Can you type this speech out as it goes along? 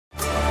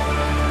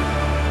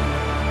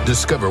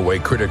Discover why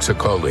critics are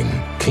calling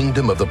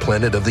Kingdom of the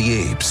Planet of the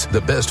Apes the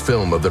best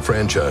film of the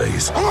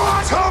franchise.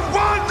 What a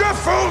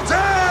wonderful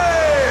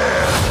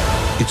day!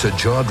 It's a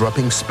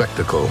jaw-dropping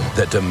spectacle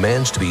that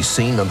demands to be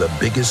seen on the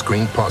biggest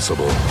screen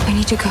possible. I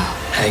need to go.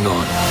 Hang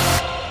on.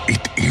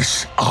 It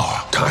is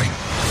our time.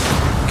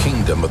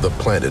 Kingdom of the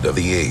Planet of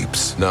the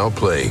Apes. Now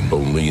playing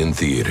only in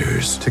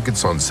theaters.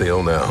 Tickets on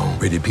sale now.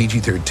 Rated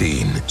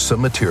PG-13.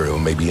 Some material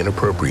may be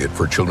inappropriate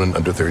for children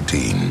under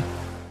 13.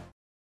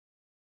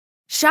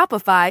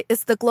 Shopify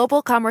is the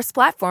global commerce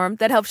platform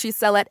that helps you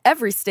sell at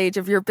every stage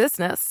of your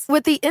business.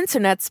 With the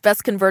internet's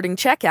best converting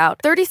checkout,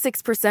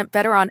 36%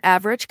 better on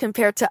average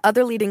compared to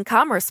other leading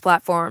commerce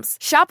platforms,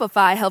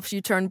 Shopify helps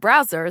you turn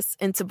browsers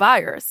into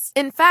buyers.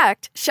 In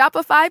fact,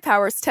 Shopify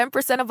powers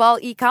 10% of all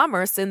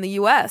e-commerce in the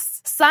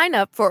U.S. Sign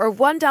up for a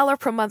 $1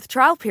 per month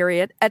trial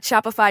period at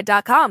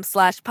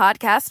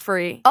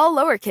shopify.com/podcastfree. All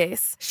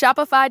lowercase,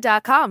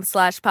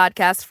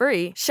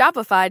 shopify.com/podcastfree,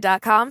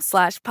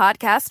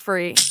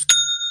 shopify.com/podcastfree.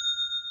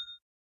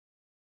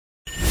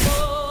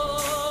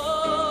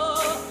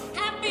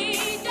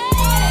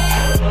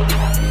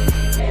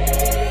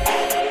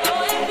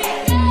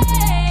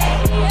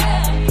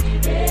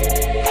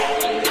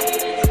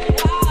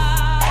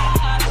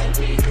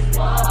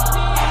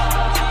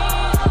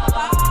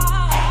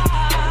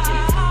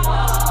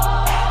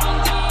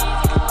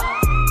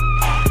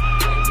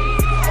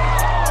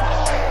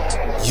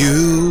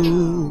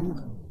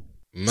 You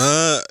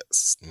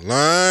must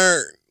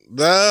learn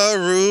the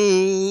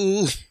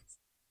rule.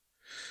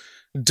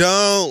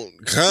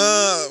 Don't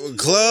come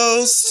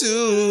close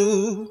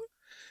to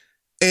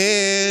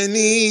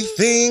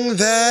anything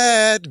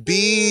that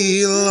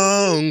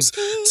belongs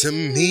to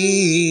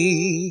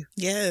me.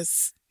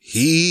 Yes.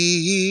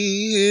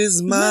 He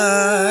is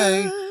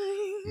my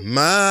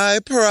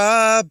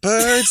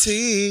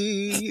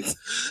property.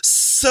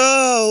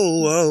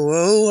 So,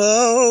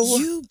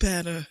 You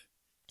better.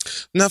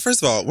 Now,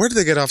 first of all, where did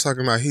they get off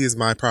talking about he is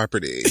my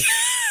property?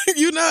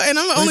 You know, and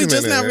I'm only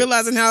just now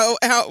realizing how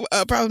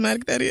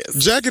problematic that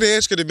is. Jagged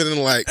Edge could have been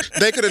like,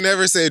 they could have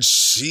never said,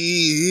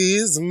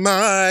 she's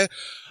my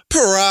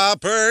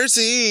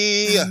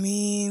property. I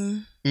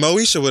mean,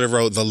 Moesha would have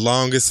wrote the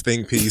longest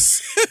think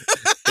piece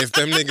if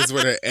them niggas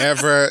would have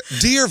ever.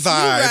 Dear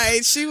Vibe, you're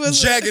right. She was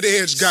Jagged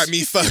Edge got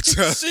me fucked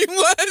up. She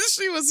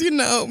was,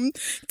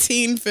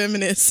 teen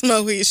feminist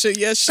Moesha.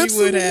 Yes, she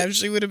Absolutely. would have.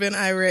 She would have been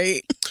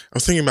irate. I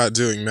was thinking about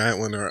doing that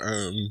one,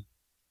 or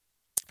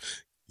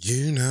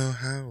you know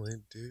how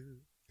it do,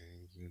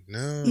 and you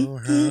know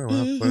how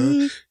I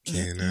flow.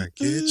 Can I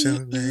get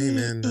your name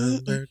and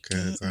number?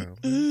 'Cause I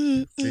want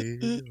to see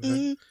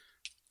you.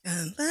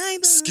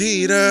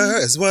 Skeeter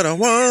is what I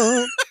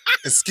want,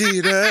 and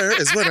Skeeter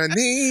is what I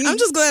need. I'm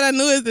just glad I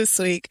knew it this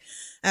week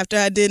after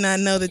I did not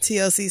know the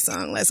TLC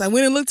song last. I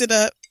went and looked it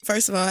up.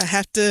 First of all, I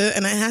have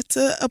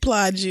to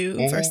applaud you.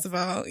 Mm-hmm. First of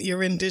all, your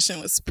rendition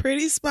was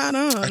pretty spot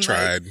on. I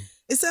tried.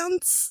 It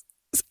sounds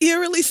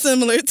eerily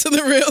similar to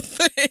the real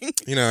thing.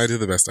 You know, I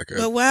did the best I could.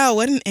 But wow,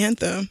 what an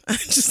anthem.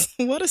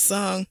 What a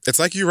song. It's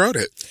like you wrote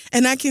it.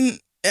 And I can,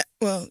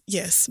 well,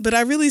 yes, but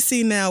I really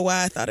see now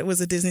why I thought it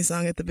was a Disney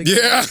song at the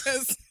beginning. Yeah.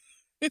 Because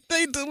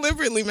they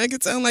deliberately make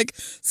it sound like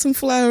some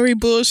flowery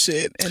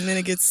bullshit, and then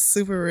it gets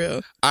super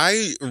real.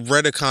 I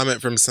read a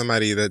comment from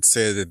somebody that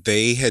said that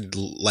they had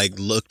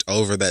looked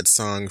over that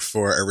song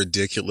for a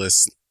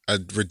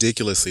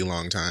ridiculously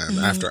long time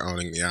after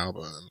owning the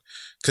album.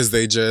 Because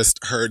they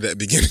just heard that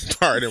beginning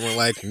part and were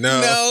like,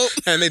 no.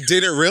 And they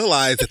didn't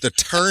realize that the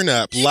turn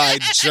up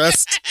lied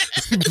just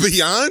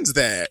beyond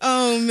that.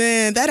 Oh,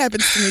 man. That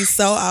happens to me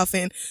so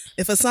often.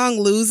 If a song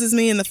loses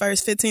me in the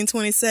first 15,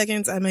 20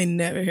 seconds, I may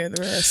never hear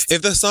the rest.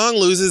 If the song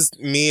loses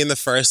me in the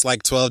first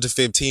 12 to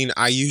 15,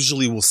 I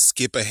usually will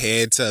skip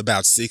ahead to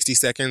about 60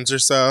 seconds or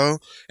so.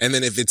 And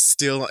then if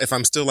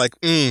I'm still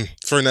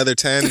for another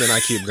 10, then I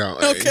keep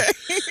going. Okay.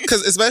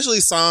 Because especially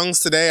songs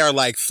today are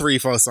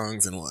 3-4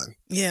 songs in one.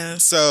 Yeah.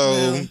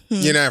 So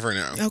you never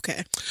know.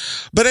 Okay.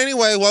 But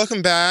anyway,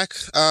 welcome back,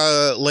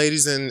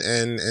 ladies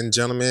and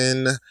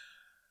gentlemen.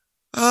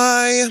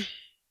 I'm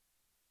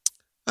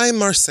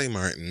Marseille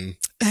Martin.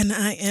 And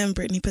I am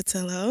Brittany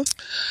Patillo.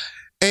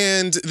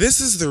 And this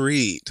is The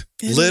Read.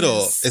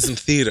 Little is in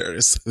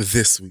theaters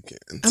this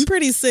weekend. I'm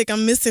pretty sick.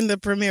 I'm missing the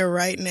premiere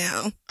right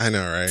now. I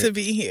know, right? To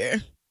be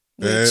here.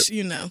 Which,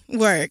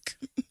 work.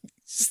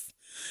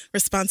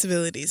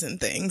 Responsibilities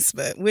and things,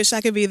 but wish I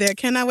could be there.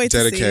 Cannot wait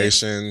to see it.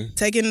 Dedication.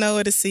 Taking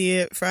Noah to see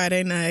it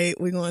Friday night.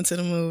 We're going to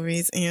the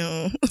movies.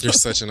 You're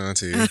such an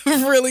auntie. I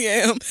really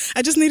am.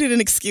 I just needed an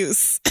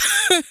excuse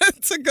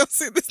to go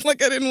see this. I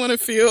didn't want to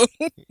feel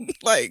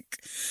like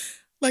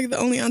the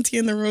only auntie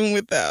in the room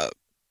without,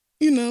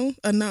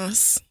 a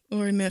niece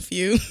or a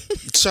nephew.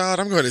 Child,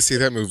 I'm going to see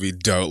that movie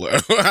Dolo.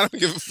 I don't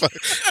give a fuck.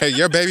 Hey,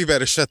 your baby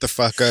better shut the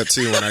fuck up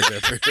too when I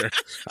get there.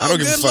 I don't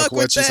give a fuck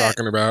what you're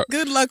talking about.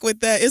 Good luck with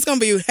that. It's going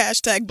to be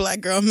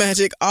Black Girl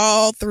Magic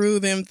all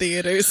through them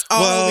theaters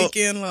all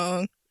weekend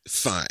long.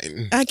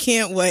 Fine. I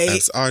can't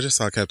wait. I just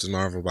saw Captain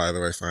Marvel, by the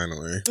way,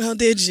 finally. Oh,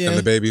 did you? And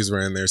the babies were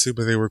in there too,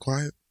 but they were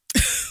quiet.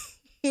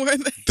 Were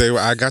they?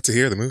 I got to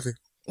hear the movie.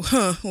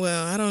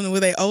 Well, I don't know. Were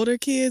they older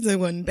kids? They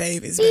wasn't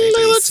babies. They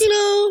looked,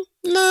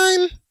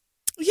 9.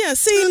 Yeah,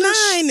 see,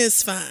 9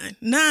 is fine.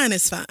 9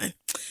 is fine.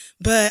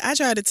 But I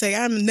tried to take,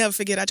 I'll never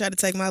forget, I tried to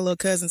take my little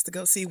cousins to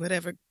go see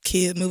whatever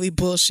kid movie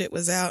bullshit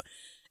was out.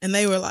 And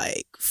they were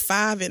like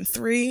 5 and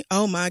 3.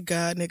 Oh my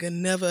God, nigga,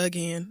 never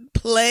again.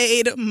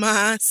 Played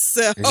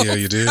myself. Yeah,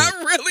 you did. I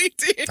really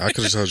did. I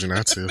could have told you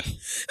not to.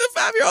 The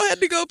 5-year-old had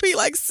to go pee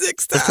like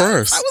 6 times. Of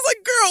course. I was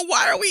like, girl,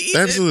 why are we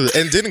eating?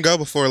 Absolutely. And didn't go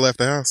before I left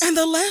the house. And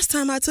the last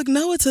time I took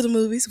Noah to the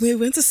movies, we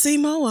went to see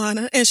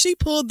Moana, and she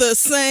pulled the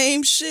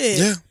same shit.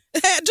 Yeah.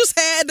 Just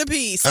had to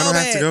pee so I don't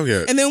bad. have to go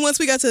yet. And then once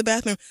we got to the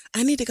bathroom,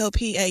 I need to go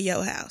pee at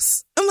your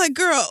house. I'm like,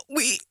 girl,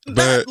 we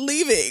not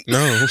leaving. No.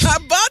 I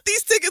bought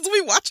these tickets.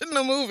 We watching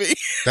the movie.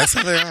 That's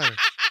how they are.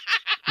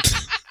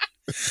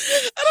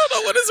 I don't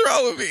know what is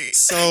wrong with me.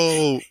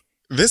 So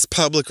this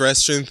public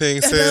restroom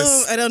thing,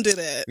 sis. I don't do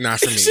that. Not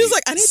for me. She was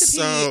like, I need to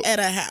pee at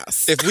a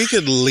house. If we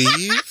could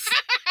leave,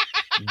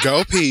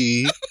 go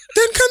pee,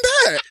 then come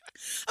back.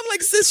 I'm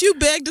like, sis, you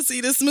begged to see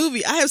this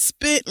movie. I have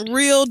spent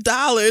real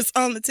dollars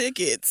on the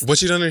tickets.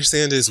 What you don't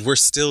understand is we're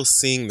still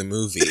seeing the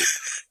movie.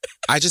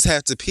 I just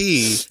have to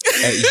pee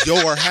at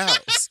your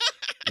house.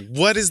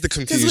 What is the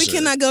confusion? Because we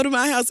cannot go to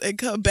my house and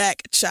come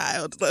back,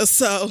 child.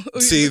 So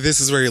see, this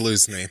is where you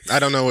lose me. I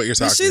don't know what you're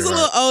talking about. She's a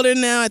little older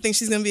now. I think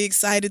she's gonna be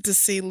excited to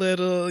see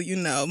little,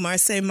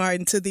 Marsai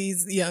Martin to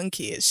these young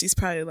kids. She's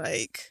probably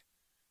like,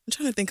 I'm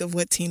trying to think of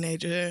what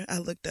teenager I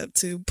looked up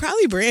to.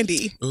 Probably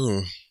Brandy.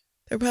 Ooh.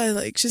 They're probably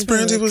like, she's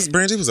Brandy like,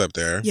 Brandy was up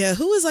there. Yeah,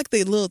 who was like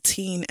the little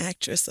teen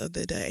actress of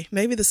the day?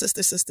 Maybe the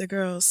Sister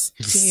Girls.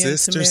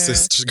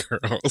 Sister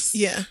Girls.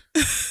 Yeah.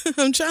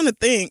 I'm trying to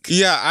think.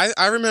 Yeah,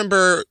 I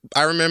remember,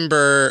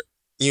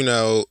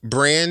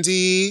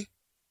 Brandy,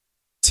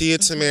 Tia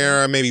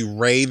Tamara, maybe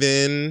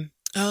Raven.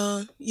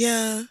 Oh,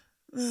 yeah.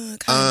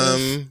 Kind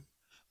of.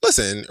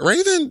 Listen,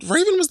 Raven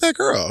was that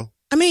girl.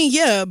 I mean,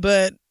 yeah,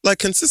 but like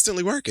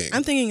consistently working.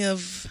 I'm thinking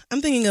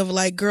of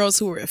like girls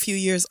who were a few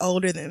years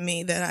older than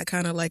me that I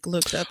kind of like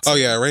looked up to. Oh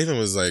yeah, Raven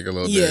was like a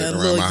little bit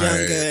around my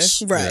younger,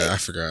 age. right? Yeah, I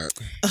forgot.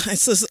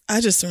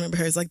 I just remember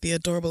her as like the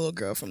adorable little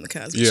girl from the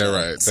Cosby Show. Show.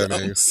 Yeah, right. That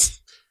makes.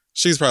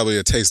 She's probably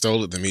a taste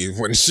older than me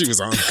when she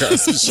was on the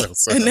Cosby Show.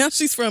 So. And now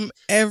she's from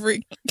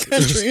every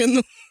country in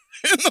the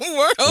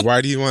world. Why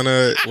do you want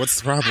to? What's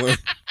the problem?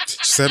 She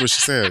said what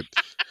she said.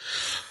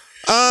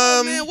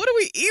 Man, what are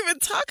we even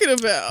talking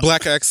about?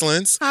 Black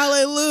excellence.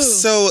 Hallelujah.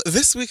 So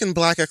this week in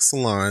Black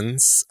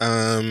excellence,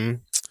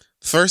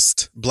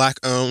 first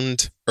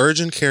Black-owned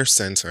urgent care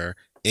center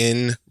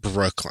in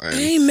Brooklyn.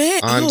 Amen.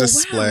 On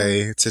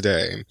display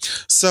today.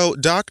 So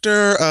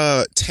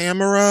Dr.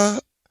 Tamara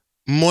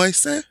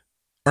Moise,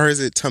 or is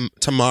it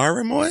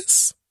Tamara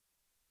Moise?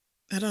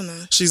 I don't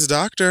know. She's a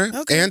doctor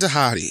and a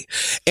hottie.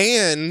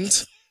 And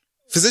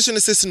physician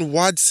assistant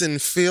Watson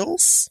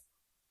Fields.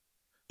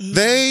 Mm-hmm.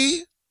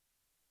 They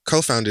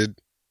co-founded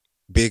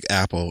Big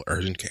Apple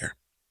Urgent Care.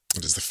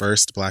 It is the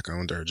first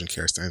Black-owned urgent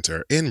care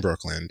center in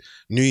Brooklyn,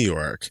 New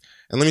York.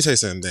 And let me tell you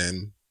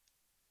something.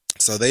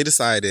 So they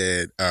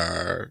decided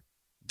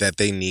that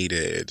they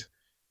needed,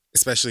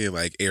 especially in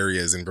like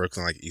areas in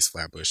Brooklyn, like East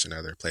Flatbush and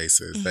other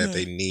places, that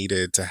they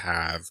needed to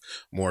have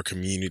more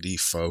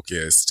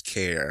community-focused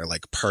care,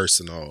 like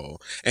personal.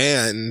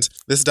 And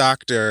this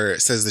doctor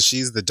says that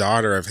she's the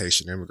daughter of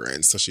Haitian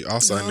immigrants, so she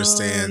also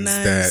understands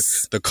that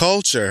the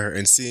culture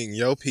and seeing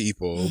your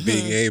people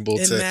being able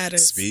to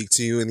speak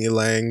to you in your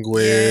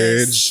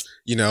language,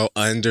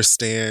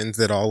 understand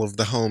that all of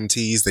the home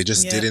teas, they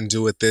just didn't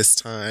do it this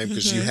time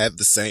because you have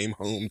the same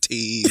home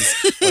teas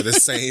or the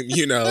same,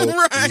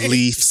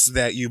 leaves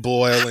that you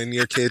boil in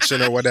your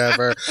kitchen or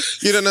whatever.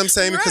 You know what I'm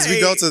saying? Because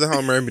we go to the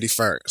home remedy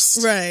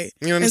first. Right.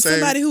 You know what I'm saying?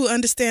 And somebody who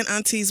understands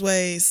auntie's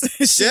ways.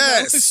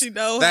 She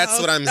know that's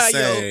what I'm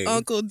saying. Your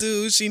uncle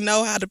do. She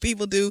know how the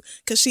people do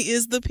because she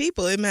is the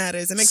people. It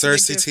matters. It makes Cersei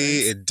a big difference. T,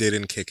 it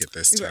didn't kick it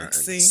this time. Right,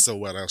 see? So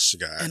what else you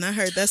got? And I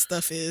heard that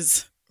stuff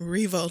is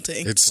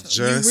revolting. It's just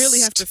you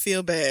really have to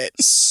feel bad.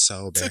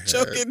 So bad. To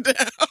choke it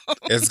down.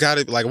 It's got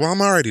to be like, well,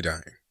 I'm already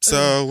dying.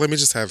 So let me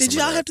just have some. Did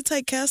y'all have to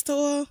take castor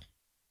oil?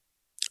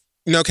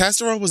 No,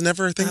 castor oil was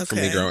never a thing for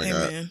me growing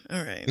up.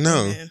 All right.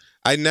 No. Amen.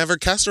 I never,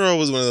 castor oil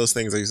was one of those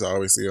things I used to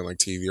always see on like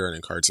TV or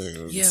in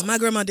cartoons. Yeah, my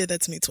grandma did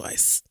that to me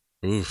twice.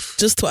 Oof.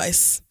 Just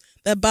twice.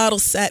 That bottle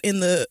sat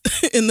in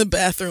the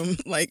bathroom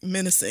like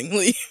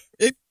menacingly.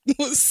 It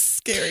was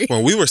scary.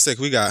 When we were sick,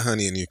 we got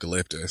honey and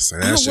eucalyptus,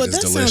 and that shit is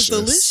delicious. Sounds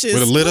delicious.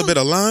 With a little bit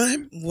of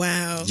lime.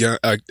 Wow. Yeah,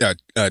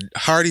 a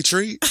hearty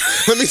treat.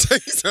 Let me tell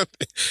you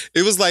something.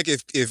 It was like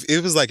if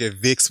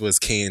Vicks was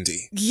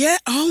candy. Yeah.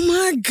 Oh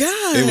my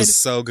God. It was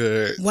so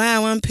good.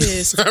 Wow, I'm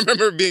pissed. I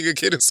remember being a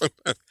kid and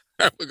sometimes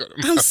I would go to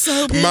I'm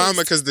so pissed.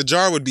 Mama, because the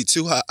jar would be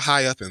too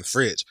high up in the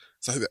fridge.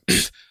 So I'd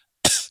be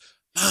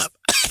Mom,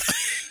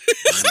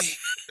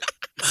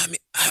 Mommy,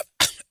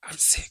 I'm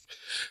sick.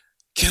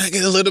 Can I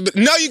get a little bit?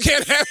 No, you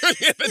can't have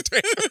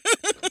it.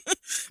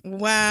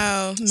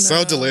 Wow. No.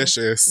 So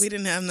delicious. We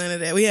didn't have none of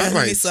that. We had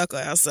honeysuckle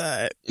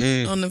outside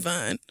on the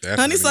vine.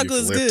 Honeysuckle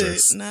is good.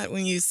 Not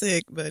when you're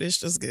sick, but it's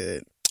just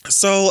good.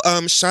 So,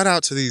 shout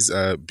out to these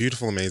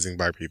beautiful, amazing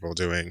Black people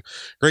doing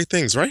great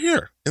things right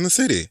here in the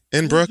city,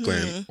 in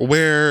Brooklyn,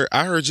 where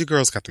I heard you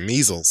girls got the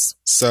measles.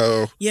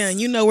 So yeah, and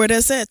you know where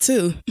that's at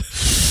too.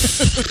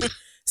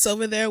 It's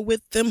over there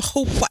with them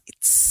whole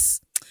whites.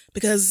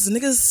 Because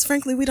niggas,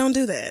 frankly, we don't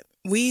do that.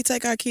 We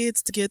take our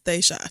kids to get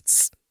their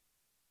shots.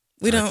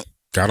 We don't.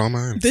 Got on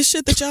mine. This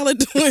shit that y'all are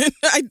doing,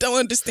 I don't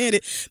understand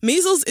it.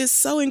 Measles is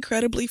so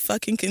incredibly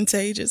fucking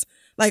contagious.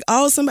 Like,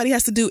 all somebody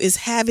has to do is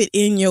have it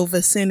in your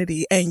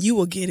vicinity, and you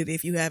will get it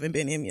if you haven't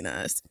been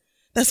immunized.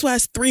 That's why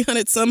it's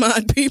 300 some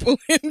odd people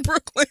in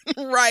Brooklyn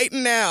right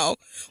now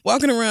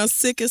walking around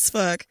sick as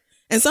fuck.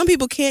 And some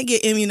people can't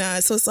get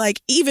immunized. So it's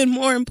like even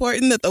more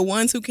important that the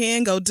ones who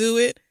can go do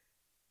it.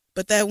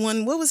 But that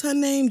one, what was her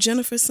name?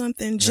 Jennifer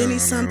something? Jenny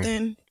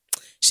something?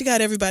 She got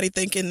everybody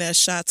thinking that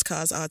shots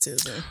cause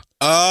autism.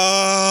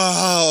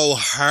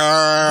 Oh, her.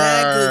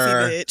 That goofy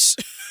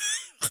bitch.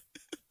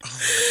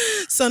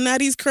 So now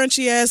these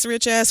crunchy ass,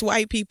 rich ass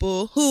white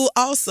people who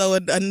also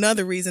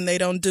another reason they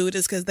don't do it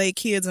is because they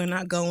kids are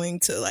not going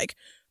to like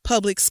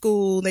public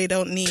school. They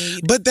don't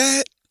need.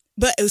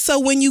 But so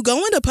when you go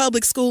into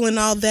public school and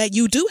all that,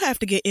 you do have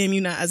to get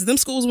immunized. Them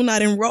schools will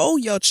not enroll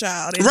your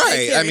child.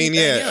 Right. I mean,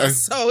 yeah.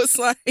 So it's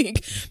like,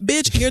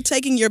 bitch, you're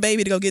taking your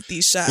baby to go get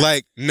these shots.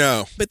 Like,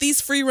 no. But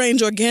these free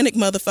range organic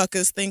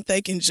motherfuckers think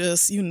they can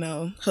just, you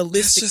know,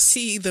 holistic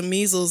tea the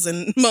measles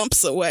and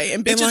mumps away.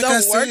 And bitches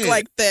don't work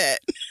like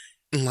that.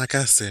 Like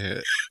I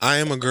said, I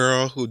am a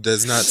girl who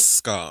does not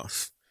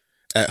scoff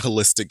at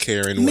holistic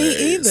care in ways.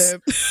 Me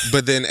either.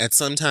 But then at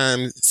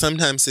sometimes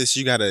sis,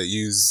 you gotta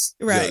use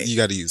you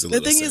gotta use a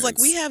little. The thing is, like,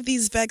 we have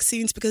these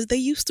vaccines because they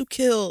used to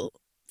kill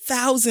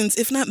thousands,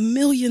 if not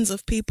millions,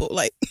 of people.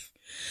 Like,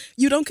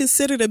 you don't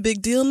consider it a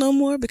big deal no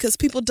more because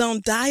people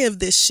don't die of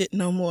this shit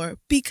no more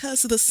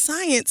because the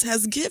science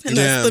has given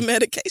us the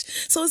medication.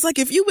 So it's like,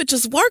 if you would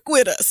just work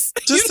with us,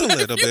 just a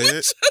little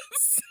bit.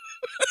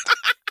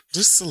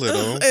 Just a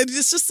little. And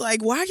it's just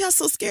like, why are y'all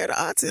so scared of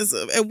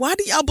autism? And why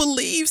do y'all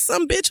believe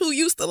some bitch who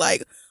used to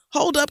like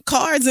hold up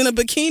cards in a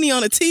bikini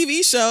on a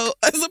TV show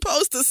as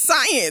opposed to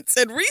science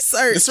and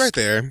research? It's right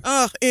there.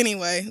 Oh,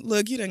 anyway,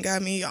 look, you done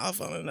got me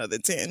off on another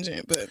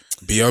tangent, but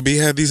B.O.B.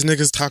 had these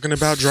niggas talking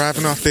about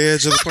driving off the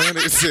edge of the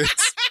planet.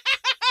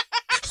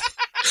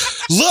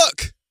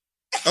 Look,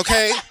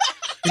 okay?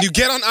 When you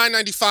get on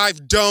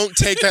I-95, don't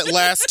take that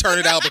last turn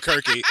at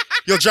Albuquerque.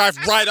 You'll drive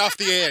right off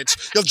the edge.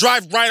 You'll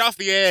drive right off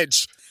the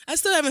edge. I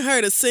still haven't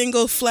heard a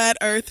single flat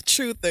earth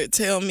truther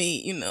tell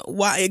me, you know,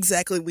 why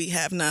exactly we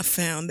have not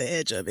found the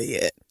edge of it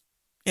yet.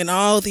 In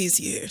all these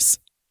years.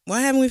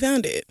 Why haven't we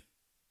found it?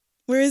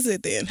 Where is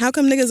it then? How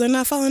come niggas are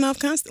not falling off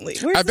constantly?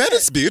 I bet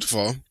it's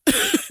beautiful.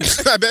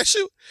 I bet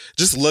you.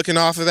 Just looking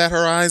off of that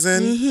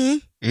horizon. Mm-hmm.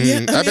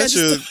 Yeah, I bet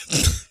you.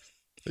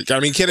 I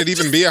mean, can it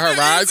even be a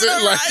horizon?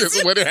 Like, this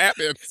is what it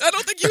happens. I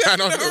don't think you have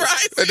a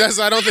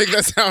horizon. I don't think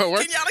that's how it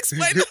works. Can y'all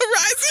explain the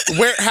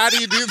horizon? How do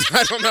you do that?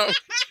 I don't know.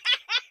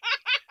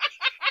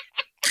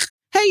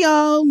 Hey,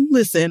 y'all,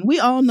 listen, we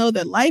all know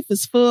that life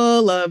is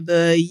full of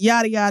the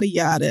yada, yada,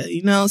 yada.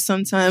 You know,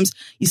 sometimes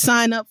you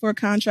sign up for a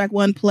contract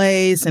one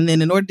place, and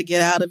then in order to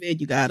get out of it,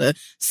 you got to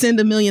send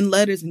 1 million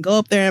letters and go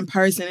up there in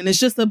person. And it's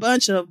just a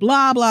bunch of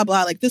blah, blah,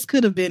 blah. Like, this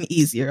could have been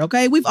easier,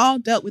 okay? We've all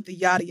dealt with the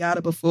yada,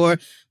 yada before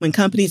when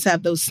companies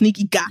have those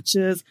sneaky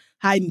gotchas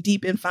hiding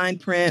deep in fine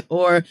print,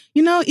 or,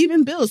 you know,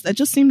 even bills that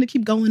just seem to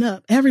keep going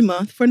up every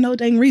month for no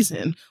dang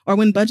reason. Or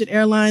when budget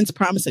airlines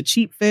promise a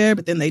cheap fare,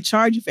 but then they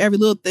charge you for every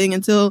little thing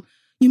until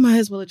you might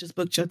as well have just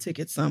booked your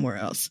ticket somewhere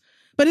else.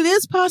 But it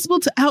is possible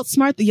to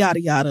outsmart the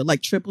yada yada,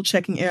 like triple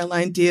checking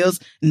airline deals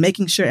and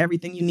making sure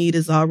everything you need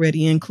is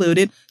already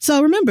included.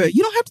 So remember,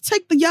 you don't have to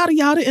take the yada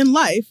yada in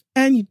life,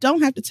 and you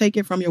don't have to take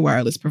it from your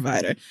wireless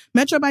provider.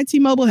 Metro by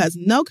T-Mobile has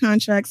no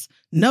contracts,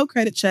 no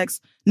credit checks,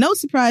 no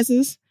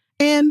surprises,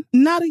 and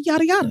not a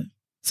yada yada.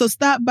 So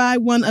stop by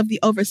one of the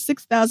over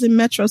 6,000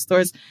 Metro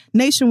stores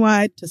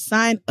nationwide to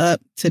sign up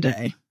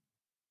today.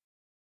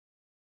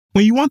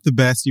 When you want the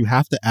best, you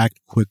have to act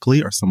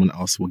quickly or someone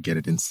else will get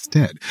it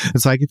instead.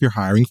 It's like if you're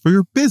hiring for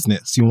your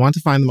business. You want to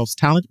find the most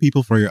talented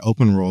people for your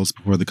open roles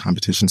before the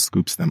competition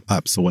scoops them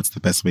up. So what's the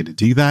best way to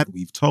do that?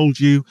 We've told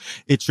you.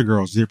 It's your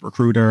girl,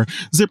 ZipRecruiter.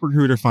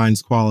 ZipRecruiter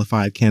finds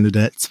qualified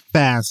candidates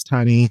fast,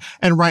 honey.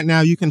 And right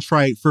now you can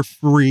try it for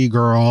free,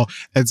 girl,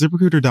 at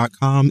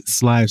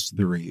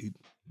ZipRecruiter.com/theread.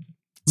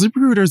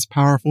 ZipRecruiter's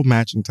powerful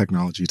matching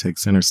technology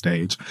takes center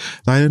stage to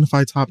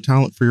identify top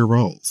talent for your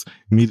roles.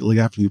 Immediately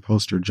after you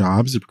post your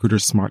job,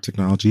 ZipRecruiter's smart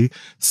technology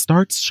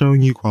starts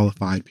showing you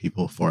qualified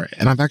people for it.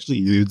 And I've actually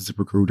used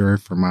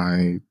ZipRecruiter for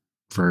my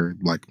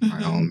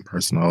own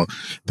personal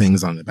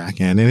things on the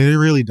back end. And it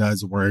really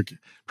does work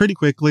pretty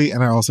quickly.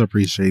 And I also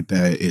appreciate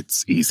that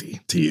it's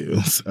easy to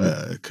use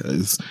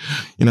because,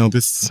 you know,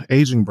 this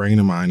aging brain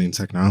of mine in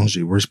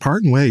technology, we're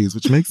parting ways,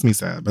 which makes me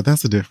sad, but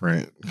that's a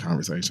different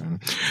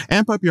conversation.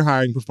 Amp up your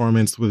hiring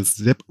performance with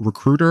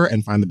ZipRecruiter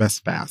and find the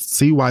best fast.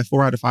 See why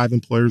 4 out of 5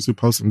 employers who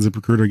post on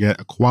ZipRecruiter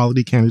get a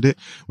quality candidate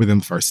within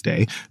the first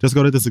day. Just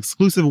go to this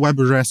exclusive web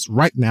address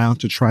right now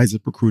to try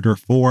ZipRecruiter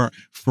for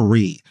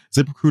free.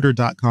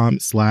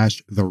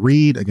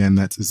 ZipRecruiter.com/theread. Again,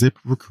 that's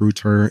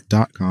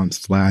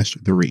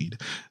ZipRecruiter.com/theread.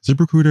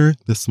 ZipRecruiter,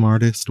 the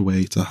smartest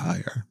way to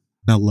hire.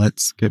 Now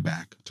let's get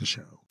back to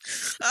show.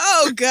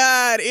 Oh,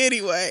 God.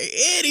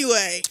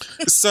 Anyway.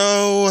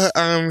 So,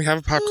 we have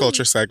a pop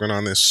culture segment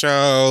on this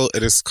show.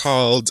 It is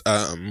called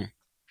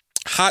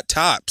Hot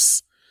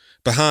Tops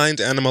Behind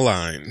Animal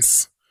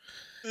Lines.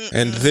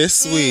 And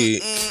this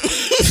week...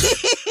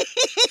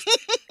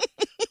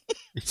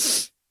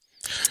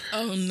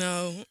 Oh,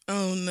 no.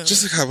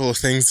 Just a couple of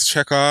things to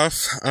check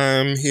off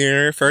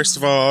here. First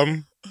of all...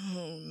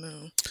 Oh,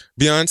 no.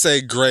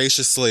 Beyonce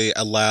graciously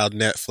allowed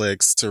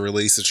Netflix to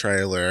release a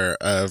trailer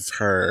of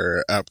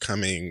her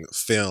upcoming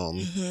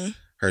film,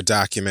 her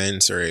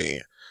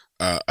documentary,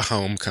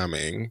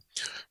 Homecoming.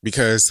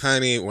 Because,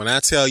 honey, when I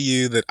tell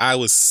you that I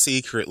was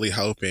secretly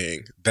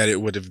hoping that it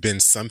would have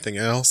been something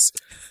else,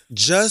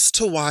 just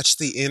to watch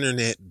the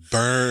internet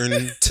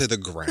burn to the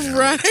ground.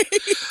 Right.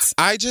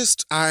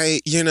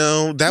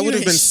 That would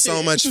have been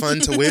so much fun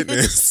to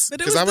witness.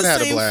 Because I would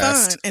have had a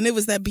blast. Fun. And it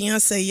was that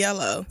Beyonce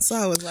yellow. So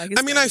I was like,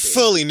 I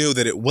fully knew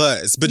that it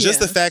was. But just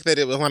the fact that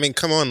it was,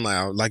 come on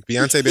now. Like,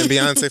 Beyonce been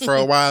Beyonce for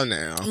a while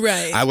now.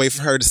 Right. I wait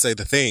for her to say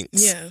the things.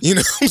 Yeah. You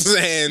know what I'm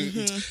saying?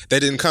 That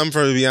didn't come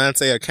from a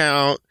Beyonce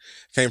account.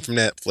 Came from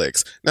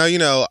Netflix. Now,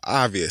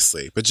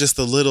 obviously, but just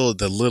the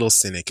little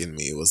cynic in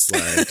me was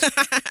like,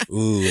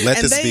 ooh,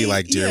 let this be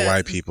like Dear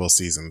White People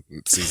season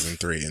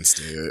 3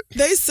 instead.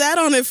 They sat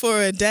on it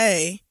for a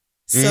day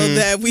so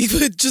that we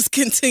would just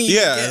continue to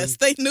guess.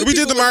 They knew we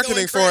did the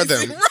marketing for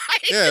them.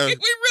 Right. Yeah. We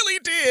really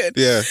did.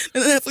 Yeah.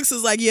 And Netflix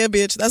was like, yeah,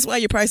 bitch, that's why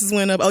your prices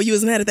went up. Oh, you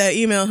was mad at that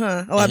email,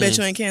 huh? Oh, I bet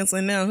you ain't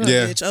canceling now, huh,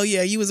 bitch? Oh,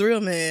 yeah, you was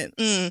real mad.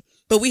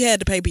 But we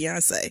had to pay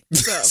Beyonce.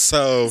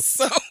 So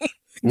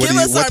give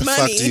us our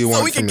money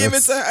so we can give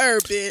it to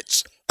her,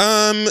 bitch.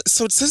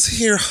 So it says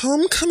here,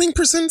 Homecoming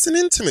presents an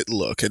intimate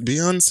look at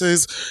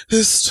Beyonce's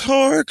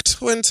historic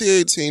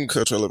 2018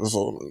 Coachella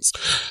performance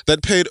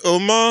that paid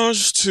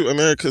homage to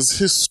America's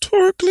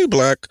historically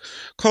black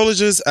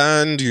colleges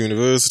and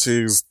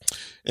universities.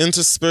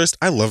 Interspersed.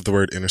 I love the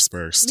word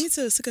interspersed. Me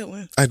too. It's a good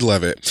one. I'd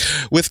love it.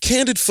 With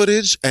candid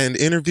footage and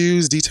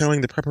interviews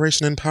detailing the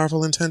preparation and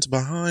powerful intent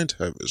behind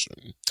her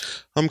vision.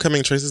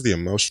 Homecoming traces the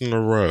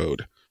emotional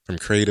road from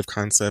creative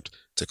concept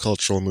to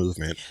cultural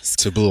movement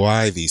to Blue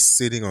Ivy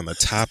sitting on the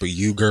top of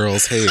you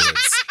girls' heads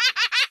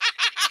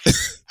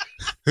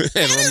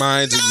and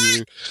reminding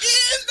you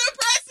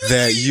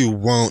that you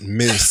won't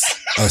miss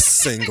a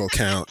single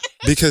count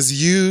because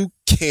you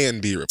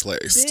can be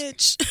replaced.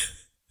 Bitch.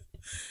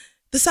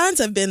 The signs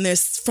have been there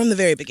from the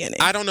very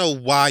beginning. I don't know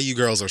why you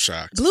girls are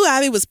shocked. Blue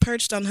Ivy was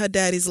perched on her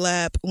daddy's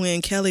lap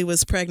when Kelly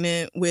was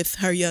pregnant with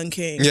her young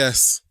king.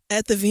 Yes.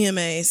 At the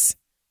VMAs.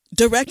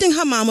 Directing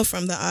her mama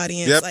from the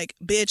audience. Yep. Like,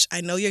 bitch, I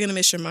know you're going to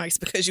miss your marks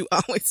because you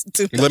always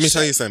do. Let me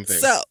tell you something.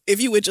 So,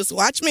 if you would just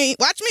watch me.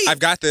 I've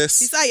got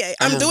this. Isaiah,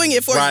 I'm doing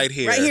it for right you.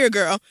 Here. Right here,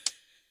 girl.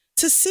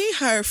 To see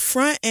her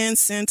front and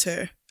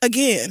center,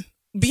 again,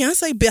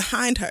 Beyonce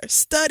behind her,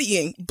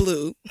 studying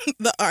Blue,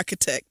 the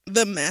architect,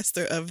 the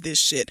master of this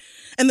shit.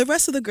 And the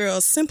rest of the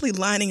girls simply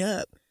lining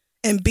up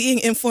and being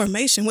in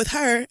formation with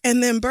her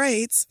and them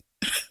braids.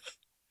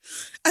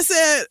 I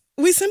said,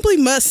 we simply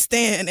must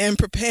stand and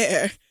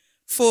prepare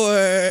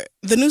for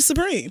the new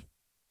Supreme.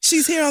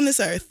 She's here on this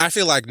earth. I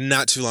feel like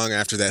not too long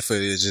after that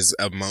footage is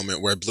a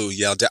moment where Blue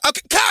yelled out, okay,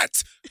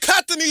 cut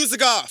the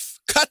music off,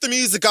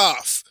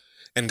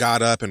 and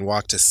got up and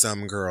walked to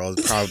some girl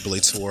probably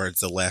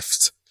towards the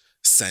left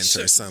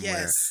center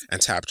somewhere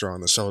and tapped her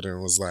on the shoulder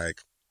and was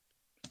like,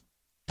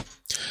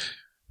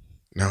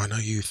 now I know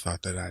you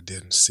thought that I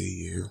didn't see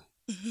you.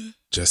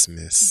 Just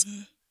miss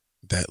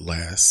that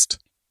last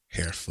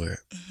hair flip.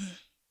 Let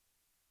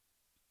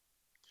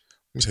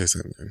me tell you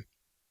something.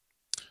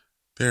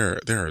 There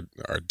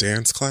are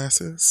dance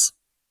classes.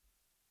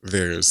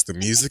 There's the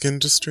music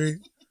industry.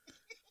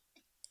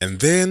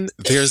 And then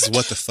there's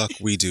what the fuck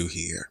we do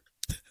here.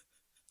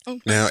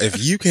 Now,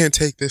 if you can't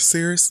take this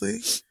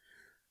seriously,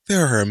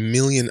 there are a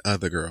million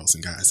other girls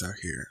and guys out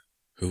here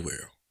who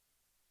will.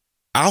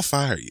 I'll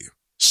fire you.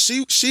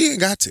 She ain't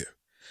got to.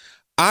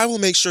 I will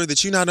make sure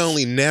that you not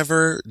only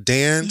never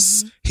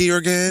dance here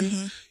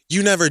again,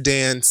 you never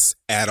dance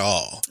at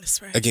all.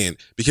 That's right. Again,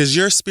 because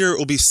your spirit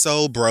will be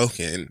so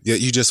broken that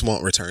you just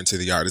won't return to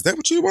the art. Is that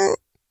what you want?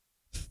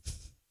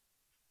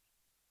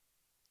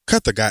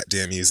 Cut the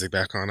goddamn music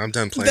back on. I'm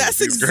done playing That's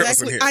with these girls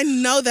in exactly. here. I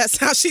know that's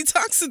how she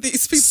talks to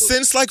these people.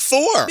 Since like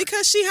 4.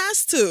 Because she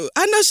has to.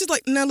 I know she's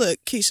like, now look,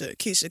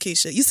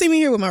 Keisha. You see me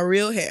here with my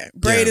real hair.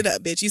 Braided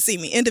up, bitch. You see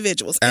me.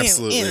 Individuals.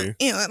 Absolutely.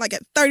 Like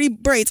at 30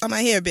 braids on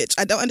my hair, bitch.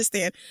 I don't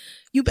understand.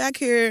 You back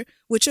here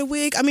with your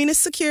wig. I mean, it's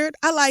secured.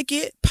 I like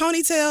it.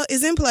 Ponytail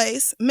is in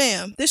place.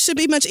 Ma'am, this should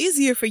be much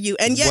easier for you.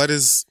 And yet,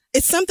 it's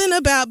something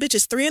about, bitch,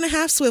 it's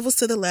 3.5 swivels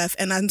to the left,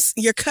 and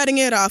you're cutting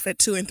it off at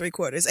 2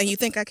 3/4, and you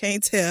think I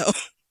can't tell.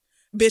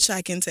 Bitch,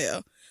 I can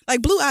tell.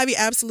 Like, Blue Ivy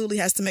absolutely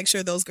has to make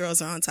sure those girls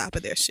are on top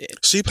of their shit.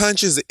 She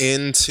punches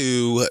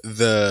into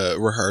the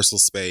rehearsal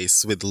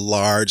space with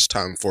large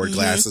Tom Ford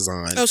glasses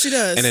on. Oh, she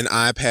does. And an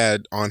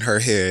iPad on her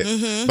head.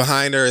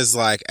 Behind her is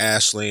like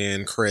Ashley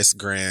and Chris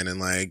Grant and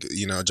like,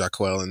 you know,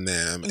 Jaquel and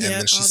them. And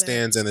then she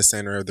stands in the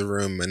center of the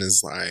room and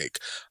is like,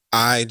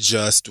 I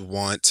just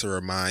want to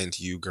remind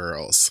you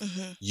girls,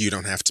 you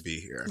don't have to be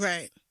here.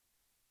 Right.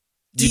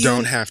 You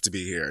don't have to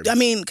be here. I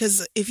mean,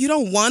 because if you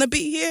don't want to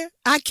be here,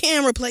 I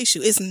can replace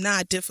you. It's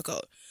not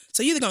difficult.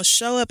 So you're either going to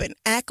show up and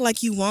act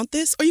like you want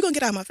this, or you're going to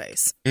get out of my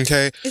face.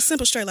 Okay. It's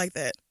simple, straight like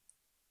that.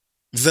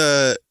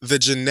 The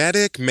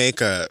genetic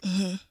makeup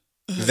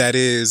that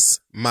is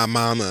my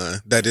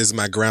mama, that is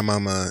my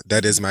grandmama,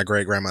 that is my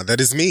great-grandma, that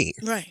is me.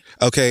 Right.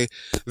 Okay?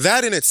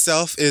 That in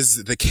itself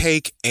is the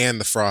cake and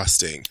the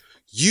frosting.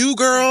 You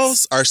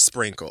girls are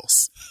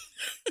sprinkles.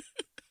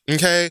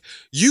 Okay?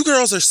 You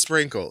girls are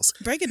sprinkles.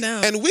 Break it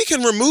down. And we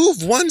can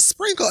remove one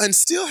sprinkle and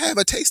still have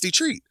a tasty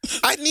treat.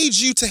 I need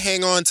you to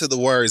hang on to the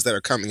words that are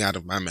coming out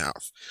of my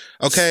mouth.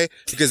 Okay?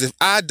 Because if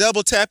I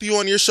double tap you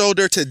on your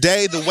shoulder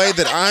today the way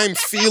that I'm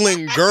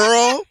feeling,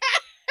 girl,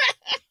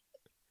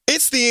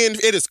 it's the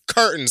end. It is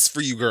curtains for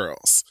you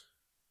girls.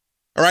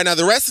 All right? Now,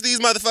 the rest of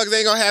these motherfuckers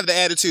ain't gonna have the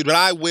attitude, but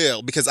I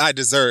will because I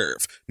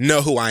deserve.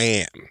 Know who I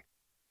am.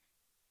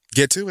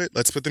 Get to it.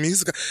 Let's put the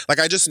music on. Like,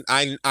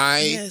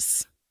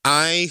 yes.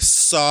 I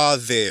saw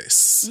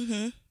this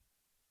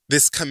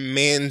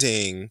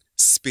commanding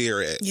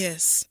spirit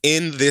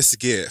in this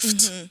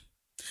gift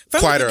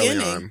quite early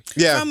on.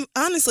 Yeah.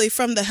 Honestly,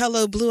 from the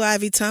Hello Blue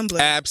Ivy Tumblr.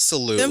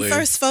 Absolutely. Them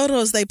first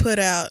photos they put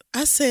out,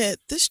 I said,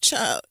 this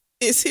child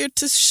is here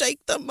to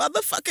shake the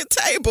motherfucking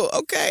table,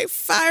 okay?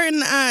 Fire in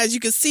the eyes. You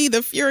can see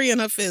the fury in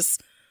her fists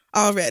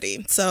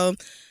already. So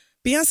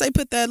Beyonce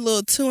put that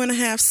little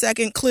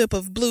 2.5-second clip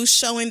of Blue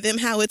showing them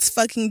how it's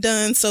fucking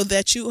done so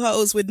that you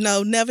hoes would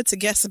know never to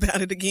guess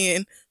about it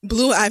again.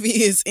 Blue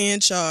Ivy is in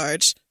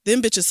charge.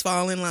 Them bitches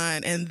fall in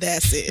line, and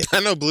that's it. I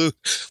know Blue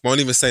won't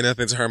even say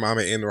nothing to her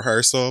mama in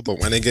rehearsal, but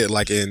when they get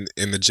like in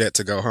the jet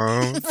to go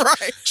home,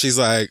 right? She's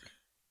like,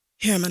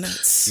 here are my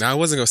nuts. Now, I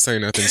wasn't going to say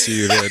nothing to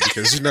you there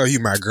because you know you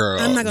my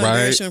girl, I'm not going to right?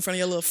 embarrass you in front of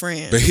your little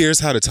friend. But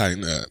here's how to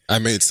tighten up. I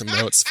made some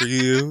notes for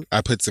you.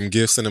 I put some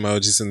gifs and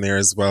emojis in there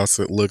as well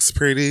so it looks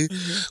pretty.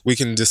 We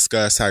can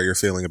discuss how you're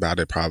feeling about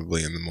it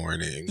probably in the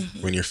morning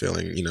when you're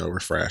feeling, you know,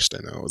 refreshed. I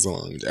know it was a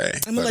long day.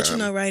 I'm going to let you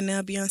know right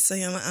now,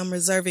 Beyonce, I'm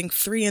reserving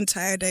 3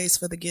 entire days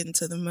for the Getting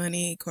to the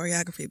Money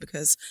choreography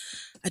because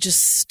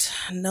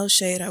no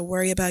shade, I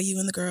worry about you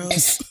and the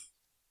girls.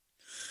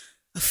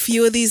 A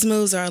few of these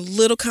moves are a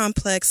little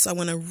complex, so I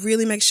want to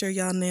really make sure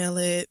y'all nail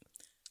it.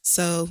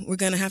 So we're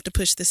going to have to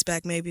push this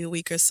back maybe a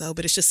week or so,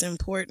 but it's just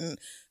important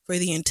for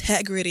the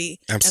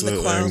integrity and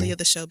the quality of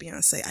the show,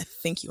 Beyonce. I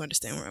think you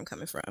understand where I'm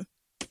coming from.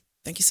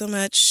 Thank you so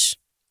much.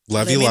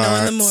 Love you lots. Let me know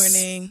in the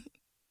morning.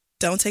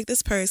 Don't take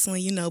this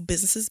personally. You know,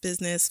 business is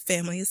business.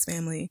 Family is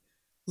family.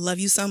 Love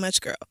you so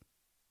much, girl.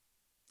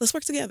 Let's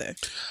work together.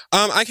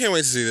 I can't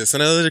wait to see this. I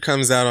know that it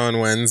comes out on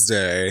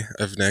Wednesday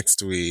of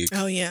next week.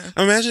 Oh, yeah.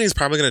 I imagine he's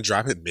probably going to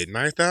drop at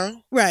midnight, though.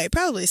 Right,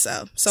 probably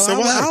so. So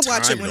I'll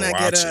watch it when I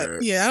get up.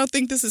 Yeah, I don't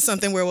think this is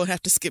something where we'll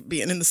have to skip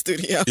being in the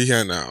studio.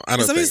 Yeah, no, I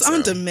don't think so. It's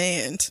on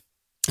demand.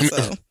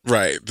 So.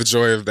 Right. The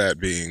joy of that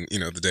being, you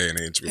know, the day and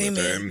age we live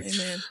in.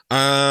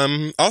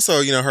 Amen. Also,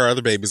 you know, her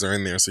other babies are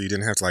in there, so you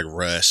didn't have to like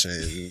rush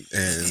and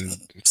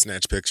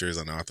snatch pictures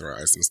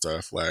unauthorized and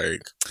stuff.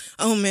 Like,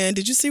 oh man,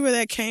 did you see where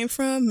that came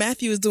from?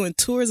 Matthew is doing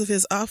tours of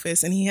his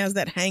office and he has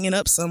that hanging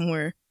up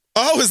somewhere.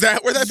 Oh, is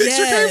that where that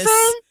picture came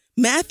from?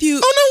 Matthew.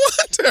 Oh,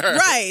 no wonder.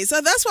 Right. So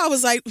that's why I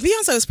was like,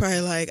 Beyonce was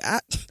probably like,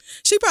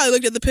 she probably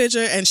looked at the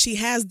picture and she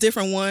has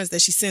different ones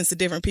that she sends to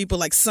different people.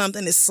 Like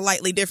something is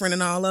slightly different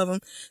in all of them.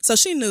 So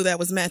she knew that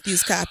was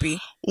Matthew's copy.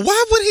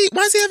 Why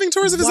is he having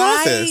tours of his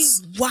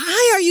office?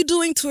 Why are you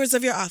doing tours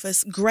of your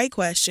office? Great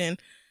question.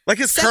 Like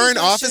his current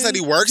office that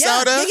he works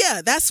out of?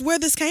 Yeah. That's where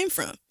this came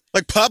from.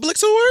 Like public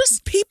tours?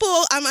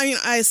 People,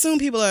 I assume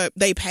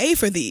they pay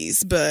for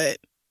these, but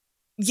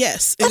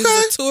yes, it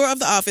is a tour of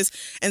the office.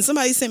 And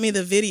somebody sent me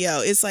the video.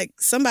 It's like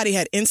somebody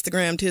had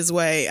Instagrammed his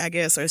way, I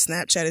guess, or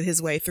Snapchatted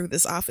his way through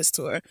this office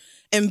tour.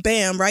 And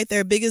bam, right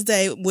there, biggest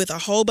day with a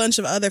whole bunch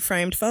of other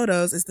framed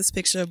photos is this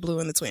picture of Blue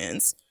and the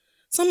twins.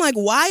 So I'm like,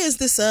 why is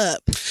this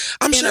up?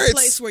 I'm sure in a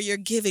place where you're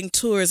giving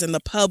tours and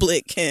the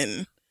public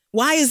can...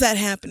 Why is that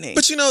happening?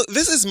 But, you know,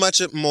 this is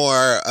much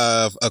more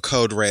of a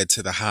code red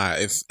to the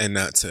Hive and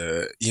not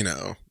to, you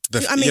know... you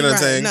know what I'm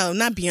saying? No,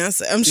 not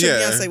Beyonce. I'm sure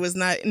Beyonce was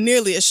not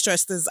nearly as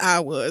stressed as I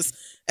was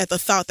at the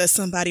thought that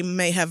somebody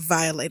may have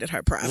violated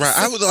her privacy. Right.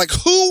 I was like,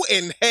 who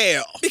in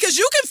hell? Because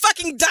you can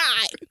fucking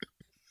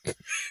die.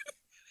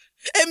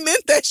 And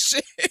meant that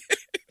shit.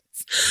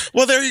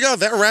 Well, there you go.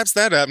 That wraps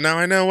that up. Now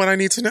I know what I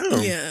need to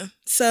know. Yeah.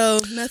 So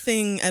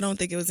nothing, I don't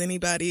think it was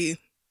anybody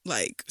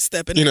like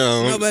stepping You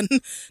know.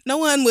 no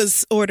one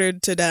was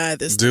ordered to die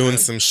this time. Doing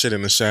some shit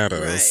in the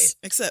shadows. Right.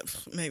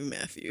 Except maybe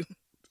Matthew.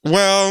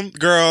 Well,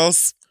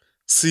 girls,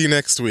 see you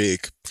next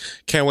week.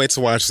 Can't wait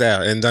to watch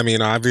that. And I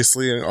mean,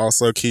 obviously,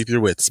 also keep your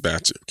wits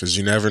about you because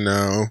you never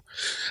know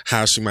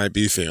how she might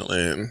be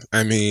feeling.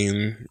 I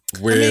mean,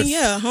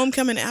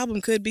 Homecoming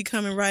album could be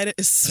coming right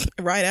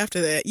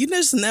after that. You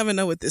just never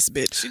know with this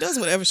bitch. She does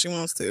whatever she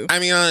wants to. I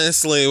mean,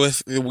 honestly,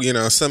 with,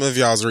 some of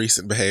y'all's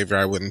recent behavior,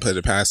 I wouldn't put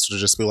it past her to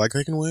just be like,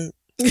 they can wait.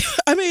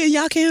 I mean,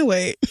 y'all can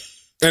wait.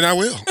 And I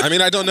will. I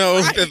mean, I don't know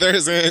if there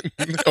isn't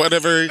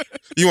whatever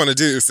you want to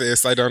do,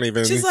 sis. I don't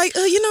even. She's like,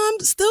 I'm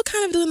still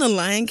kind of doing the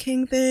Lion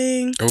King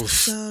thing. Oof.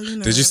 So,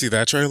 Did you see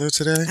that trailer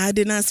today? I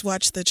did not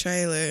watch the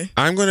trailer.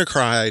 I'm going to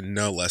cry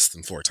no less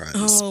than 4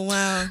 times. Oh,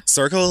 wow.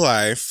 Circle of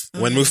Life,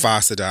 when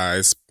Mufasa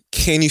dies.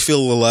 Can You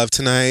Feel the Love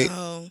Tonight?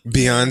 Oh,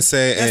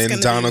 Beyonce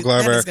and Donald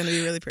Glover. That is going to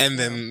be really pretty. And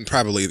then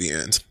probably the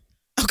end.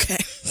 Okay.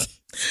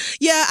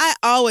 Yeah, I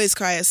always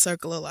cry at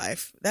Circle of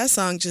Life. That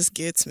song just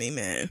gets me,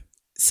 man.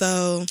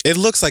 So it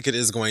looks like it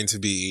is going to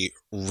be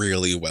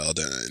really well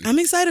done. I'm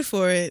excited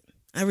for it.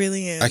 I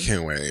really am. I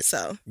can't wait.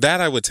 So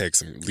that I would take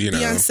some,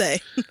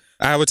 Beyonce.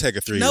 I would take a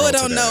 3-year-old. Noah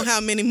don't know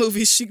how many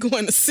movies she's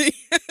going to see.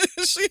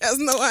 She has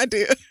no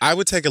idea. I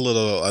would take a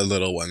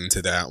little one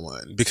to that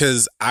one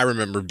because I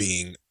remember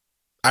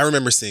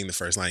seeing the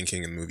first Lion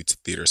King in movie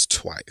theaters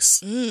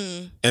twice,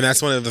 and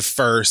that's one of the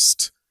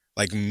first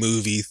like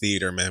movie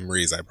theater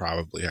memories I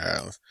probably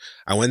have.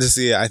 I went to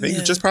see it, I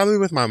think just probably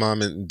with my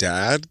mom and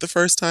dad the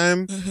first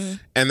time.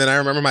 And then I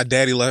remember my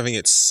daddy loving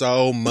it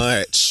so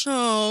much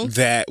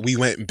that we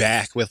went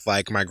back with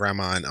like my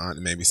grandma and aunt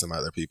and maybe some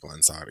other people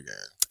and saw it again.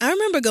 I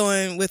remember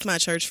going with my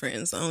church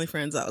friends, the only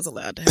friends I was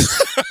allowed to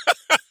have.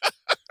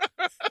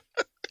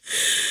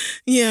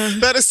 Yeah.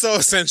 That is so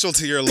essential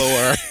to your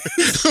lore.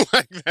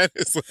 Like that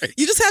is like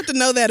you just have to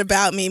know that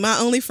about me. My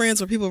only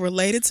friends were people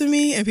related to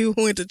me and people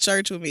who went to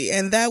church with me,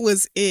 and that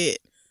was it.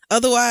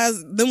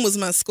 Otherwise, them was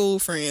my school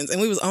friends,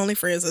 and we was only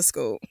friends at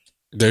school.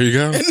 There you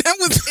go. And that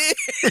was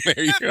it.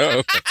 There you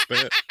go.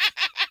 That's it.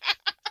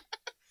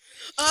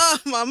 Oh,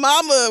 my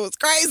mama was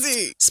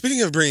crazy.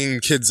 Speaking of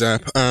bringing kids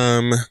up,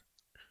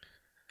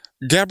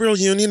 Gabrielle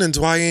Union and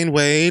Dwayne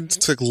Wade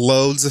took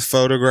loads of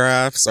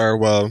photographs. Or,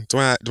 well,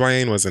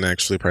 Dwayne wasn't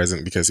actually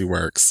present because he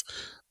works.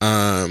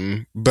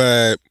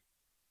 But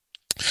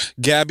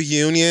Gabby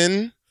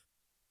Union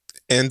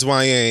and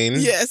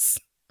Dwayne. Yes.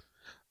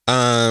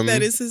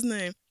 That is his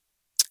name.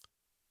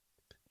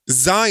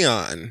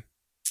 Zion.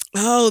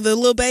 Oh, the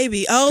little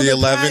baby. Oh, the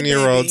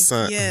 11-year-old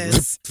son.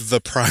 Yes. The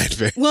Pride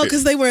baby. Well,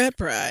 because they were at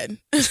Pride.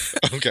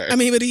 Okay. I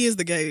mean, but he is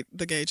the gay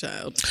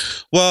child.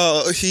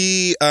 Well,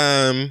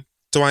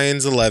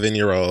 Dwayne's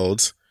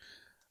 11-year-old.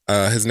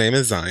 His name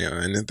is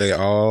Zion. They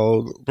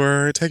all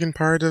were taking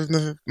part of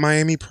the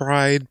Miami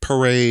Pride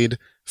Parade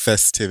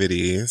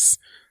festivities.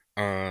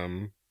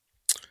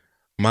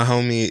 My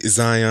homie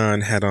Zion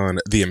had on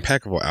the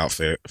impeccable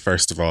outfit,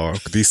 first of all.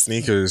 These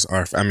sneakers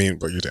are, your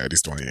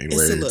daddy's Dwayne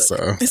Wade.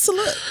 So. It's a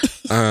look.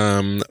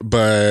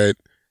 But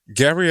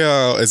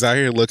Gabrielle is out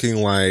here looking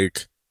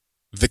like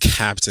the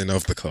captain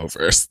of the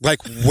Clovers. Like,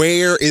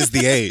 where is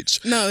the age?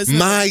 No, it's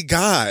my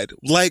God.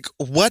 Like,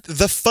 what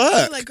the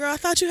fuck? Like, girl, I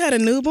thought you had a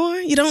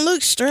newborn. You don't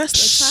look stressed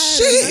or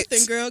tired or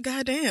nothing, girl.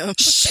 Goddamn.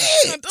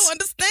 Shit. I don't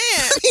understand.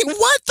 I mean,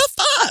 what the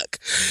fuck?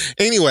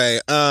 Anyway,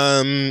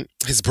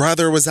 his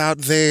brother was out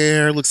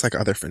there. Looks like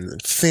other friends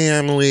and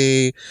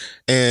family.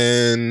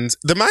 And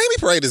the Miami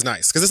Parade is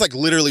nice because it's like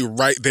literally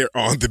right there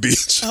on the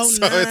beach. Oh,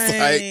 so nice.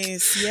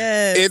 it's like,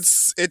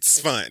 yes. It's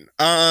fun.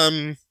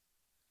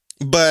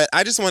 But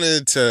I just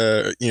wanted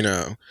to,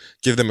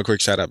 give them a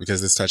quick shout out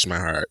because this touched my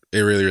heart. It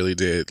really, really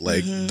did.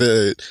 Like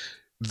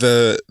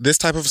this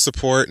type of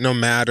support, no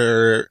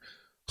matter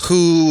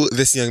who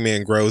this young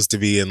man grows to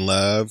be in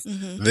love,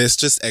 this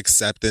just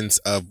acceptance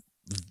of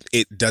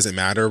it doesn't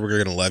matter. We're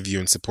going to love you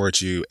and support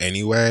you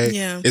anyway.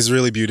 Yeah. Is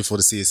really beautiful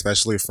to see,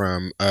 especially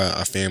from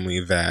a family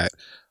that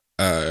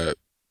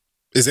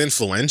is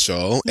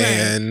influential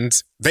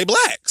and they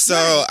Black.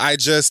 So I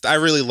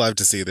really love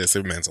to see this.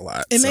 It meant a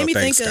lot. It made me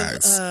think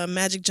of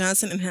Magic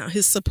Johnson and how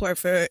his support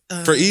for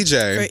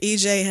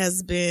EJ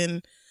has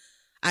been,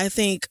 I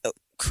think,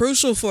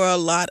 crucial for a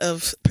lot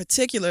of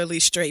particularly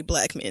straight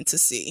Black men to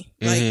see.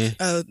 Like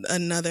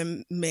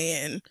another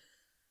man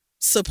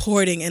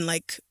supporting and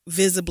like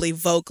visibly,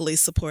 vocally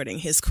supporting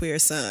his queer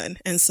son.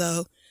 And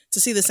so to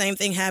see the same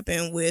thing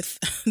happen with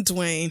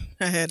Dwayne,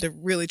 I had to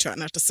really try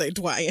not to say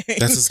Dwayne.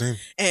 That's his name.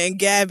 And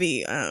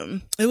Gabby,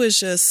 it was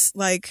just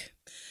like,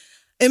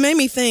 it made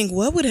me think,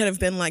 what would it have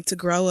been like to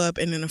grow up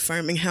in an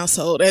affirming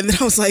household? And then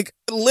I was like,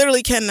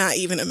 literally cannot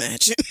even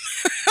imagine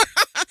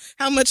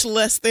how much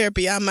less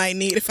therapy I might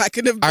need if I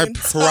could have been I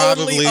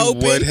probably totally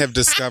open. would have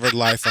discovered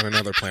life on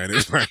another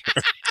planet.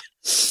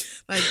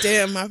 Like,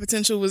 damn, my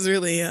potential was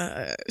really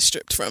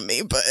stripped from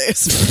me, but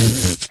it's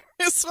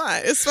it's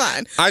fine. It's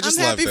fine. I'm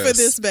happy for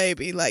this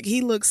baby. Like,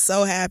 he looks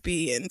so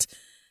happy, and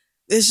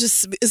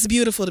it's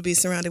beautiful to be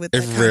surrounded with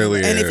that. It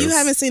really is. And if you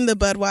haven't seen the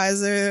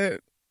Budweiser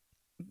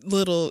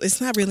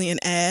it's not really an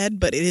ad,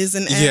 but it is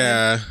an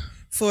ad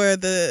for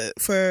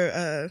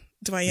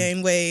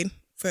Dwyane Wade.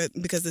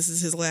 Because this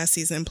is his last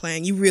season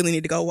playing, you really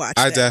need to go watch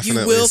that. I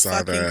definitely You will saw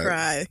fucking that.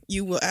 cry.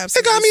 You will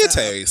absolutely. It got me a sob.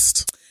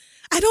 taste.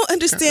 I don't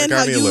understand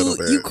how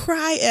you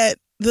cry at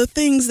the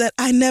things that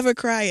I never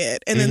cry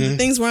at, and then the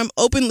things where I'm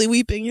openly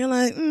weeping, you're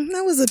like,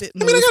 that was a bit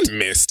moved. I mean, I got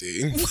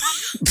misty.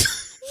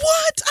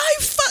 What? I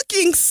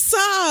fucking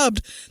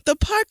sobbed. The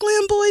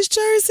Parkland Boys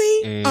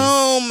jersey.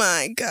 Oh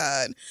my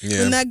God.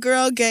 Yeah. When that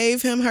girl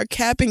gave him her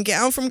cap and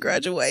gown from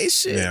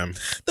graduation. Yeah.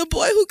 The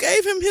boy who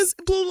gave him his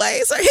blue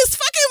laser, his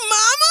fucking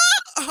mama.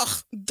 Oh,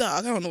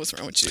 dog, I don't know what's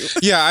wrong with you.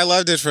 Yeah, I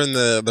loved it from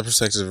the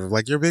perspective of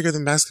like, you're bigger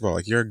than basketball.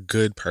 Like, you're a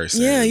good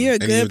person. Yeah, you're a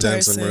and good you've done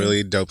person. some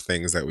really dope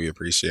things that we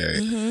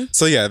appreciate.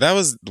 So yeah, that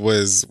was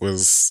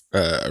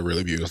a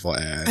really beautiful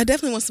ad. I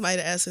definitely want somebody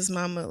to ask his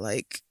mama,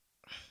 like,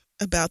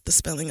 about the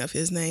spelling of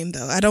his name,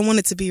 though. I don't want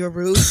it to be a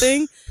rude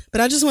thing,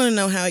 but I just want to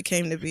know how it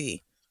came to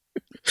be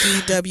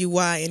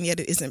D-W-Y, and yet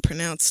it isn't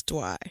pronounced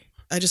Y.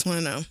 I just want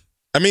to know.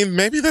 I mean,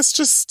 maybe that's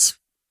just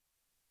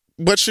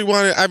what she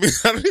wanted. I mean,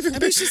 I don't even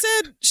think... she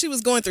said she was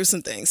going through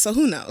some things, so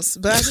who knows?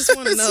 But I just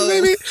want to know. So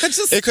maybe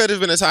it could have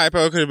been a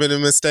typo, it could have been a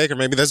mistake, or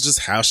maybe that's just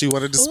how she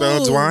wanted to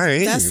spell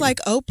Dwayne. That's like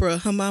Oprah.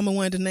 Her mama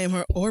wanted to name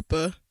her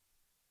Orpah,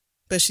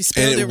 but she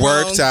spelled and it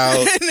wrong. Worked out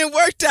and it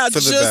worked out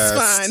just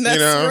fine.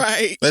 That's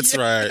right. That's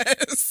right.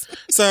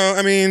 So,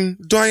 I mean,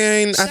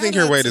 Dwyane, I think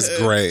your weight is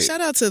great.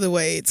 Shout out to the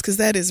Wades, because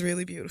that is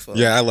really beautiful.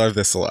 Yeah, I love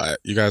this a lot.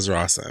 You guys are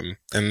awesome.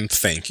 And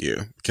thank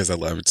you, because I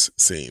loved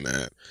seeing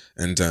that.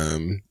 And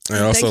I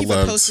also thank you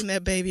loved... for posting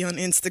that baby on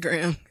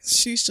Instagram.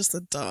 She's just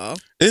a doll.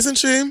 Isn't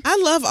she? I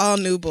love all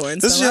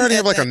newborns. Does she already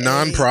have like a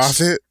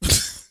nonprofit?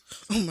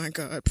 Oh my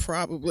God,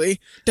 probably.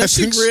 Does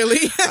she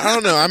really? I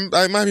don't know.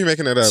 I might be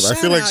making it up. I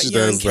feel like she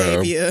does,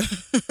 though.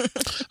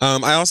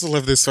 I also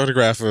love this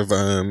photograph of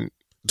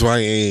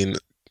Dwyane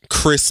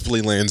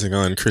crisply landing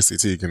on Chrissy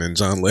Teigen and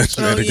John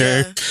Legend at a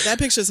game. That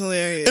picture's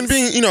hilarious. And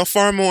being,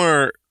 far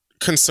more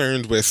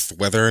concerned with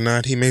whether or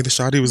not he made the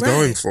shot he was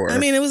going for. I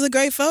mean, it was a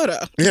great photo.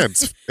 Yeah,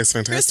 it's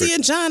fantastic. Chrissy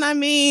and John, I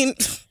mean...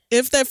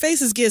 If their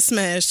faces get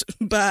smashed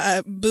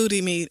by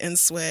booty meat and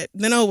sweat,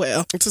 then oh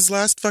well. It's his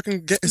last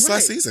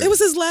last season. It was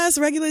his last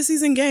regular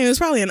season game. It was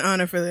probably an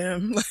honor for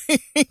them. And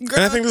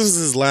I think this was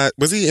his last.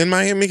 Was he in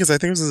Miami? Because I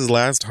think this was his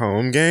last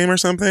home game or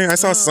something. I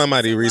saw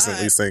somebody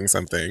recently saying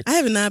something. I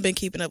have not been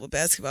keeping up with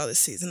basketball this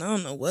season. I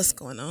don't know what's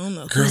going on. I don't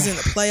know who's in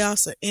the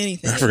playoffs or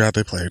anything. I forgot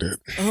they played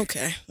it.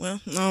 Okay, well,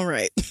 all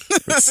right.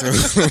 So,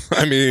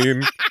 I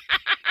mean...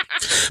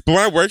 But when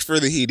I worked for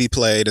the Heat, he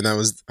played, and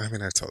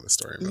I've told this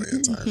story a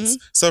million times.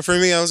 So for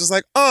me, I was just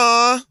like,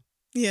 aw.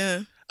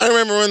 Yeah. I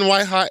remember when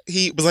White Hot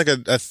Heat was like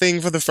a thing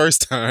for the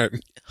first time.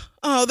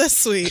 Oh, that's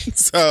sweet.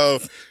 So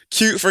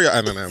cute for you.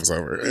 I don't know, I was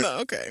over it. No,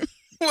 okay.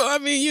 Well, I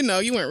mean,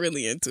 you weren't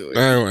really into it.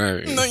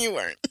 No, you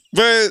weren't.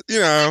 But,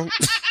 I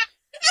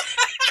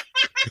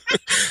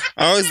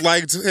always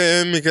liked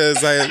him because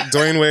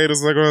Dwyane Wade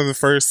was like one of the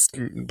first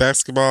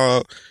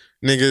basketball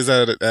niggas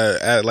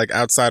at like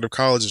outside of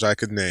college that I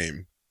could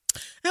name.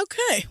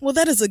 Okay. Well,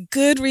 that is a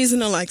good reason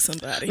to like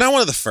somebody. Not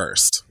one of the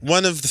first.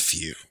 One of the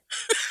few.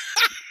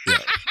 Yeah.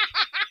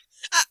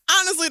 I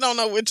honestly don't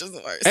know which is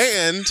worse.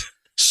 And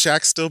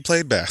Shaq still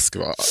played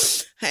basketball.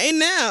 Hey,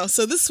 now.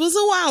 So this was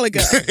a while ago.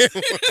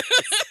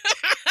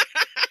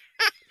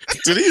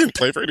 Did he even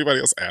play for anybody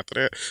else after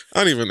that? I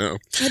don't even know.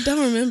 I don't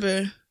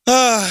remember.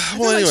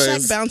 Anyways.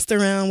 Shaq bounced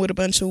around with a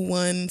bunch of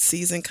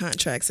one-season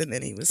contracts, and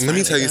then he was. Let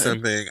me tell you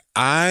something.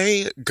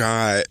 I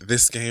got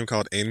this game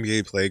called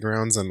NBA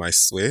Playgrounds on my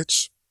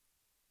Switch,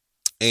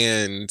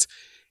 and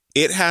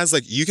it has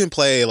you can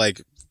play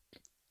like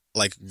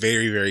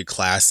very, very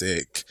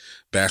classic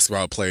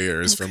basketball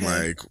players from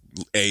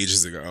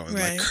ages ago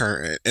and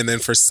current, and then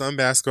for some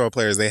basketball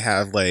players they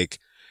have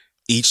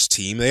each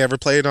team they ever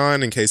played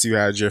on in case you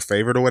had your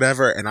favorite or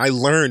whatever. And I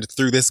learned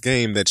through this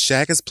game that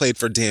Shaq has played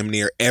for damn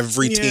near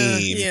every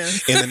team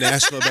in the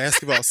National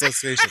Basketball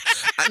Association.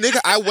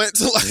 I went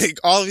to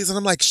all of these and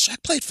I'm like,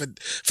 Shaq played for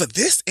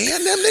this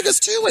and them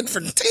niggas too, and for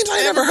teams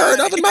I never heard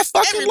of in my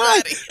fucking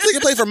life. Nigga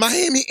played for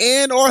Miami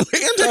and Orlando.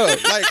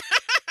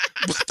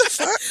 What the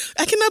fuck?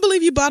 I cannot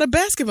believe you bought a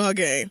basketball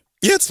game.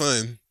 Yeah, it's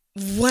fun.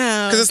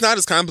 Wow. Because it's not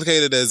as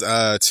complicated as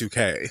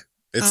 2K.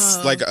 It's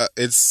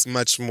it's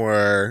much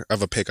more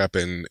of a pick up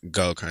and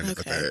go kind of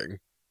a thing.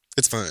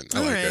 It's fun. I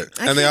like it.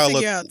 And they all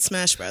figure out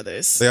Smash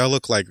Brothers. They all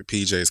look like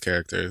PJ's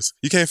characters.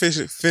 You can't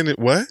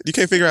what? You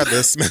can't figure out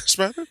the Smash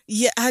Brothers?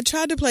 Yeah, I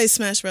tried to play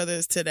Smash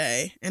Brothers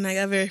today, and I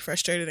got very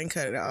frustrated and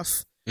cut it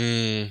off.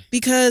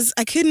 Because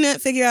I could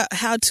not figure out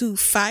how to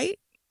fight.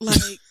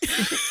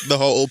 The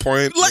whole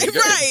point.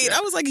 Right.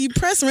 I was like, you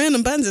press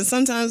random buttons, and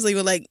sometimes they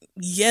would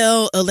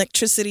yell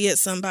electricity at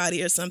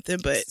somebody or something.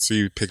 But so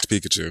you picked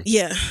Pikachu.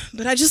 Yeah,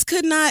 but I just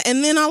could not.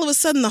 And then all of a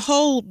sudden, the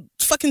whole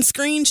fucking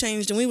screen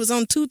changed and we was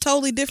on two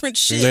totally different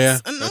shits. Yeah,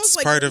 and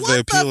that's part of the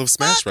appeal of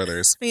Smash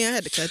Brothers. Yeah, I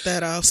had to cut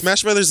that off.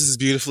 Smash Brothers is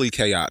beautifully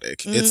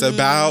chaotic. It's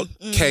about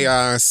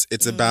chaos.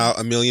 It's about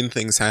a million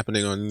things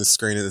happening on the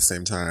screen at the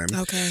same time.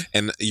 Okay.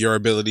 And your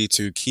ability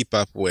to keep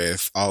up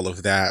with all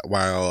of that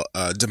while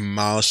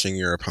demolishing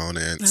your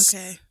opponents.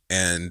 Okay.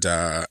 And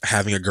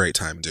having a great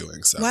time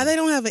doing so. Why they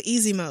don't have an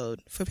easy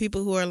mode for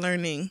people who are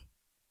learning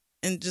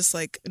and just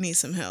like need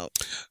some help?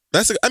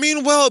 Because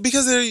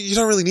you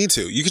don't really need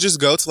to. You could just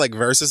go to like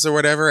Versus or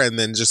whatever and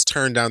then just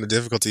turn down the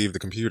difficulty of the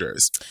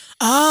computers.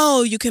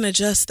 Oh, you can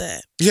adjust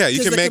that. Yeah,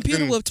 you can make the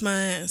computer whooped my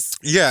ass.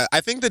 Yeah, I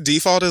think the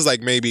default is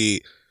like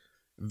maybe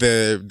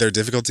their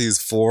difficulty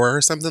is 4 or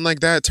something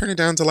like that. Turn it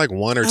down to like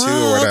 1 or 2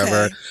 or whatever,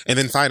 okay. And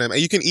then fight them. And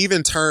you can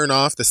even turn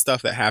off the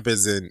stuff that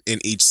happens in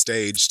each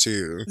stage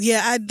too.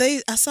 Yeah,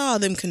 I saw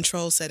them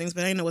control settings,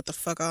 but I didn't know what the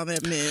fuck all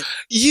that meant.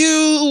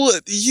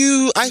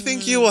 I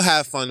think you will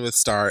have fun with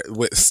Star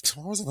Wars.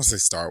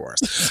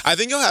 I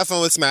think you'll have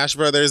fun with Smash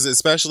Brothers,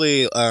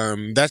 especially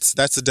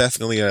that's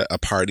definitely a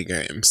party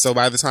game. So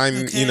by the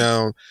time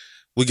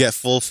we get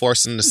full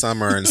force in the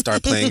summer and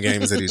start playing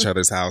games at each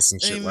other's house and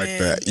shit like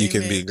that, you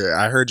can be good.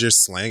 I heard you're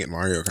slaying at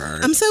Mario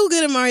Kart. I'm so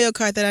good at Mario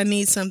Kart that I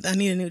need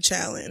a new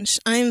challenge.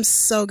 I'm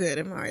so good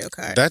at Mario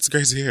Kart. That's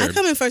great to hear. I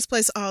come in first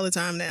place all the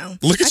time now.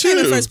 Look at you. I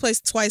came in first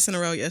place twice in a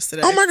row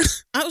yesterday. Oh my God.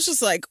 I was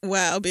just like,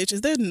 wow, bitch,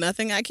 is there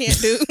nothing I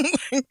can't do?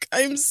 Like,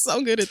 I'm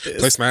so good at this.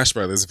 Play Smash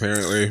Brothers,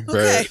 apparently.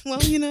 Okay,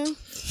 but well,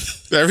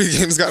 every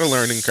game's got a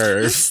learning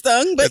curve. I'm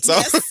stung, but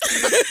yes.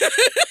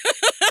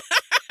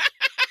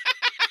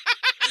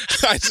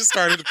 I just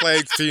started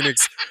playing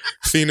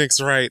Phoenix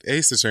Wright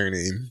Ace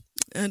Attorney.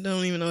 I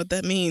don't even know what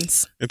that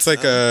means. It's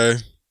like a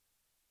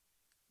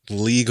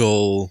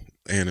legal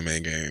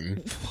anime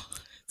game.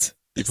 What?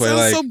 You play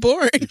sounds so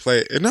boring.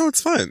 No,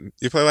 it's fun.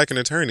 You play like an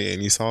attorney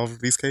and you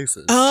solve these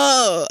cases.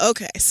 Oh,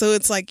 okay. So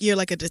it's like you're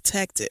like a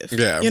detective.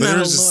 Yeah, you're not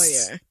a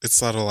lawyer.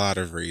 It's not a lot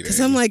of reading. Because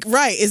I'm like,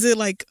 right? Is it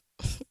like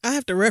I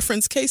have to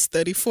reference case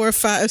study 4,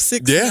 5,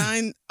 6,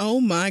 9?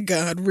 Oh my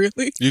God,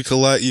 really? You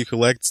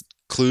collect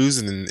clues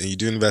and you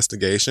do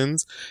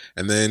investigations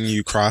and then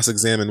you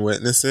cross-examine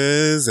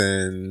witnesses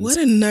and what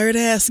a nerd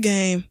ass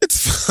game.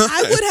 It's fun.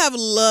 I would have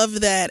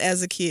loved that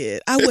as a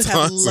kid. I would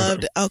have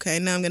loved it. Okay,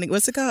 now I'm gonna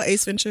what's it called?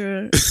 Ace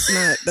Ventura?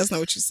 That's not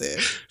what you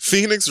said.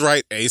 Phoenix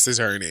Wright Ace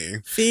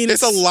Attorney.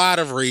 It's a lot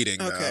of reading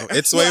though.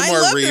 It's way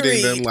more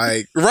reading than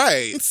like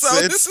right. So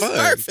it's fun.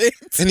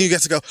 Perfect. And you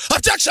get to go,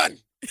 objection!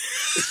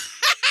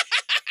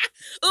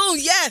 Oh,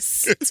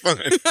 yes. It's fun.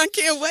 I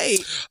can't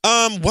wait.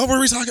 What were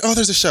we talking? Oh,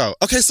 there's a show.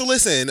 Okay, so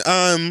listen.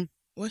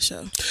 What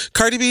show?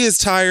 Cardi B is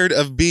tired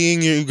of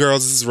being you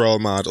girls' role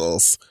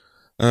models.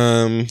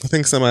 I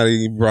think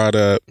somebody brought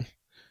up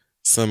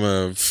some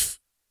of,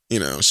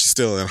 she's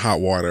still in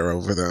hot water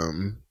over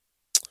them.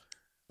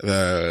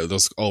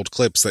 Those old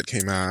clips that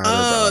came out.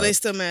 Oh, they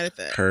still mad at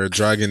that. Her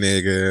drugging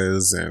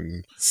niggas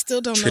and still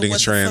don't treating know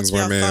what trans the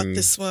fuck women. y'all thought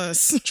this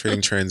was. Treating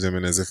trans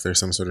women as if they're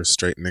some sort of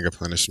straight nigga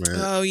punishment.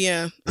 Oh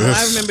yeah,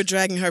 I remember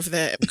dragging her for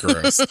that.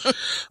 Gross.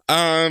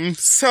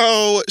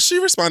 So she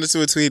responded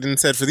to a tweet and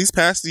said, "For these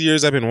past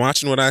years, I've been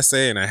watching what I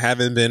say, and I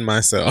haven't been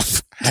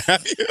myself."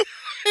 Have you?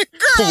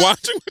 Girl.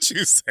 Watching what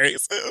you say,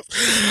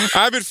 sis.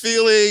 I've been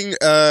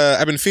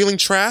feeling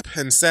trapped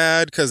and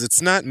sad because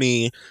it's not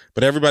me,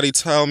 but everybody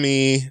tell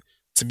me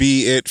to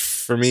be it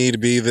for me to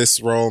be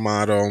this role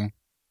model.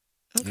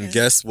 Okay. And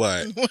guess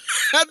what?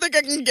 I think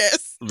I can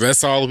guess.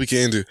 That's all we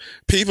can do.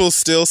 People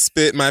still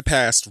spit my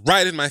past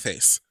right in my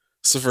face.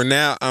 So for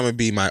now, I'm going to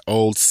be my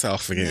old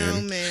self again.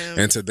 Oh, man.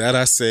 And to that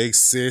I say,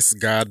 sis,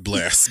 God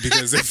bless.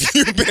 Because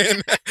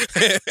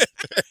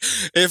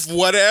if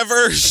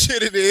whatever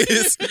shit it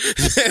is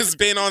has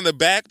been on the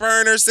back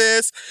burner,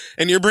 sis,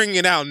 and you're bringing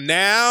it out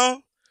now,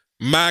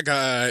 my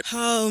God.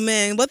 Oh,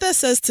 man. What that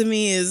says to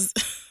me is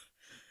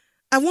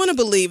I want to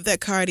believe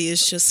that Cardi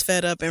is just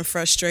fed up and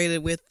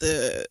frustrated with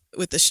the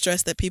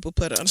stress that people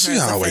put on her.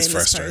 She's always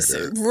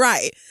frustrated. Person.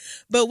 Right.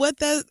 But what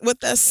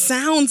that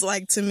sounds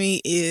like to me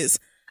is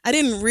I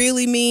didn't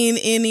really mean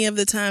any of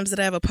the times that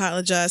I've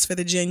apologized for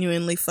the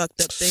genuinely fucked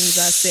up things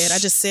I said. I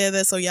just said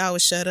that so y'all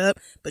would shut up,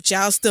 but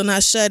y'all still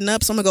not shutting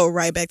up, so I'm gonna go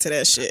right back to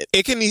that shit.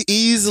 I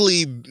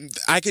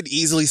could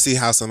easily see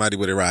how somebody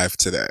would arrive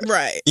to that.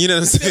 Right. You know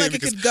what I'm saying? I feel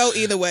like it could go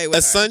either way with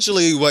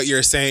essentially, what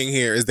you're saying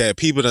here is that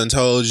people done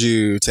told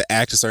you to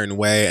act a certain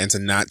way and to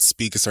not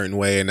speak a certain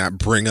way and not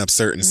bring up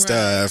certain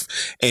stuff,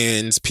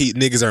 and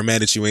niggas are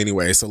mad at you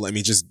anyway, so let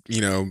me just,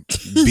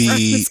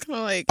 be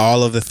like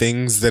all of the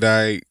things that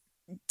I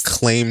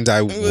claimed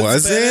I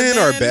wasn't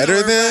or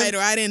better than, right, or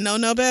I didn't know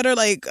no better.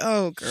 Like,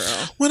 oh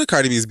girl, one of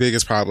Cardi B's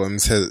biggest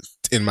problems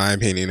in my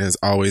opinion, has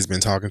always been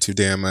talking too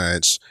damn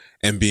much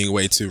and being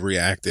way too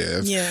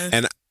reactive. Yeah,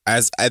 and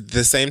at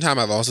the same time,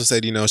 I've also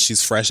said,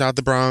 she's fresh out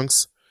the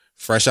Bronx,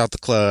 fresh out the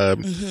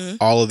club,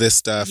 all of this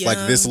stuff, like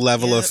this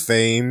level of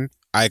fame,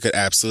 I could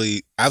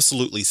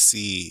absolutely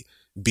see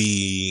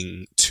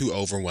being too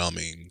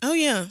overwhelming. Oh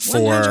yeah,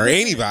 100%. For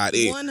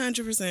anybody,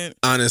 100%.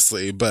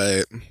 Honestly,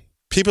 but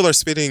people are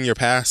spitting your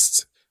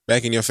past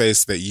back in your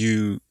face that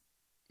you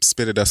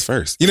spit at us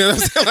first. You know what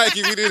I'm saying? Like,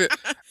 if you didn't,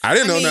 I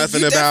didn't know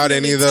nothing about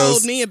any of those. You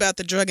told me about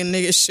the drug and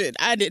nigga shit.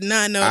 I did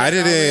not know that I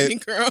didn't already,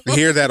 girl.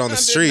 hear that on the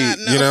street,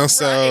 you know?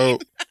 So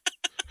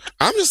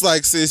I'm just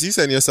like, sis, you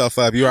setting yourself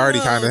up. You already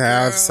kind of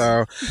have.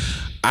 So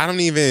I don't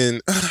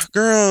even,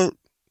 girl,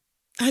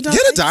 get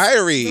a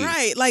diary.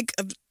 Right. Like,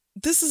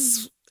 this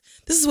is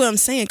what I'm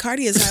saying.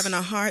 Cardi is having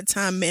a hard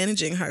time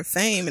managing her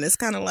fame. And it's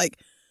kind of like,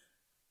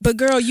 but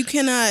girl, you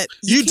cannot.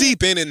 You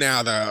deep in it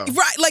now, though.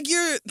 Right. Like,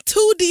 you're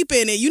too deep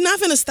in it. You're not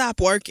going to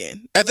stop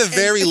working. At the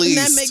very least.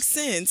 That makes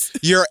sense.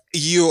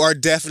 You are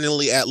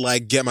definitely at,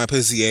 like, get my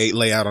pussy ate,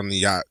 lay out on the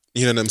yacht.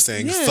 You know what I'm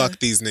saying? Yeah. Fuck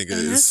these niggas.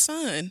 And that's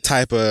fun.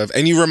 Type of.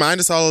 And you remind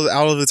us all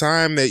of the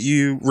time that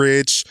you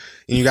rich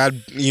and you got,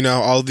 you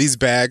know, all these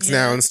bags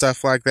now and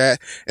stuff like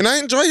that. And I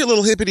enjoy your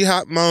little hippity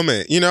hop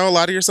moment. You know, a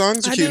lot of your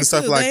songs are cute and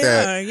stuff like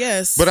that.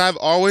 Yes. But I've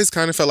always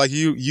kind of felt like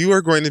you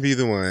are going to be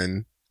the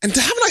one. And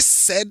haven't I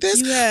said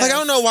this? Yes. Like, I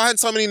don't know why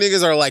so many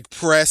niggas are like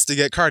pressed to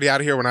get Cardi out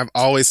of here when I've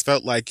always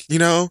felt like, you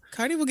know,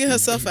 Cardi will get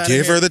herself out of here.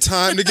 Give her the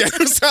time to get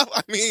herself.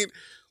 I mean.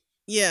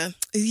 Yeah.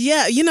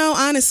 Yeah. You know,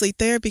 honestly,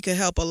 therapy could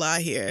help a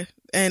lot here.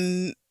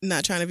 And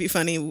not trying to be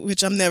funny,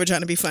 which I'm never trying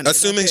to be funny.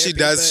 Assuming she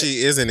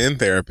isn't in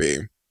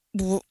therapy.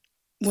 Well,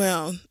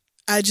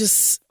 I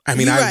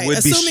mean, I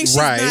would be assuming she's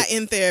not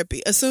in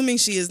therapy. Assuming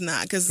she is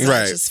not, because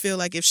I just feel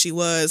like if she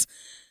was,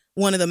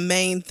 one of the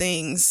main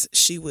things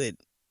she would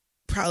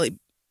probably,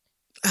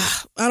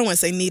 I don't want to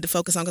say need to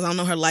focus on because I don't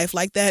know her life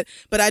like that,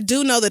 but I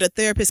do know that a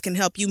therapist can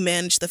help you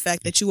manage the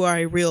fact that you are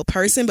a real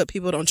person, but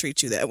people don't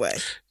treat you that way.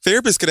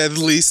 Therapists could at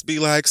least be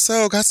like,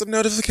 so got some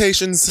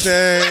notifications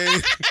today.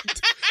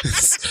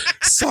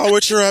 Saw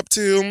what you're up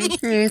to.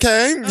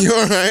 Okay, you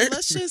all right?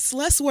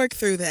 Let's work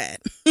through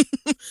that.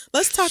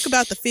 Let's talk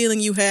about the feeling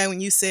you had when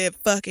you said,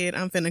 fuck it,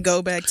 I'm finna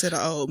go back to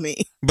the old me.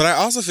 But I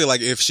also feel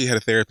like if she had a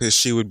therapist,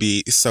 she would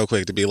be so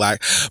quick to be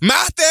like,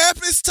 my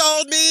therapist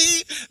told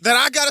me that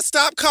I gotta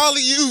stop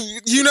calling you,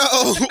 you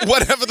know,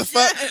 whatever the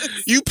fuck,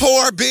 you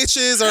poor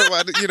bitches or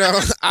what, you know.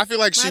 I feel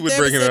like she would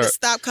bring it up.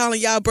 Stop calling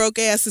y'all broke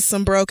asses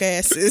some broke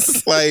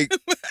asses. Like,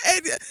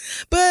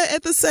 but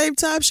at the same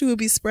time, she would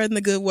be spreading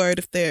the good word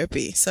of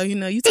therapy. So, you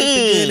know, you take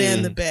the good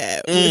and the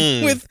bad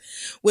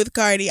with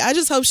Cardi. I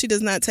just hope she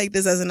does not take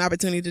this as an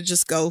opportunity to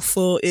just go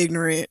full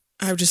ignorant.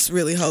 I just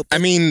really hope. I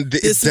mean,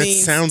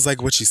 that sounds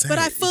like what she's saying. But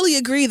I fully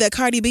agree that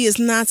Cardi B is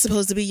not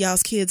supposed to be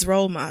y'all's kids'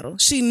 role model.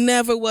 She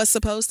never was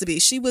supposed to be.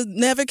 She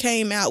never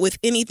came out with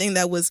anything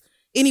that was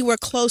anywhere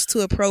close to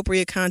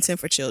appropriate content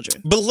for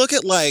children. But look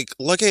at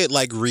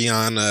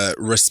Rihanna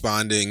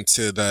responding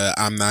to the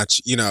I'm not,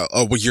 you know,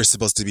 oh, well, you're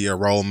supposed to be a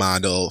role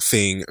model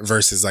thing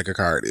versus like a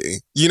Cardi.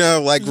 You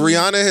know, like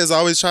Rihanna has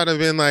always tried to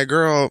been like,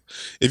 girl,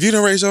 if you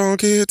don't raise your own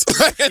kids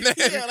and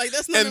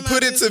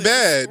put it to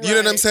bed, you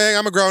know what I'm saying?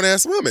 I'm a grown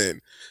ass woman.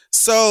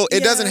 So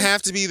it doesn't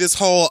have to be this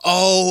whole,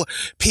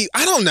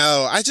 I don't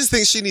know. I just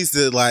think she needs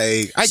to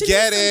like, I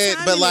get it,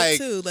 but like,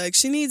 too. Like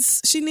she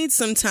needs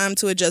some time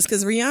to adjust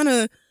because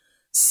Rihanna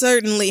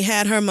certainly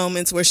had her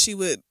moments where she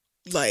would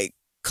like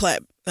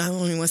clap. I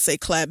don't even want to say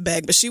clap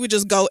back, but she would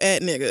just go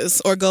at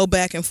niggas or go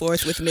back and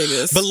forth with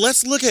niggas. But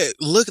let's look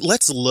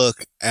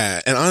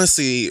at, and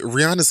honestly,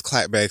 Rihanna's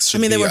clapbacks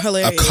should they were be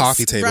hilarious. A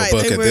coffee table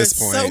book at this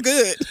point. So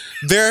good.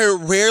 They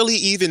rarely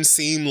even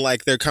seem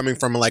like they're coming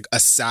from like a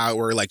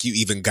sour, like you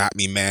even got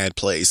me mad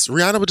place.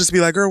 Rihanna would just be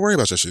like, girl, worry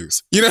about your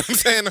shoes. You know what I'm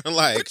saying?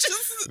 Like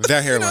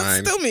that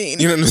hairline. Still mean.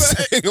 You know what I'm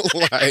saying?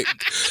 Like,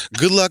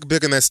 good luck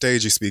picking that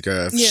stage you speak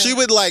of. Yeah. She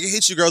would like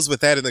hit you girls with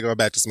that and then go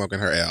back to smoking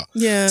her L.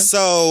 Yeah.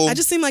 So I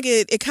just seemed like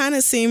it kind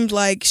of seemed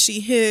like she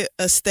hit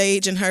a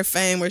stage in her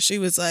fame where she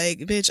was like,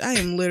 bitch, I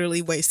am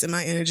literally wasting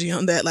my energy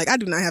on that. Like, I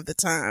do not have the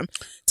time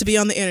to be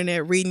on the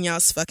internet reading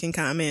y'all's fucking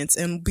comments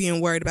and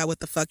being worried about what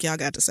the fuck y'all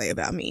got to say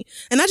about me.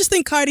 And I just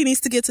think Cardi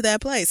needs to get to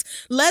that place.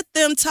 Let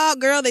them talk,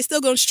 girl. They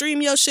still gonna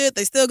stream your shit.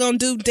 They still gonna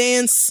do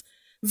dance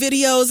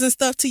videos and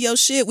stuff to your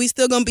shit. We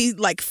still gonna be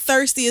like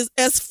thirsty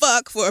as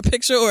fuck for a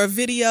picture or a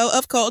video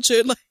of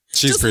Culture. Like,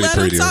 she's just pretty let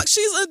pretty. Her talk.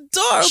 She's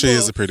adorable. She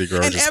is a pretty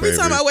gorgeous And every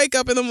baby. time I wake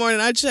up in the morning,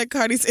 I check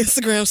Cardi's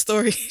Instagram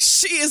story.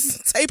 She is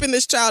taping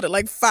this child at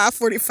like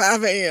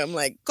 5:45 a.m.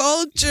 Like,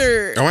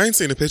 Culture. Oh, I ain't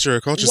seen a picture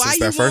of Culture since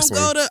that first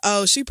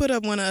one. She put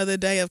up one the other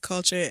day of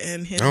Culture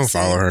and him. I don't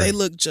follow her. They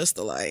look just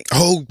alike.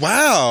 Oh,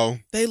 wow.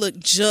 They look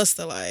just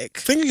alike.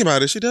 Thinking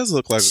about it, she does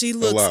look like she a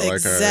looks lot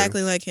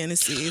exactly like her.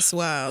 Hennessy. It's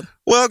wild.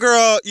 Well,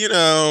 girl, you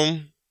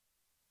know,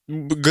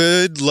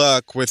 good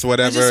luck with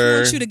whatever. I just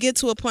want you to get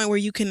to a point where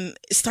you can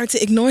start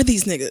to ignore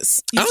these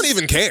niggas. I don't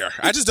even care.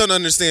 I just don't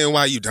understand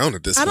why you don't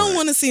at this point. I don't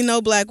want to see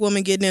no black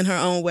woman getting in her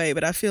own way,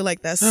 but I feel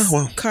like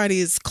Cardi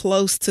is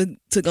close to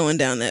going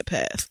down that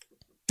path.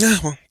 Yeah,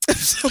 well.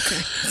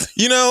 Okay.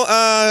 You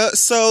know,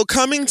 so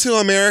Coming to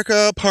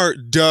America Part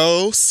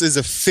Dos is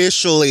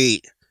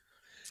officially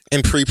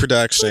in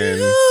pre-production.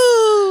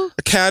 Woo!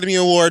 Academy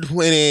Award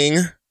winning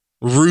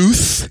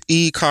Ruth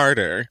E.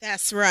 Carter.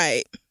 That's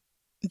right.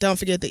 Don't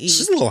forget the E.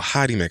 She's a little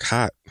hottie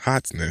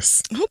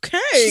McHotness. Okay.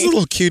 She's a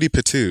little cutie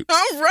patoot.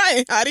 All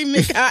right. Hottie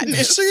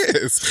McHotness. She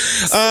is.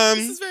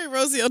 This is very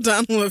Rosie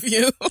O'Donnell of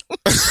you.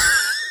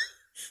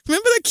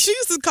 Remember that she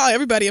used to call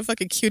everybody a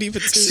fucking cutie She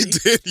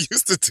patootie. did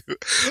used to do.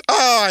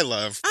 Oh, I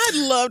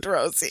loved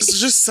Rosie. It's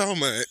just so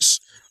much.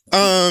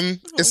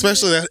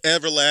 Especially that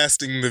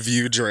everlasting The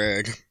View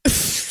drag.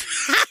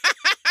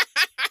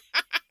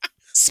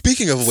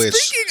 Speaking of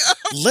which,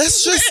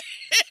 let's just.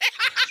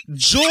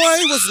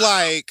 Joy was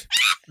like,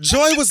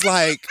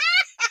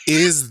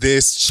 is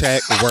this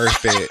check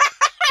worth it?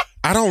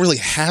 I don't really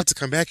have to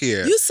come back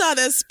here. You saw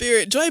that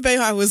spirit. Joy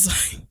Behar was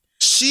like,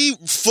 she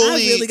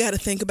fully. I really got to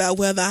think about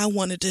whether I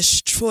want to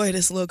destroy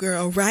this little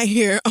girl right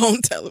here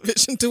on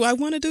television. Do I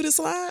want to do this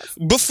live?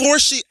 Before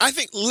she, I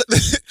think,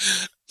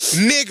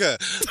 nigga,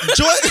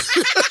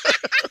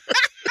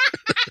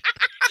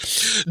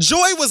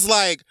 Joy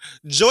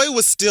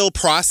was still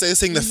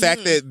processing the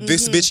fact that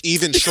this bitch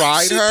even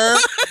tried her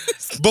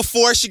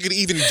before she could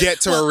even get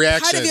to a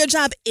reaction. Part of your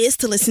job is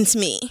to listen to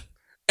me.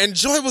 And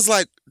Joy was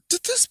like,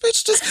 did this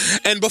bitch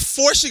just... And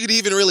before she could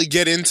even really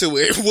get into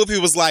it,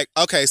 Whoopi was like,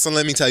 okay, so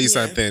let me tell you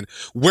something.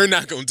 We're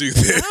not going to do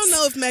this. I don't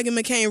know if Meghan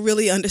McCain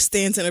really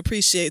understands and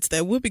appreciates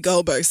that Whoopi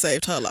Goldberg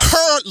saved her life.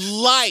 Her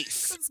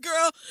life. This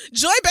girl,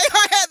 Joy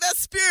Behar had that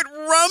spirit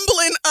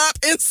rumbling up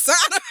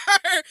inside of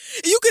her.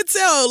 You could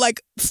tell,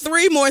 like,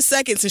 3 more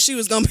seconds and she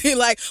was going to be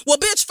like, well,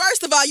 bitch,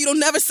 first of all, you don't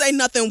never say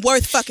nothing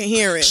worth fucking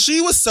hearing.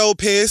 She was so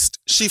pissed,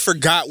 she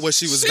forgot what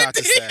she was about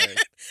to say.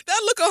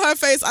 That look on her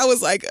face, I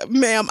was like,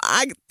 ma'am,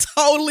 I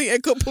totally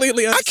and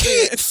completely understand.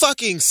 I can't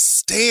fucking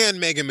stand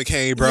Meghan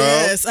McCain, bro.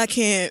 Yes, I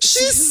can't.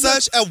 She's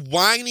such a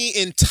whiny,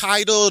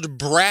 entitled,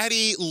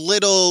 bratty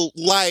little,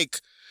 like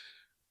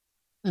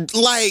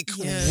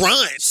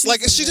runt.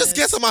 Like, she just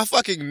gets on my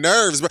fucking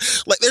nerves. Bro.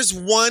 Like, there's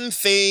one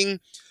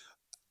thing,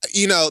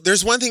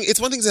 it's one thing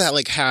to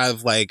like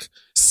have like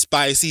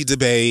spicy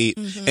debate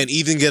and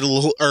even get a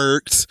little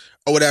irked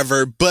or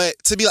whatever, but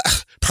to be like,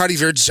 part of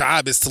your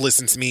job is to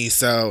listen to me,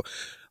 so...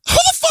 Who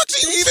the fuck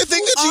do you even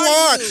think that you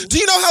are? Do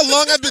you know how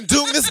long I've been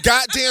doing this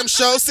goddamn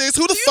show, sis?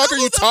 Who the fuck are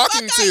you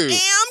talking to? I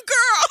am,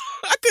 girl.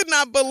 I could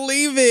not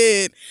believe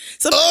it.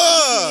 Somebody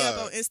hit me up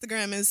on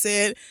Instagram and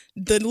said,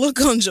 the look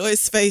on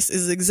Joy's face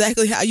is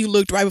exactly how you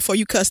looked right before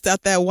you cussed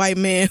out that white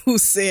man who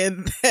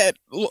said that,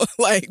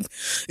 like,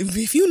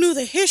 if you knew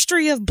the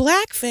history of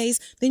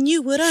blackface, then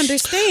you would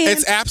understand.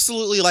 It's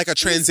absolutely like a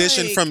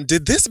transition from,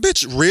 did this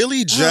bitch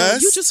really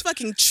just... you just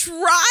fucking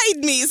tried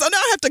me, so now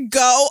I have to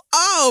go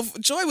off.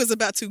 Joy was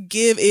about to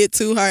give it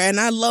to her, and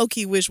I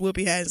low-key wish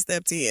Whoopi hadn't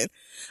stepped in.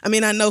 I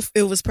mean, I know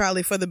it was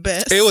probably for the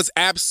best. It was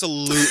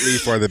absolutely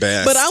for the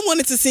best. But I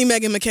wanted to see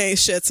Meghan McCain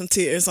shed some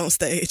tears on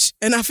stage.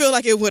 And I feel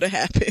like it would have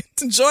happened.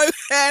 Joy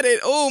had it.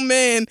 Oh,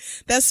 man.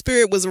 That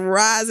spirit was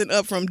rising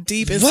up from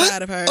deep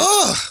inside of her.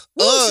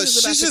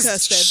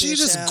 She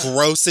just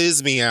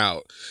grosses me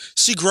out.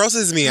 She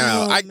grosses me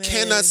out. I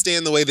cannot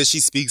stand the way that she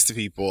speaks to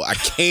people. I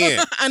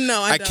can't. I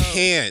know. I don't.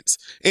 Can't.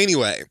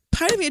 Anyway.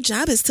 Part of your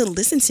job is to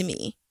listen to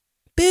me.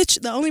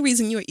 Bitch, the only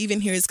reason you're even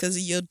here is because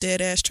of your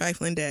dead-ass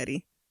trifling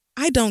daddy.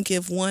 I don't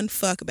give one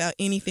fuck about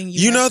anything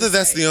you know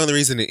that's the only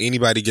reason that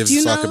anybody gives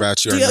a fuck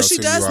about you or knows she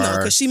who does you know, are.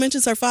 because she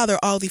mentions her father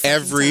all the fucking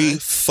every time.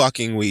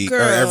 Fucking week.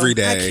 Girl, or every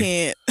day. I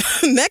can't.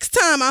 Next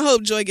time, I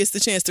hope Joy gets the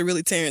chance to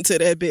really tear into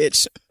that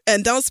bitch.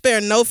 And don't spare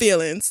no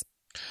feelings.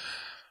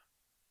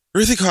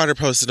 Ruthie Carter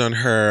posted on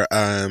her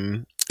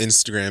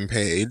Instagram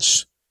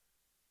page,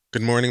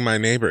 "Good morning, my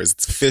neighbors.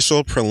 It's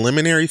official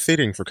preliminary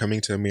fitting for Coming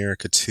to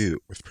America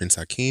 2 with Prince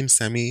Hakeem,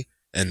 Semi,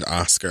 and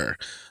Oscar.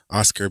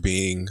 Oscar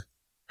being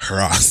her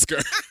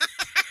Oscar."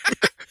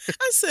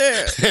 I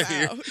said,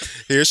 wow.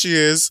 Here she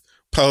is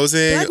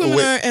posing. Black women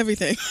are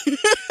everything.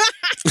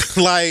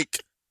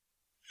 Like,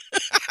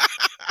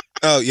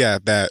 oh yeah,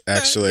 that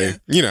actually,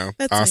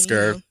 that's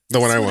Oscar, the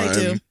one I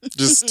won.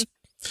 Just,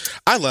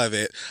 I love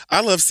it.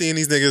 I love seeing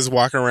these niggas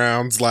walking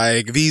around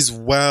like these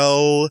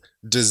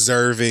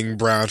well-deserving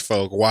brown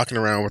folk walking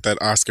around with that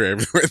Oscar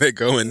everywhere they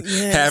go and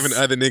having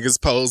other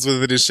niggas pose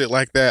with it and shit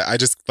like that. I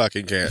just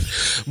fucking can't.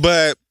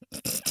 But,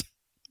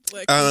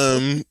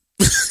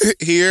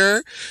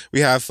 here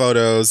we have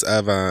photos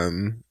of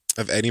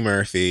Eddie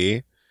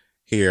Murphy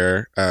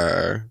here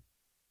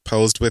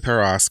posed with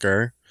her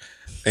Oscar,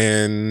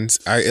 and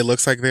it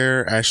looks like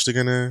they're actually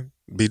gonna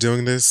be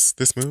doing this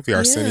movie.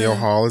 Arsenio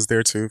Hall is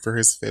there too for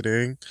his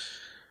fitting.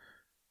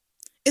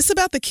 It's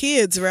about the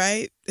kids,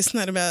 right? It's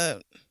not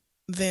about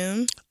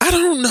them. I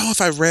don't know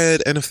if I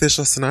read an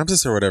official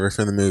synopsis or whatever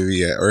for the movie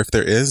yet, or if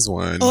there is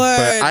one.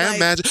 But I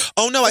imagine.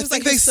 Oh no, I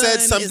think they said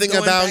something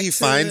about he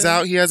finds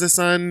out he has a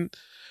son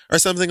or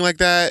something like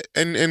that,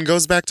 and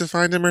goes back to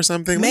find him or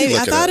something. Maybe.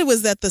 I thought it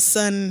was that the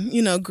son,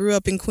 grew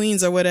up in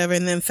Queens or whatever,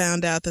 and then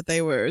found out that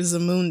they were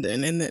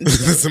Zamundan, and then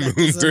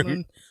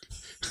Zamundan.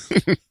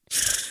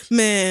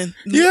 Man,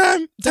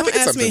 don't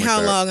ask me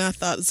how long I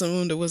thought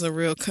Zamunda was a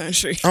real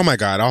country. Oh my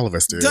God, all of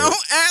us did. Don't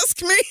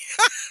ask me.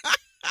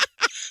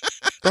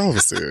 All of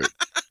us did.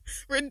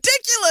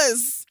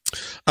 Ridiculous.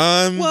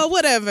 Well,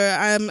 whatever.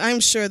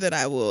 I'm sure that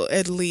I will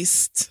at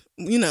least,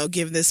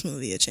 give this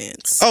movie a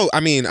chance. Oh, I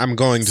mean, I'm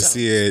going to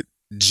see it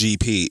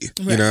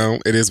GP. Right.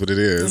 It is what it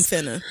is.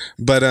 I'm finna.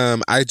 But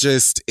I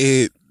just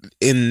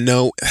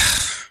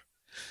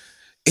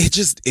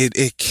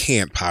it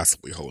can't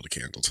possibly hold a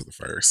candle to the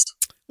first.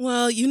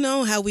 Well, you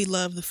know how we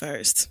love the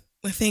first.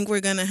 I think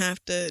we're going to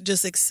have to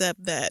just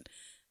accept that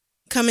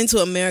Coming to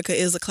America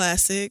is a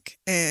classic,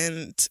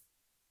 and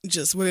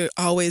just we're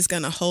always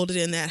going to hold it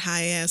in that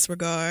high-ass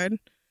regard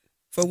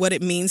for what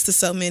it means to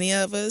so many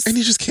of us. And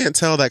you just can't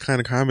tell that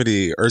kind of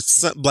comedy or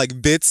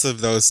like bits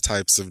of those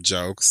types of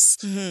jokes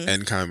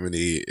and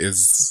comedy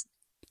is...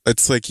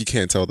 It's like you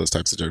can't tell those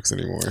types of jokes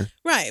anymore.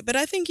 Right, but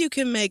I think you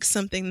can make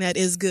something that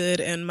is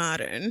good and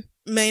modern.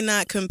 May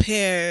not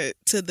compare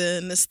to the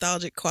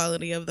nostalgic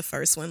quality of the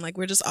first one. Like,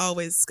 we're just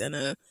always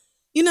gonna,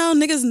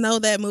 niggas know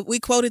that movie.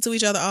 We quote it to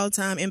each other all the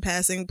time in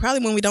passing,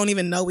 probably when we don't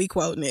even know we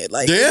quoting it.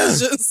 Like,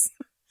 it's just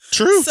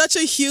true. Such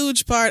a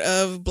huge part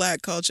of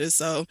Black culture.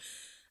 So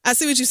I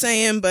see what you're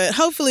saying, but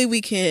hopefully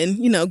we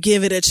can,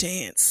 give it a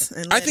chance.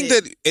 And I think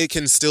that it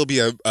can still be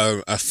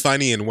a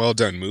funny and well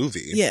done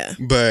movie. Yeah.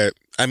 But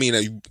I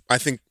mean, I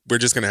think we're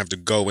just going to have to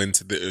go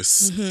into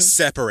this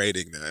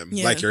separating them,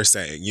 like you're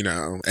saying,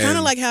 Kind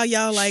of like how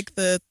y'all like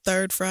the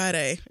third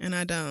Friday, and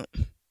I don't.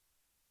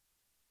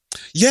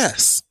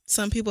 Yes.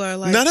 Some people are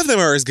like... None of them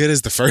are as good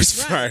as the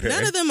first Friday.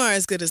 None of them are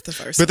as good as the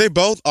first But they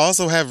both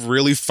also have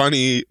really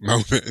funny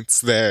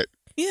moments that...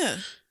 Yeah.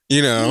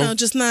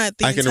 Just not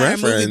the entire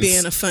movie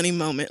being a funny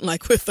moment,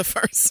 like with the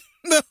first.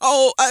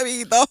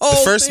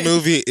 The first thing.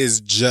 Movie is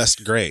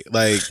just great.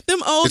 Like,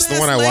 them old it's the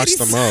one I watched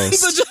the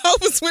most. The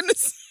Jehovah's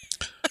Witnesses.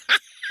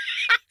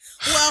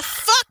 Well,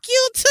 fuck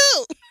you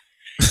too.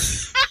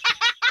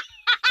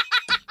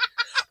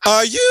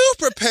 Are you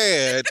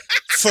prepared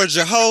for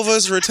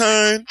Jehovah's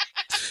return?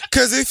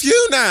 Because if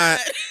you not,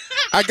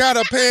 I got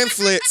a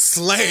pamphlet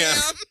slam.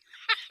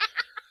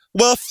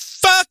 Well,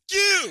 fuck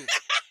you.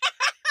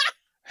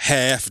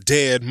 Half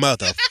dead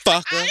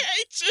motherfucker. I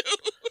hate you.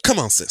 Come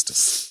on,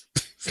 sisters.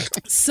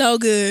 So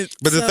good.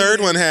 But the third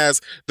one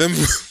has them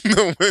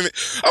the women.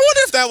 I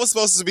wonder if that was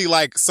supposed to be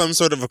like some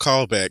sort of a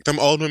callback. Them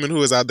old women who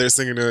was out there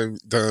singing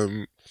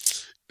the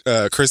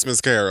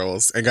Christmas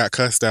carols and got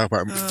cussed out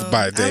by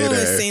Day I've only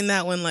Day. seen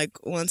that one like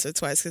once or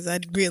twice because I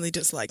really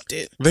disliked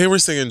it. They were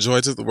singing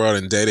Joy to the World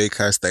and Day Day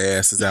cussed their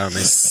asses out and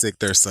they sick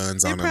their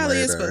sons on them later. It probably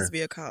is supposed to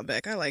be a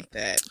callback. I like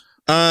that.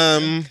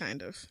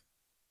 Kind of.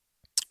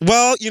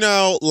 Well,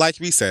 like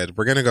we said,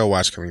 we're going to go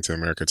watch Coming to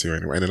America 2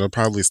 anyway, and it'll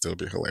probably still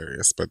be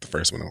hilarious, but the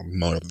first one will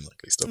more than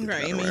likely still be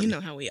right. I mean, you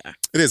know how we are.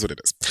 It is what it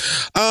is.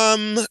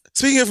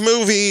 Speaking of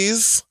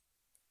movies,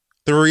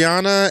 the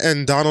Rihanna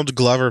and Donald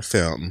Glover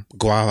film,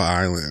 Guava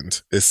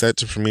Island, is set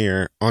to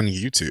premiere on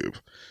YouTube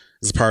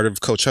as part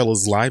of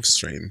Coachella's live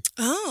stream.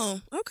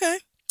 Oh, okay.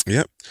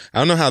 Yep. I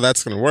don't know how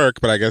that's going to work,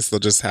 but I guess they'll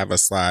just have a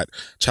slot.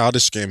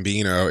 Childish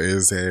Gambino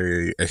is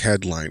a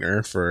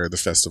headliner for the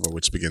festival,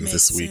 which begins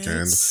this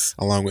weekend,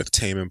 along with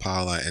Tame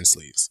Impala and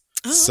Sleeves.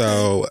 Oh,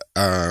 so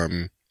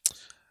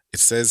it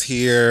says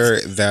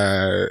here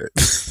that...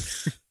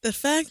 The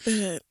fact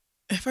that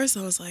at first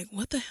I was like,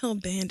 what the hell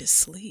band is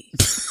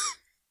Sleeves?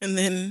 And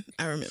then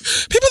I remember.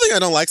 People think I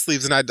don't like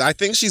Sleeves, and I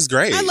think she's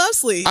great. I love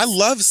Sleeves. I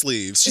love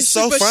Sleeves. She's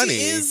so funny.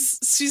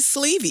 She's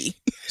sleevey.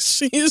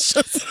 She is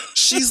just...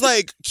 She's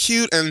like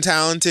cute and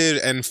talented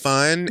and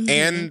fun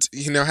and,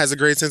 has a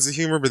great sense of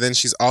humor, but then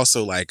she's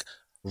also like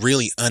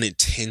really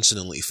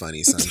unintentionally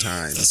funny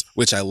sometimes,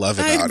 which I love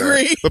about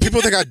her. But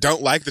people think I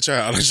don't like the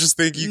child. I just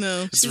think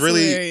it's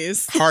really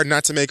hilarious. Hard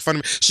not to make fun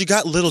of me. She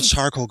got little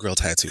charcoal girl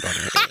tattooed on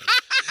her head.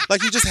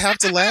 Like, you just have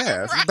to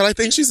laugh. But I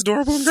think she's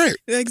adorable and great.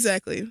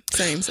 Exactly.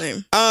 Same.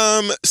 So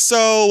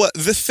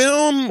the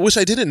film, which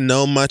I didn't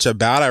know much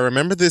about, I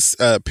remember this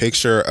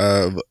picture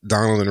of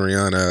Donald and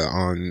Rihanna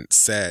on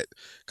set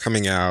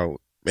coming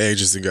out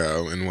ages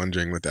ago and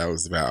wondering what that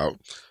was about.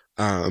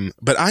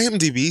 But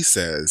IMDb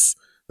says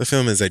the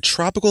film is a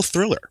tropical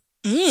thriller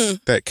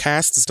that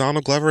casts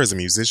Donald Glover as a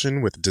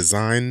musician with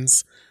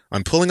designs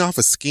on pulling off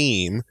a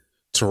scheme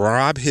to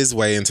rob his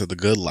way into the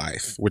good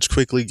life, which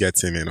quickly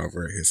gets him in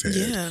over his head.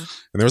 Yeah.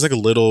 And there was like a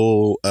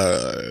little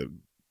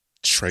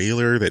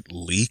trailer that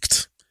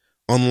leaked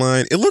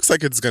online. It looks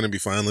like it's going to be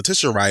fun.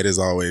 Letitia Wright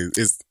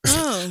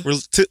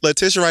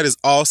Letitia Wright is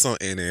also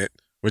in it,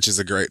 which is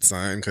a great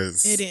sign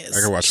because it is.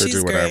 I can watch her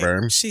do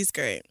whatever. She's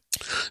great.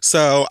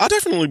 So I'll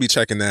definitely be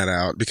checking that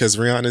out because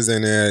Rihanna's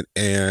in it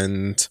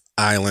and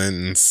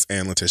Islands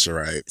and Letitia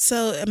Wright.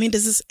 So, I mean,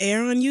 does this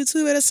air on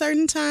YouTube at a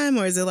certain time,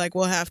 or is it like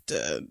we'll have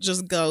to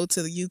just go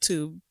to the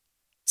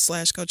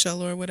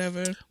YouTube/Coachella or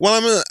whatever? Well,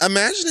 I'm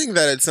imagining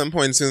that at some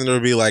point soon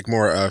there'll be like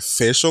more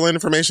official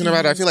information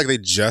about it. I feel like they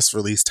just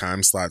released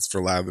time slots for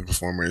a lot of the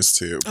performers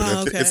too.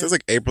 But it says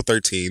like April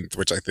 13th,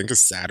 which I think is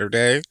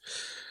Saturday.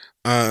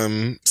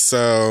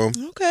 So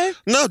okay,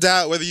 no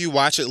doubt whether you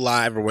watch it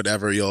live or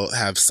whatever, you'll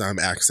have some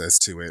access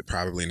to it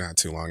probably not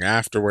too long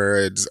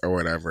afterwards or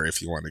whatever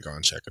if you want to go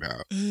and check it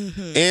out.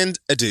 And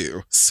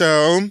adieu.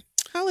 So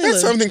that's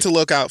something to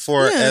look out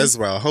for as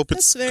well. Hope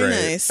it's great.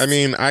 Nice. I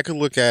mean, I could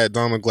look at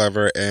Donald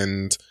Glover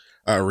and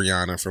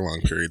Rihanna for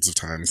long periods of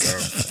time,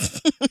 so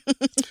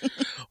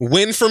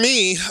win for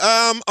me.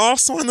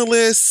 Also on the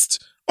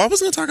list, I was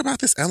going to talk about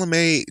this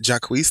LMA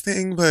Jacquees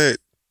thing, but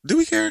do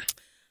we care?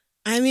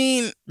 I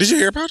mean, Did you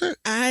hear about it?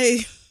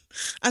 I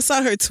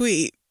saw her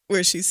tweet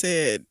where she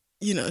said,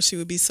 you know, she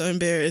would be so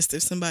embarrassed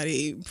if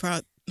somebody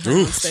brought her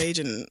on stage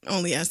and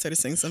only asked her to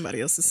sing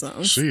somebody else's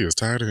song. She is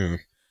tired of him.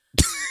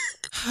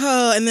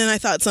 Oh, and then I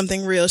thought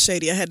something real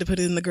shady. I had to put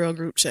it in the girl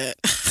group chat.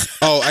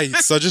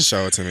 So just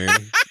show it to me.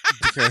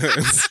 Because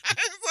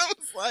I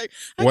was like,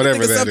 I whatever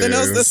can think of that something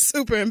else is. that's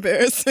super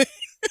embarrassing.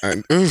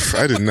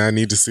 I did not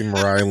need to see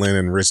Mariah Lynn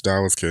and Rich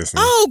Dallas kissing.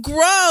 Oh,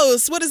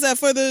 gross! What is that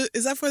for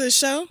is that for the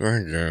show?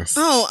 I guess.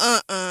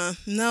 Oh,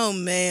 no,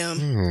 ma'am.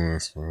 Oh,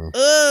 that's fine.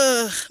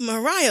 Ugh,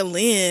 Mariah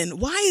Lynn.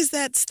 Why is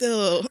that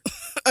still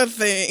a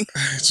thing?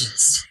 I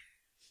just.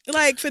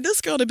 Like, for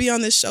this girl to be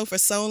on this show for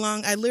so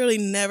long, I literally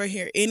never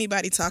hear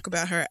anybody talk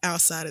about her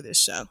outside of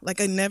this show. Like,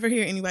 I never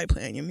hear anybody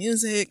playing your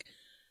music.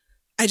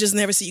 I just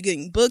never see you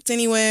getting booked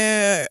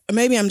anywhere. Or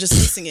maybe I'm just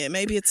missing it.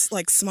 Maybe it's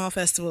like small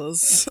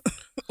festivals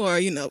or,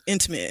 you know,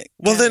 intimate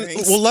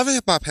gatherings. Love and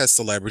Hip Hop has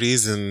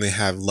celebrities and they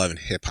have Love and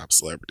Hip Hop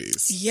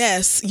celebrities.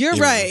 Yes, you're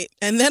right.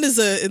 And that is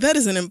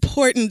an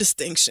important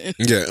distinction.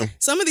 Yeah.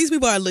 Some of these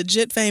people are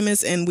legit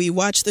famous and we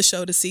watch the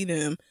show to see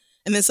them.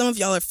 And then some of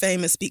y'all are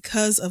famous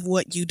because of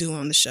what you do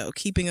on the show,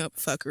 keeping up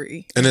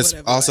fuckery. And it's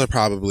also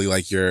probably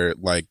like your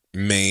like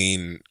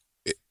main,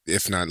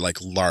 if not like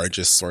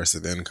largest source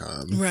of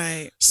income.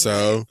 Right.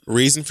 So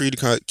reason for you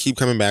to keep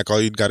coming back. All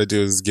you got to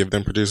do is give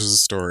them producers a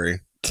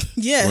story.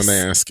 Yes. When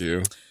they ask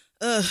you.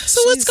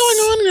 So what's going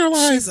on in your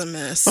life? She's a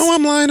mess. Oh,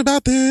 I'm lying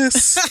about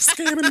this.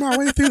 Scamming my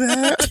way through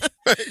that.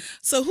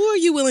 So who are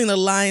you willing to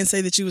lie and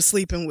say that you were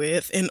sleeping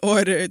with in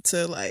order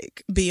to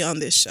like be on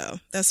this show?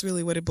 That's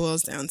really what it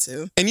boils down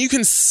to. And you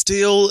can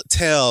still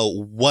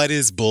tell what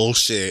is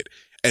bullshit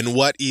and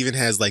what even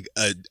has like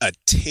a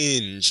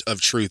tinge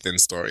of truth in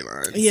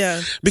storyline.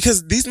 Yeah.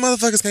 Because these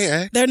motherfuckers can't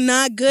act. They're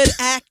not good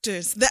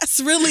actors. That's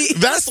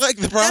like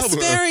the problem.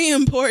 That's very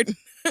important.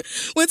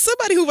 When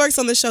somebody who works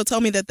on the show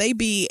told me that they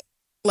be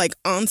like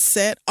on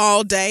set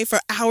all day for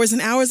hours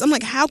and hours, I'm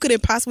like, how could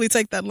it possibly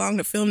take that long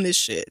to film this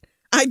shit?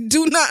 I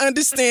do not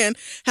understand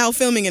how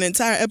filming an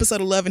entire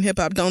episode of Love and Hip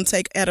Hop don't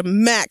take at a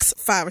max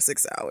 5 or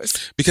 6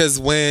 hours. Because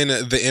when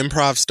the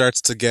improv starts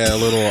to get a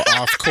little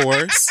off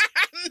course,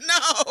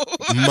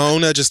 no,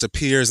 Mona just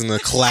appears in a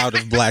cloud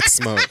of black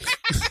smoke.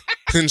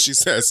 And she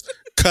says,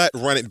 cut,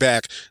 run it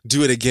back,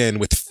 do it again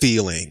with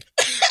feeling.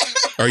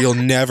 Or you'll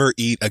never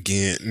eat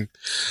again.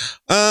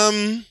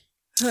 Okay.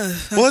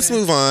 Well, let's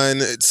move on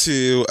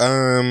to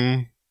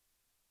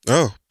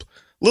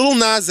Lil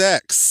Nas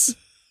X.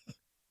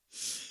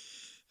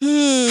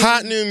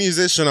 Hot new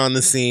musician on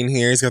the scene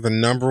here. He's got the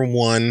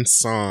 #1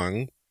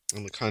 song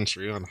in the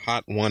country on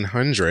Hot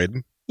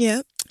 100.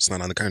 Yeah. It's not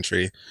on the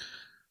country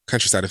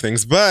side of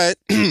things, but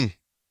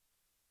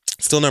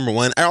still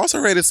 #1. I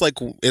also read it's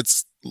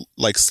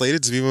like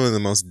slated to be one of the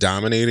most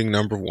dominating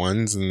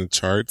 #1s in the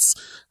charts,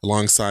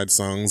 alongside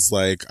songs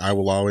like "I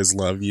Will Always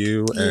Love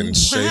You" and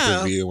 "Shape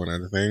of You" and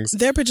other things.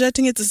 They're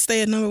projecting it to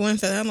stay at #1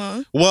 for that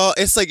long. Well,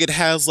 it's like it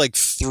has like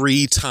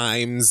 3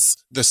 times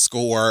the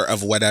score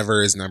of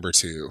whatever is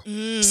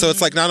 #2. So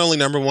it's like not only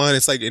 #1,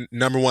 it's like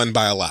 #1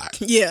 by a lot.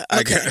 Yeah,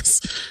 okay. I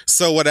guess.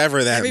 So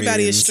whatever that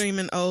Everybody means. is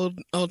streaming Old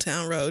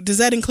Town Road. Does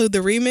that include the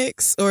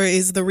remix, or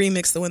is the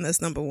remix the one that's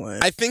 #1?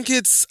 I think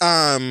it's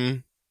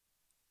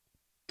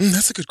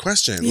that's a good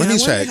question. Yeah, Let I me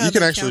wonder check. how You can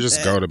they actually count just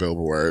that. go to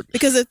Billboard.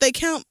 Because if they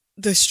count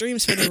the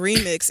streams for the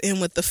remix in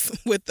with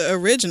the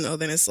original,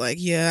 then it's like,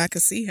 yeah, I can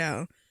see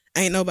how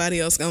ain't nobody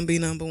else gonna be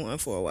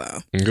 #1 for a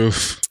while.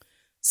 Goof.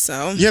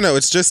 So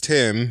It's just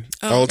him.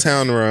 Oh, Old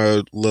Town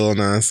Road, Lil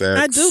Nas X.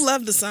 I do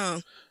love the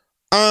song.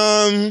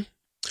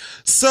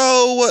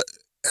 So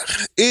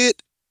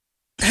it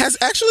has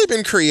actually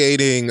been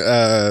creating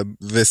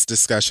this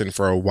discussion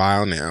for a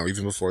while now,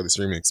 even before this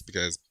remix,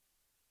 because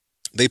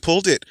they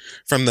pulled it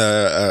from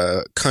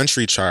the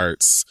country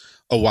charts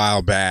a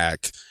while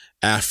back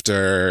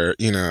after,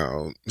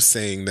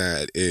 saying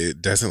that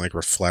it doesn't like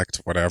reflect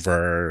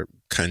whatever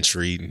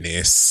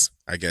countryness,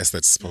 I guess,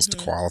 that's supposed to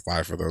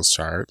qualify for those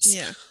charts.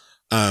 Yeah.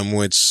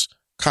 Which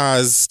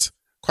caused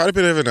quite a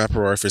bit of an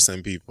uproar for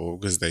some people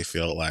because they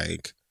feel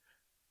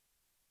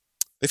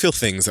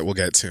things that we'll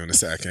get to in a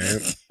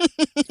second.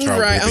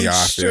 Right,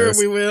 I'm sure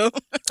we will.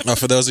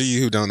 For those of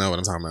you who don't know what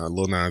I'm talking about,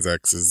 Lil Nas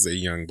X is a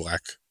young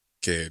black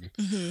kid.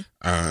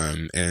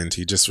 And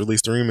he just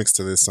released a remix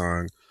to this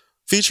song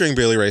featuring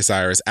Billy Ray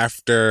Cyrus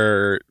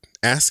after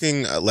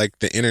asking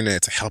the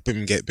internet to help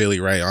him get Billy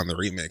Ray on the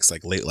remix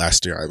late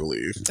last year, I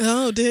believe.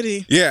 Oh, did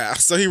he? Yeah,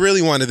 so he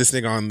really wanted this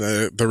thing on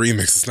the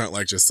remix. It's not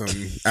like just some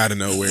out of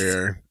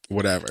nowhere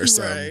whatever.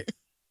 So Right.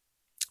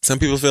 some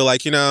people feel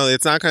like,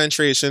 it's not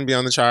country, it shouldn't be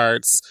on the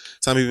charts.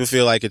 Some people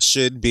feel like it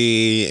should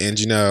be, and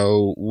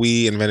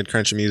we invented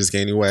country music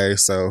anyway,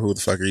 so who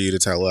the fuck are you to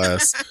tell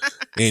us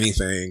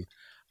anything?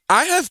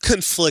 I have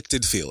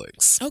conflicted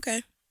feelings.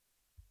 Okay.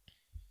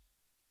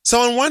 So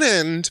on one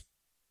end,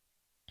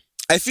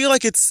 I feel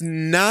like it's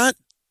not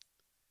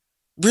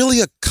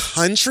really a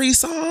country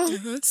song,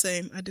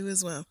 Same. I do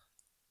as well.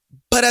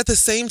 but at the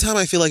same time,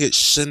 I feel like it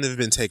shouldn't have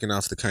been taken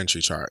off the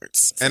country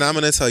charts. And I'm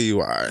going to tell you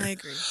why. I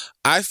agree.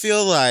 I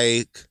feel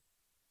like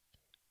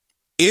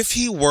if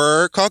he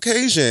were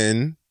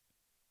Caucasian,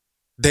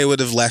 they would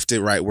have left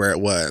it right where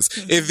it was.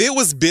 If it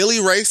was Billy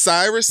Ray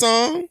Cyrus'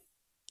 song,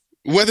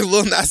 whether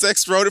Lil Nas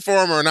X wrote it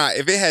for him or not,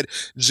 if it had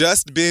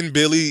just been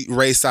Billy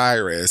Ray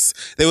Cyrus,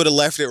 they would have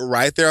left it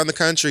right there on the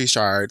country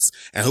charts.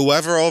 And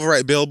whoever over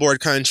at Billboard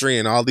Country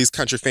and all these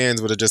country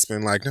fans would have just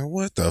been like, no,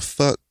 what the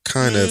fuck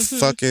kind of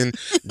fucking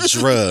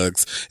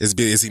drugs?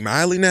 Is he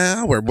Miley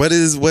now? Or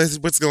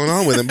what's going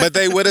on with him? But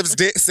they would have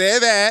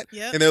said that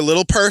in their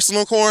little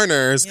personal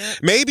corners. Yep.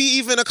 Maybe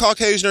even a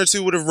Caucasian or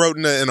two would have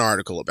written an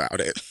article about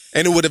it.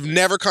 And it would have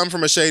never come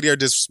from a shady or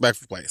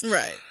disrespectful place.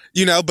 Right.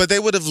 You know, but they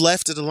would have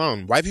left it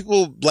alone. White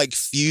people like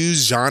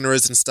fuse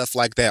genres and stuff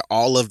like that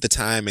all of the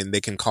time, and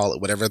they can call it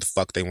whatever the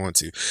fuck they want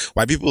to.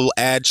 White people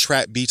add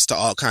trap beats to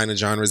all kind of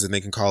genres, and they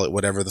can call it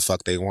whatever the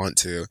fuck they want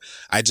to.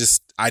 I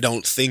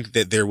don't think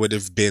that there would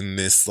have been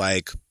this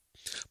like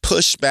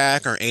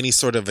pushback or any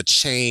sort of a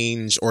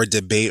change or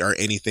debate or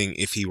anything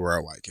if he were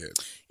a white kid.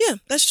 Yeah,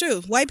 that's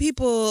true. White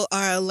people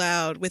are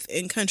allowed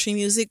within country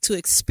music to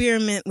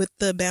experiment with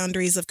the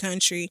boundaries of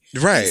country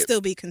and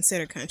still be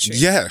considered country.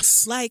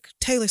 Yes. Like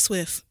Taylor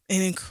Swift,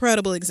 an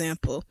incredible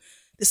example.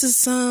 This is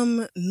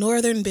some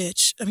northern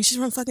bitch. I mean, she's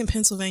from fucking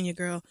Pennsylvania,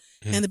 girl.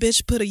 And the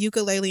bitch put a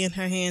ukulele in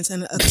her hands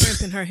and a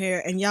crimp in her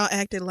hair, and y'all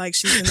acted like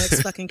she's the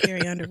next fucking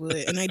Carrie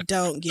Underwood, and I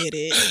don't get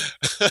it.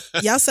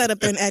 Y'all sat up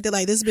there and acted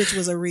like this bitch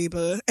was a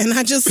Reba, and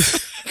I just,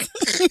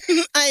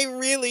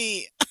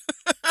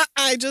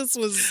 I just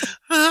was...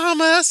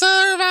 I'm a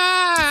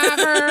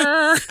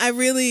survivor. I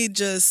really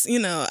just,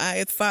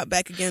 I fought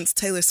back against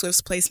Taylor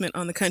Swift's placement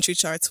on the country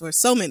charts for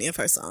so many of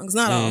her songs.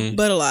 Not all,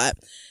 but a lot.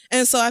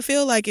 And so I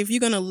feel like if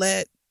you're going to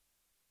let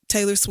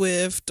Taylor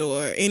Swift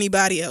or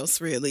anybody else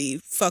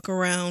really fuck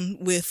around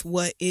with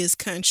what is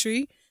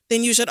country,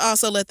 then you should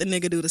also let the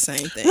nigga do the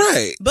same thing.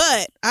 Right.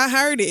 But I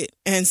heard it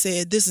and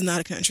said, this is not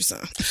a country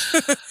song.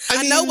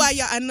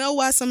 I know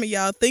why some of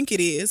y'all think it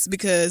is,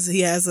 because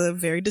he has a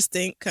very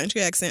distinct country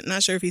accent.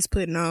 Not sure if he's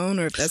putting on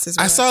or if that's his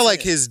I saw accent.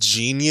 like his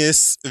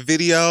Genius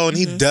video, and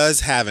he does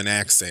have an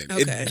accent.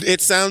 Okay.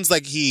 It sounds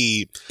like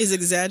he is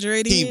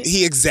exaggerating.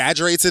 He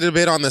exaggerates it a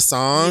bit on the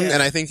song,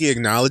 and I think he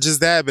acknowledges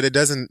that, but it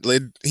doesn't.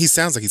 He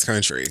sounds like he's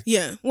country.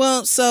 Yeah.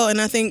 Well, and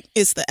I think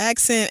it's the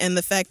accent and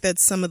the fact that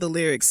some of the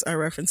lyrics are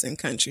referencing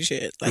country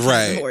shit, like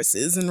having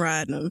horses and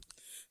riding them.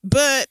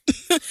 But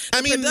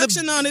I mean,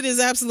 production on it is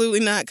absolutely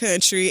not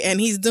country, and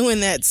he's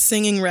doing that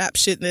singing rap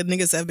shit that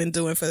niggas have been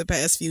doing for the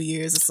past few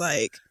years. It's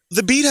like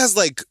the beat has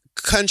like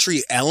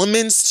country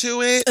elements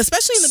to it,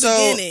 especially in the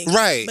beginning,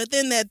 right? But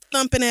then that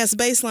thumping ass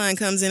bass line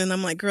comes in, and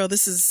I'm like, girl,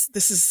 this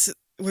is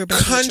we're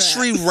about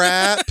country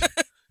rap,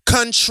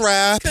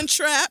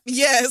 contrap,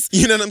 yes.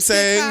 You know what I'm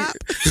saying?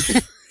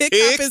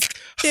 Hip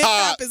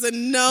hop is a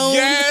known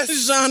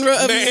genre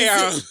of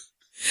music.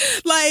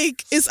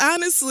 Like, it's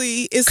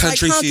honestly, it's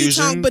country like honky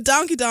fusion. tonk, but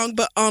donkey donk,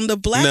 but on the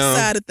black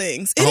side of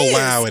things. It is.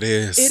 Wow, it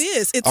is. It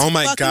is. It's oh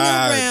my fucking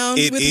God. around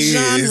it with is.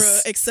 genre,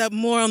 except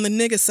more on the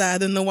nigga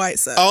side than the white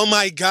side. Oh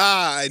my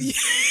God. It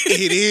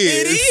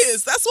is. It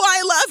is. That's why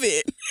I love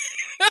it.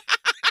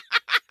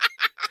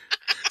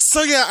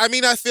 So yeah, I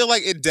mean, I feel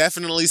like it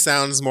definitely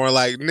sounds more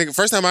like, nigga,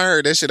 first time I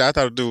heard that shit, I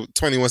thought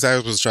 21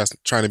 Savage was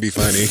trying to be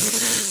funny.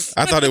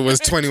 I thought it was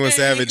 21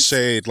 Savage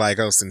shade, like,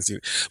 oh, since you,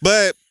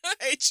 but I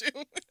hate you.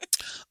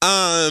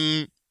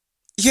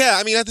 Yeah,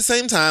 I mean, at the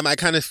same time, I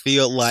kind of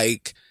feel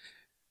like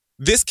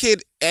this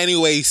kid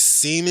anyway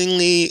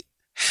seemingly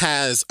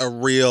has a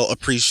real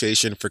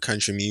appreciation for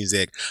country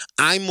music.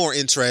 I'm more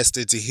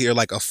interested to hear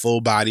like a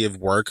full body of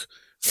work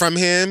from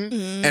him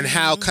and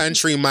how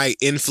country might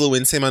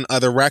influence him on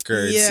other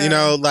records. Yeah. You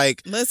know,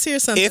 like, let's hear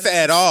something, if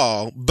at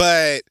all.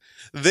 But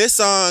this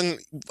song,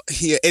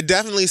 it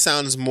definitely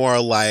sounds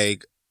more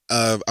like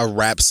a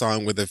rap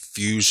song with a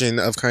fusion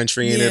of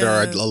country in it,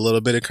 or a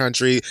little bit of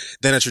country,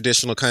 than a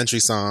traditional country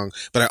song.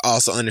 But I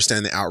also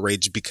understand the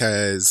outrage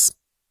because,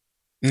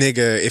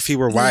 nigga, if he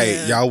were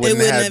white, y'all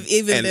wouldn't have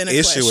even an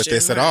issue with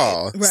this at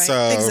all. Right,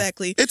 so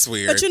exactly. It's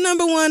weird. But you're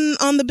number one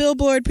on the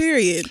Billboard,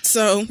 period.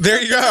 So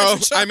there you go.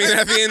 I mean,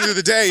 at the end of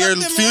the day, your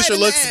future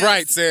looks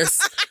bright,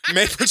 sis.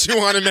 Make what you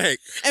want to make.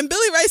 And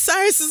Billy Ray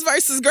Cyrus's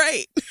verse is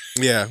great.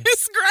 Yeah.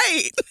 It's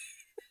great.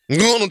 I'm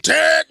gonna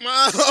take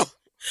my...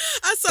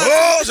 I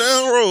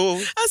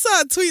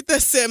saw a tweet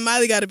that said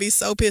Miley got to be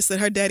so pissed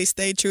that her daddy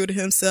stayed true to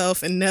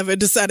himself and never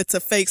decided to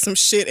fake some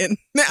shit, and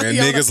now he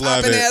on a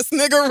poppin' ass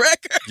nigga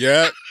record.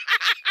 Yeah.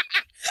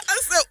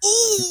 I said,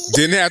 ooh.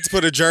 Didn't have to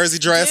put a jersey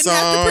dress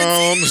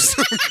on.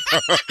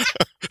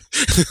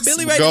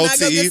 Billy Ray did not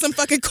go get some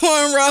fucking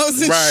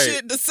cornrows and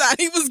shit. Decide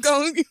he was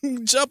going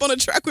to jump on a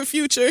track with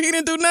Future. He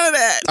didn't do none of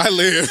that.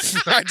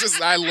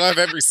 I love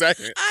every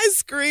second. I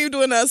screamed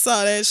when I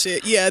saw that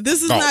shit. Yeah,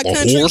 this is not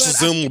country.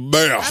 Horses in the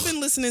back. I've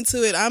been listening to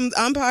it.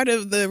 I'm part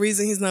of the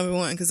reason he's number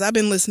one, because I've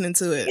been listening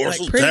to it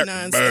like pretty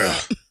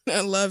nonstop.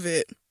 I love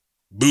it.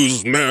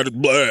 Booze mad at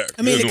black.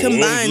 I mean, it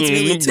combines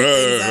really two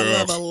things I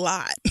love a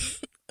lot.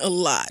 A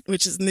lot,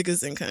 which is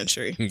niggas in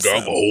country.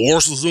 Got my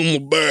horses in the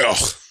back.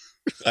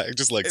 I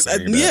just like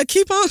saying that. Yeah,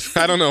 keep on.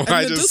 I don't know.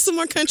 I do some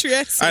more country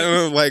accents. I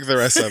don't like the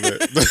rest of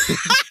it.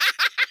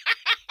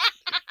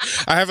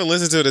 I haven't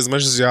listened to it as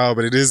much as y'all,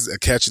 but it is a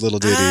catchy little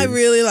ditty. I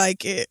really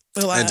like it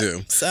a lot. I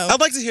do. So I'd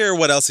like to hear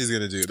what else he's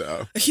going to do,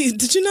 though.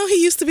 Did you know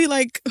he used to be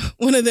like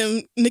one of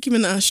them Nicki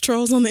Minaj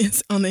trolls on the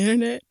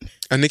internet?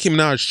 A Nicki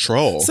Minaj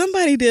troll?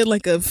 Somebody did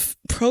like a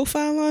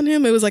profile on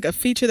him. It was like a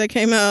feature that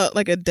came out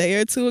like a day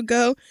or two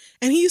ago.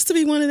 And he used to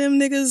be one of them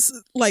niggas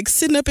like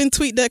sitting up in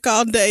TweetDeck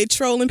all day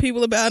trolling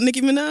people about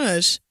Nicki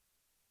Minaj.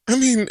 I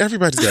mean,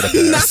 everybody's got a past.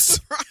 That's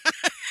right.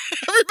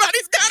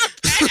 Everybody's got a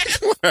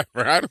past.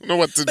 Whatever. I don't know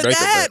what to make of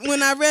that.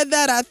 When I read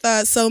that, I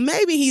thought, so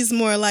maybe he's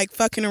more like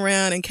fucking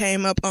around and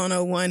came up on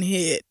a one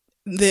hit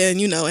than,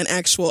 you know, an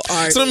actual artist.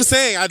 That's what I'm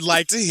saying. I'd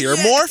like to hear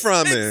more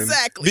from him.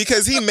 Exactly.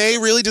 Because he may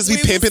really just be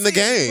pimping the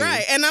game.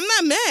 Right. And I'm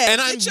not mad.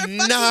 And I'm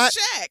not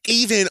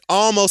even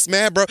almost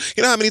mad, bro.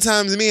 You know how many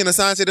times me and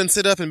Asante done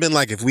sit up and been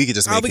like, if we could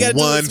just make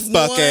one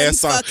fuck-ass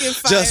song.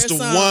 Just song.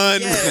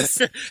 one.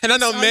 Yes. And I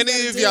know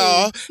many of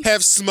y'all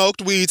have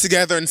smoked weed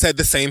together and said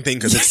the same thing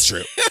because it's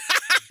true.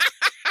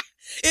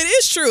 It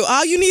is true.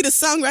 All you need is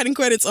songwriting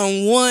credits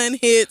on one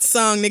hit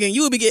song, nigga, and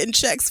you will be getting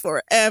checks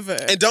forever.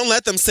 And don't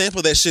let them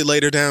sample that shit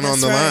later down on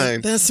the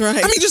line. That's right.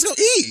 I mean, just go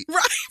eat.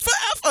 Right.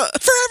 Forever.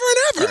 Forever and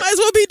ever. You might as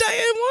well be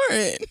Diane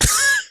Warren.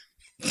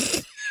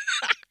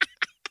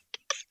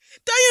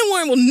 Diane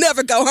Warren will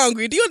never go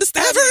hungry. Do you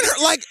understand?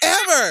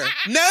 Ever.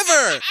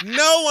 Never.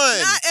 No one.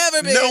 Not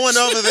ever, bitch. No one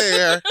over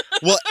there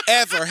will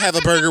ever have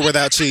a burger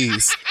without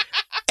cheese.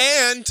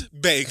 And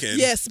bacon.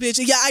 Yes, bitch.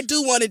 Yeah, I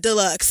do want it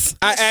deluxe.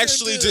 I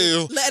actually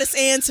do. Lettuce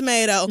and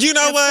tomato. You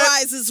know and what?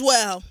 Fries as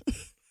well.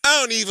 I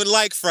don't even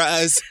like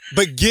fries,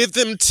 but give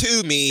them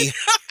to me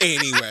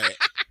anyway.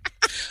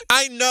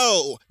 I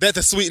know that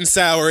the sweet and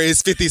sour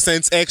is 50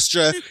 cents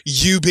extra.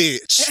 You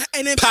bitch.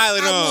 And then pile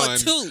it on. I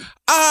want two.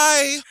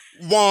 I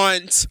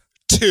want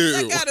two.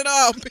 I got it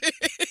all,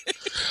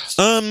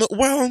 bitch.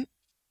 Well,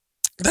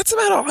 that's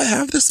about all I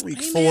have this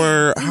week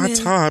for Hot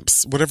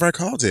Tops, whatever I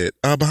called it,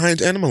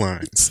 behind Animal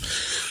Lines.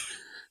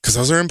 Because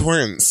those are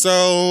important.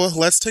 So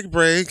let's take a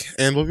break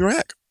and we'll be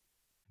back.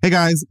 Hey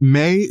guys,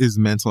 May is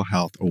Mental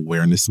Health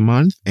Awareness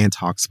Month, and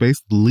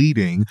Talkspace, the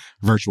leading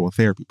virtual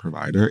therapy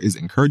provider, is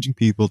encouraging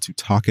people to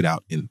talk it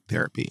out in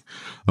therapy.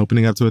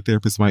 Opening up to a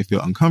therapist might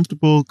feel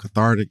uncomfortable,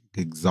 cathartic,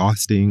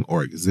 exhausting,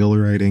 or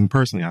exhilarating.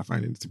 Personally, I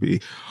find it to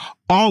be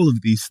all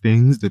of these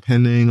things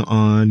depending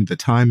on the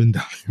time and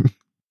dime.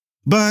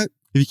 But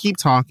if you keep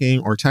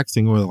talking or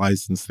texting with a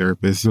licensed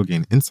therapist, you'll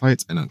gain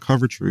insights and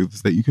uncover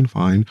truths that you can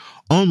find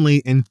only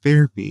in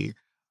therapy.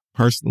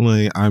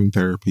 Personally, I'm in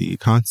therapy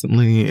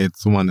constantly.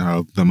 It's one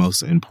of the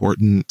most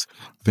important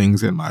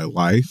things in my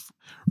life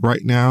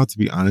right now, to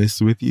be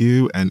honest with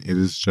you. And it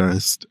is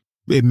just,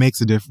 it makes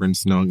a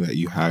difference knowing that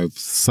you have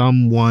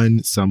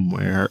someone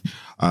somewhere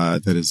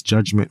that is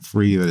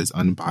judgment-free, that is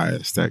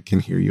unbiased, that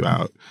can hear you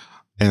out.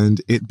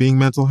 And it being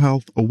Mental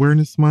Health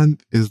Awareness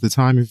Month is the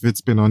time, if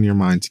it's been on your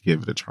mind, to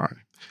give it a try.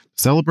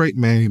 Celebrate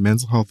May,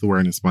 Mental Health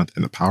Awareness Month,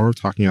 and the power of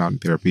talking out in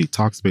therapy.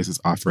 Talkspace is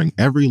offering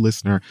every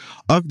listener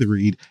of The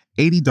Read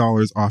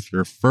 $80 off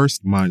your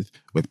first month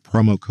with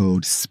promo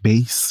code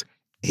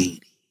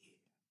SPACE80.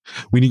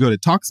 When you go to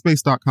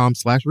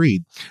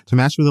Talkspace.com/read to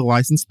match with a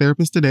licensed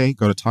therapist today,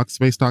 go to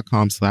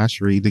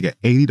Talkspace.com/read to get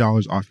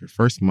 $80 off your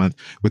first month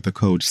with the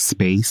code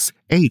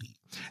SPACE80.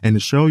 And to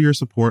show your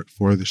support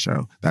for the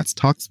show, that's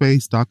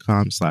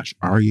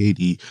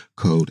Talkspace.com/READ,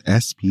 code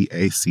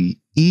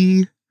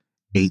SPACE80.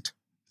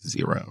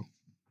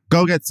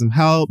 Go get some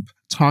help,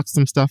 talk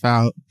some stuff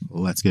out.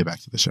 Let's get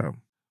back to the show.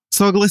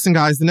 So listen,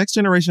 guys, the next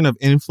generation of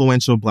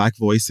influential Black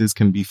voices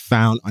can be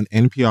found on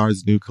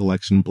NPR's new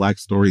collection, Black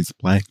Stories,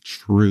 Black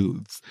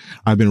Truths.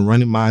 I've been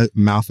running my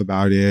mouth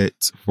about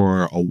it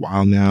for a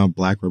while now.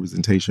 Black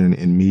representation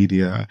in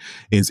media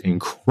is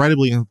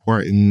incredibly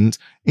important,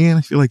 and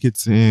I feel like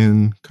it's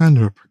in kind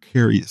of a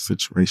precarious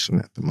situation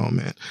at the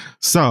moment.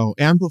 So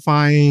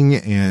amplifying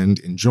and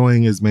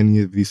enjoying as many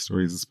of these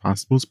stories as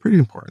possible is pretty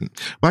important.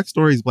 Black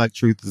Stories, Black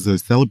Truth is a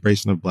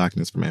celebration of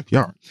Blackness from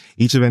NPR.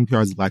 Each of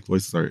NPR's Black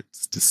voices are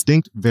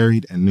distinct,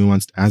 varied, and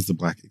nuanced as the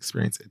Black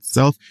experience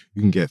itself.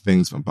 You can get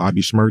things from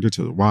Bobby Shmurda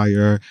to The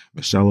Wire,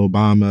 Michelle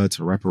Obama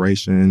to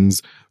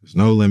reparations. There's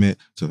no limit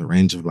to the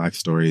range of Black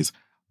stories,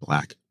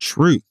 Black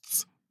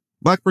truths.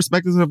 Black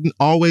perspectives have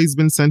always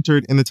been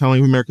centered in the telling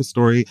of America's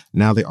story.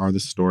 Now they are the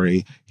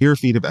story. Hear a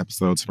feed of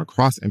episodes from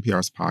across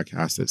NPR's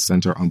podcasts that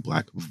center on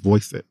Black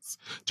voices.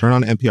 Turn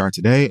on NPR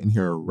today and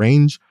hear a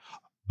range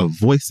of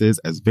voices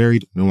as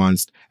varied,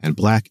 nuanced, and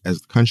Black as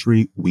the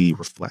country we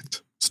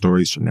reflect.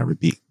 Stories should never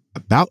be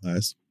about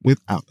us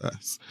without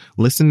us.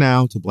 Listen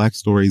now to Black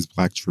Stories,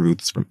 Black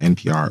Truths from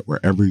NPR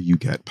wherever you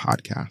get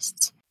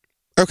podcasts.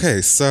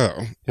 Okay,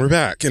 so we're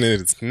back, and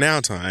it's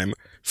now time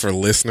for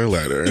listener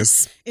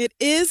letters. It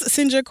is.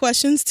 Send your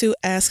questions to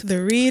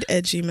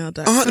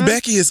asktheread@gmail.com. Aunt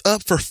Becky is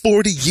up for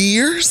 40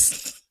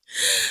 years?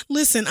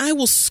 Listen, I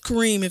will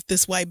scream if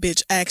this white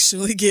bitch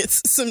actually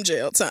gets some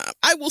jail time.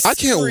 I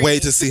can't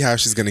wait to see how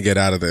she's going to get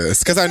out of this,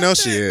 because I know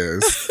she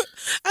is.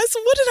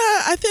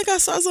 I think I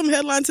saw some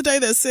headline today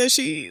that said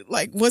she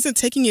wasn't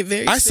taking it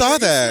very seriously. I saw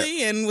that.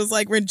 And was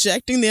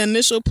rejecting the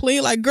initial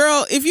plea. Like,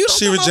 girl, if you don't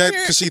she reject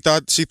because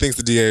she thinks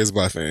the DA is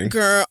bluffing.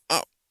 Girl,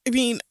 I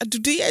mean, do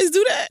DAs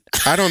do that?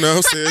 I don't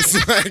know, sis.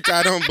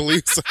 I don't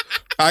believe so.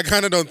 I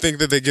kind of don't think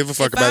that they give a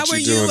fuck about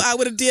you doing. I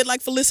would have did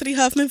like Felicity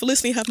Huffman.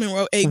 Felicity Huffman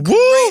wrote a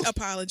great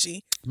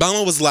apology.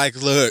 Obama was like,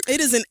 look. It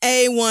is an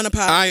A1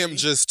 apology. I am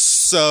just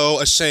so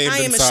ashamed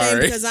and sorry. I am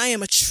ashamed because I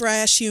am a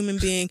trash human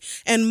being.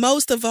 And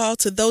most of all,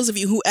 to those of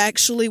you who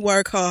actually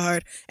work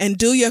hard and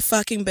do your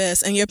fucking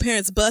best and your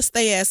parents bust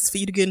their asses for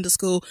you to get into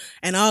school,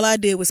 and all I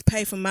did was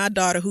pay for my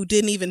daughter who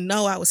didn't even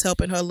know I was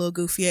helping her little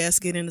goofy ass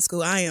get into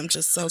school. I am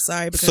just so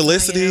sorry because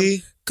Felicity, I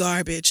am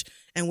garbage.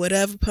 And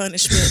whatever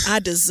punishment, I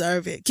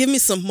deserve it. Give me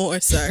some more,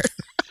 sir.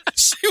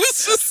 She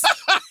was just...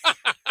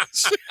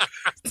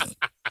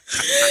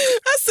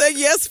 I said,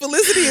 yes,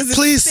 Felicity is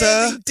please,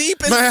 sir,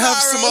 deep in may sorrow. I have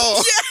some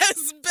more?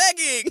 Yes,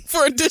 begging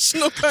for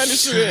additional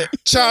punishment.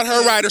 Child,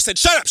 her writer said,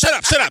 shut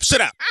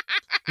up.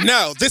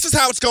 No, this is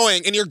how it's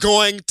going, and you're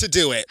going to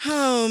do it.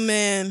 Oh,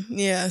 man.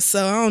 Yeah,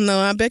 so I don't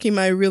know. Becky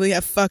might really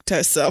have fucked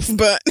herself,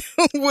 but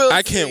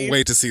I can't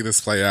wait to see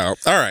this play out.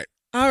 All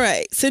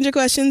right. Send your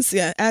questions.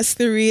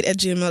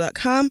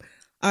 asktheread@gmail.com.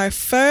 Our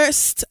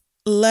first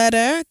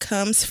letter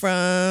comes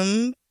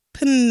from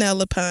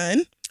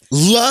Penelope.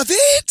 Love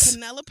it.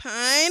 Penelope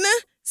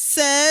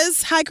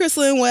says, hi,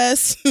 Crystal and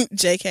Wes.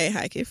 JK,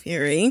 hi, Kid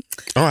Fury.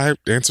 Oh, I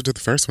answered to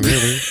the first one,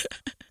 really.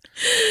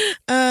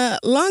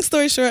 Long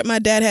story short, my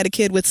dad had a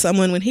kid with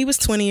someone when he was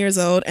 20 years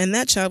old, and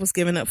that child was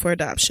given up for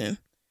adoption.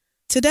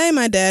 Today,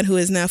 my dad, who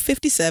is now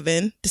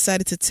 57,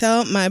 decided to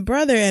tell my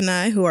brother and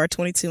I, who are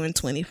 22 and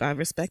 25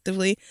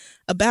 respectively,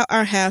 about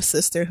our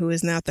half-sister, who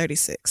is now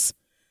 36.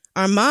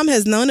 Our mom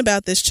has known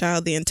about this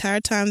child the entire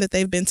time that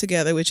they've been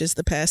together, which is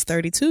the past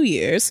 32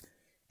 years,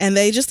 and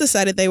they just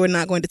decided they were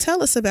not going to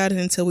tell us about it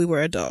until we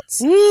were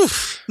adults.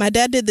 Oof. My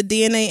dad did the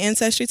DNA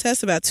ancestry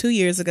test about 2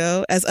 years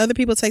ago. As other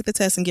people take the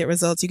test and get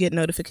results, you get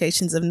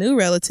notifications of new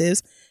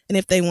relatives and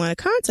if they want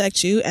to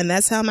contact you, and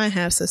that's how my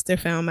half-sister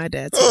found my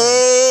dad today.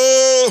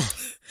 Oh.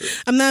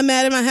 I'm not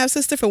mad at my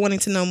half-sister for wanting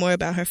to know more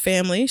about her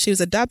family. She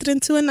was adopted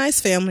into a nice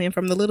family, and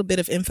from the little bit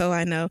of info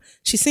I know,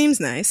 she seems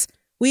nice.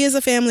 We as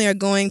a family are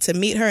going to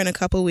meet her in a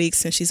couple weeks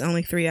since she's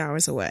only 3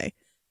 hours away.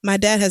 My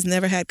dad has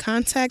never had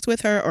contact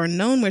with her or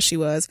known where she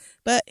was,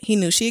 but he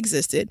knew she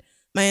existed.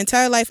 My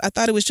entire life, I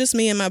thought it was just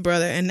me and my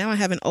brother, and now I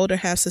have an older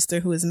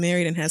half-sister who is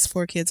married and has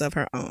 4 kids of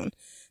her own.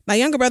 My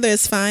younger brother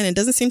is fine and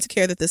doesn't seem to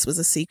care that this was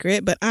a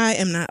secret, but I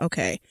am not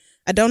okay.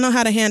 I don't know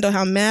how to handle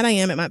how mad I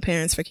am at my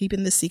parents for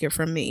keeping this secret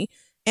from me.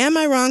 Am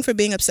I wrong for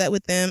being upset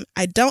with them?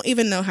 I don't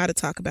even know how to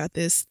talk about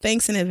this.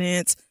 Thanks in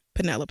advance,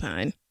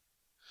 Penelope.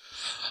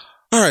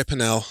 All right,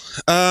 Penel.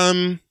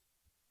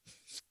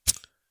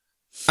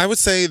 I would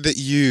say that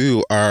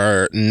you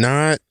are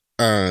not,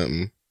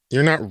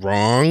 you're not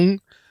wrong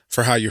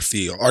for how you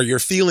feel, or your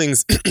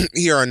feelings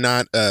here are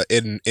not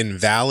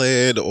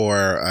invalid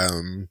or.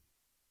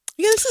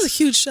 Yeah, this is a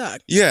huge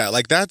shock. Yeah,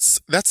 like that's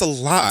a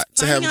lot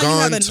to have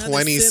gone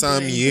 20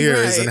 some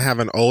years and have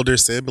an older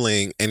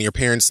sibling, and your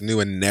parents knew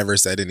and never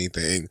said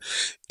anything.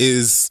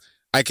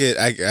 I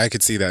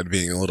could see that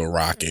being a little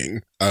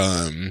rocking.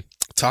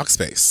 Talk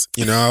space,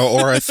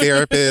 or a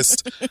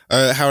therapist,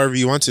 however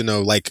you want to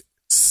know. Like,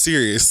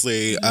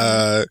 seriously,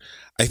 I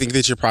think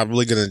that you're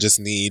probably going to just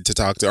need to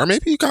talk to, or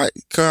maybe you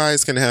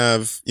guys can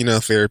have,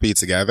 therapy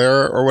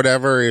together or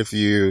whatever if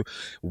you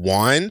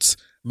want.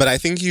 But I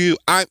think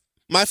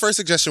my first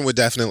suggestion would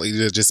definitely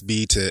just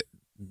be to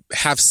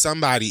have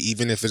somebody,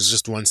 even if it's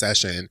just one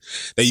session,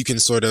 that you can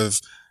sort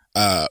of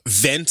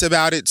vent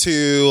about it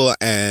to,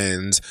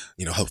 and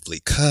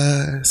hopefully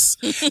cuss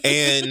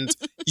and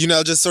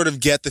just sort of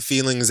get the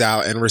feelings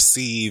out and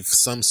receive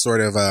some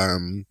sort of a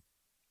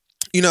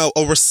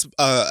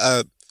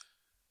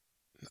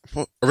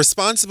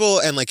responsible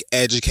and like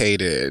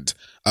educated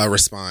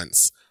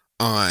response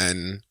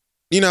on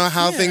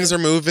how things are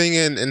moving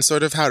and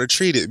sort of how to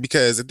treat it,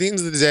 because at the end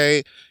of the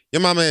day,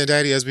 your mama and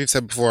daddy, as we've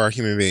said before, are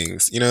human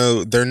beings.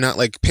 They're not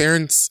like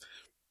parents.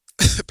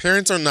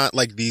 Parents are not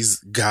like these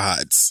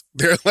gods.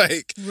 They're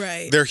like,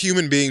 they're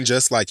human beings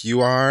just like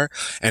you are.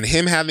 And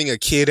him having a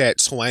kid at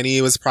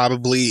 20 was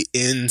probably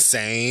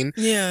insane.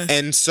 Yeah.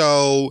 And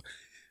so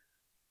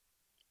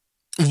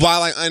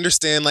while I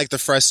understand like the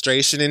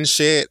frustration and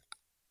shit,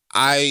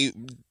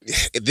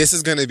 this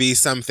is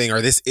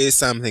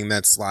something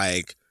that's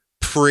like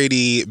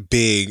pretty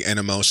big and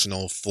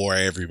emotional for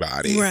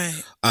everybody.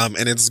 Right.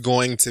 And it's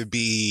going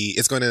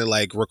to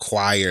like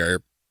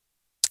require,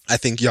 I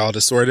think, y'all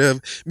to sort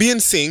of be in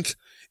sync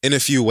in a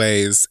few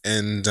ways,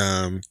 and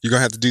you're going to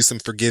have to do some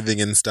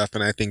forgiving and stuff,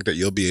 and I think that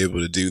you'll be able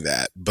to do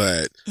that.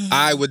 But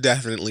I would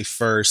definitely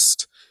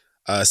first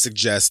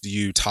suggest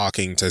you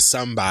talking to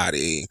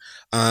somebody,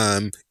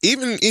 even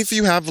if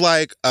you have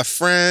like a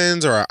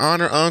friend or an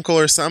aunt or uncle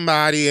or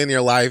somebody in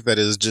your life that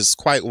is just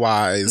quite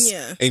wise,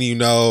 and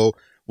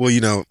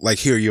will like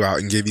hear you out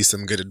and give you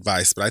some good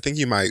advice. But I think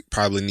you might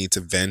probably need to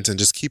vent, and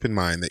just keep in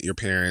mind that your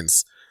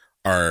parents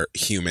are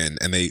human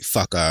and they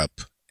fuck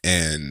up,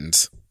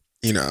 and,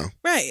 you know.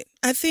 Right.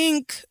 I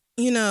think,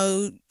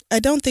 I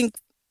don't think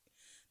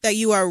that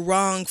you are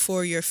wrong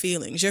for your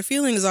feelings. Your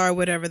feelings are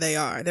whatever they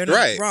are. They're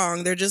not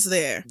wrong. They're just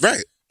there.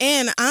 Right.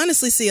 And I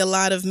honestly see a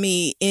lot of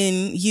me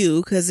in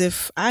you, because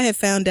if I had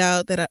found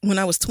out that when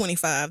I was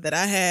 25 that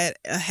I had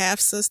a half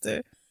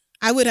sister,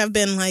 I would have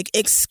been like,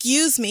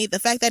 excuse me, the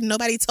fact that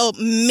nobody told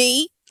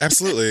me.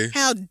 Absolutely.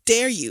 How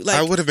dare you? Like,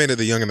 I would have made it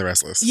The Young and the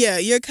Restless. Yeah,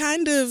 you're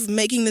kind of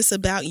making this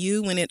about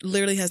you when it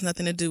literally has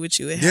nothing to do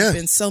with you. It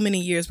happened so many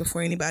years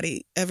before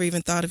anybody ever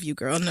even thought of you,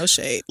 girl. No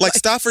shade. Like,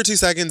 stop for 2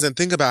 seconds and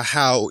think about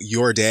how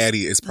your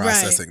daddy is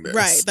processing this.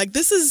 Right. Like,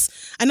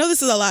 I know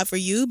this is a lot for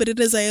you, but it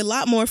is a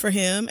lot more for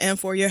him and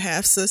for your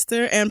half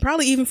sister and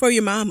probably even for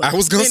your mama. I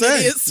was going to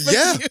say,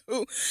 yeah.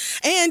 You.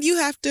 And you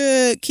have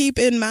to keep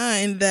in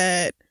mind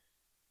that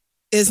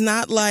it's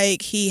not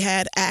like he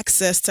had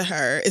access to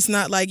her. It's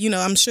not like,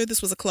 I'm sure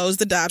this was a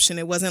closed adoption.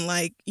 It wasn't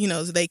like,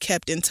 they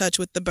kept in touch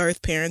with the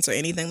birth parents or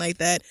anything like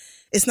that.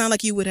 It's not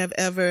like you would have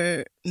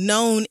ever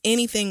known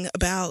anything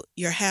about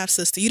your half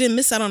sister. You didn't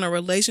miss out on a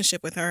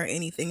relationship with her or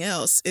anything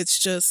else. It's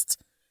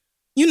just,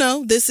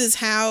 this is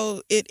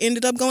how it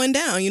ended up going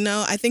down.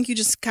 I think you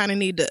just kind of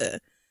need to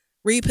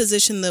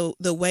reposition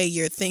the way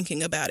you're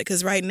thinking about it.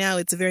 Because right now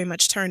it's very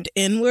much turned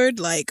inward.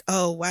 Like,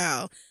 oh,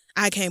 wow,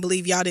 I can't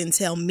believe y'all didn't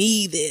tell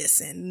me this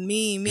and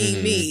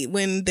me,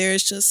 when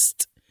there's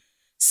just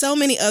so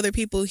many other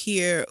people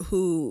here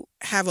who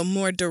have a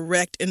more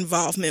direct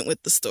involvement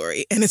with the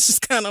story. And it's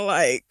just kind of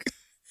like,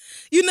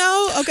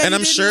 okay, and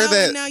I'm sure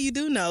that now you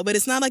do know, but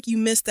it's not like you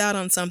missed out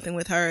on something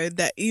with her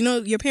that,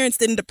 your parents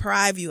didn't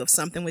deprive you of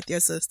something with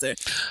your sister.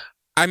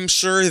 I'm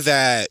sure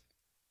that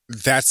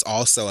that's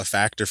also a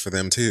factor for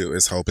them too,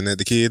 is hoping that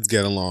the kids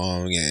get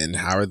along and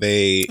how are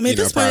they,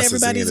 processing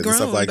it and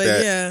stuff like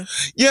that.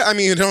 Yeah, I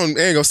mean, it ain't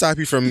gonna stop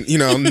you from,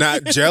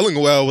 not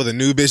gelling well with a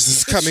new bitch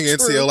that's coming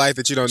into your life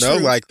that you don't know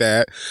like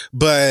that.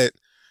 But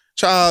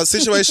child,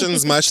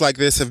 situations much like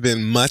this have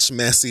been much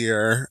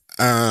messier.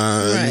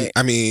 I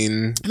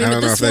mean, I don't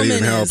know if that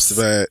even helps,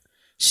 but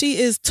she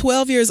is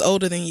 12 years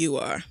older than you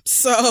are.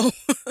 So,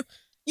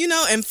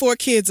 and 4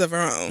 kids of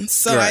her own.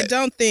 So I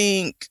don't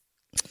think.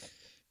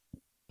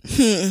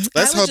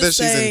 Let's hope that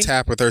she's in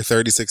tap with her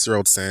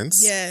 36-year-old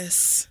sense.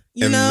 Yes.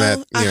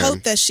 I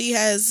hope that she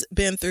has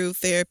been through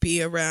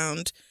therapy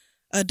around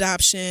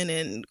adoption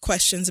and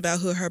questions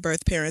about who her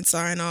birth parents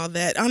are and all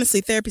that. Honestly,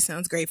 therapy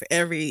sounds great for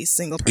every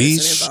single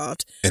person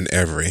involved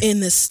in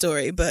this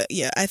story. But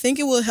yeah, I think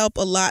it will help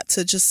a lot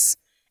to just,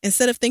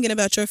 instead of thinking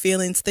about your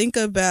feelings, think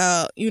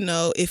about,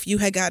 if you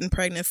had gotten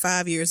pregnant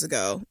 5 years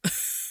ago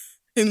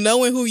and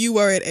knowing who you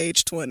were at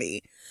age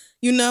 20.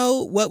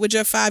 What would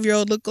your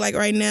 5-year-old look like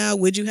right now?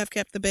 Would you have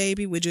kept the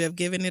baby? Would you have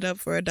given it up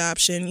for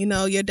adoption?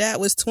 Your dad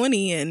was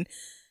 20 and,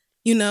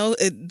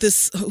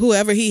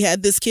 whoever he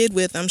had this kid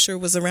with, I'm sure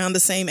was around the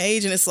same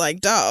age. And it's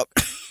like, dog,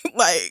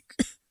 like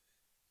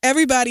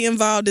everybody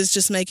involved is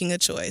just making a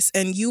choice.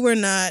 And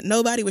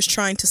nobody was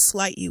trying to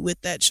slight you with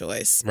that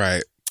choice.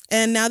 Right.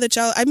 And now that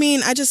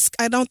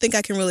I don't think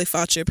I can really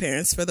fault your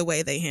parents for the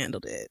way they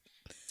handled it.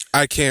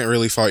 I can't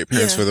really fault your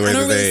parents for the way that they.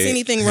 I don't really see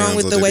anything wrong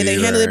with the way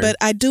they handled it, but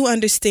I do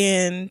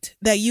understand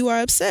that you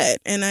are upset,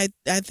 and I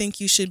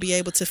think you should be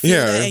able to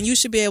feel that, and you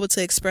should be able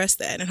to express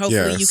that, and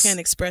hopefully you can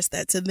express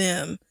that to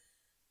them.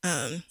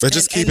 But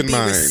just keep in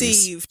mind,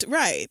 received,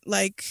 right?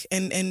 Like,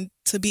 and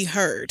to be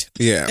heard,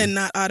 and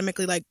not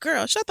automatically like,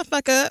 girl, shut the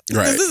fuck up,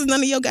 because this is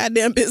none of your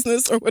goddamn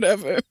business or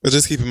whatever. But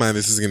just keep in mind,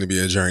 this is going to be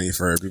a journey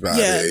for everybody.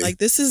 Yeah, like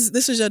this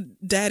is your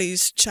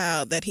daddy's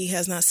child that he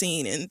has not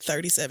seen in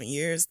 37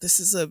 years.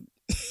 This is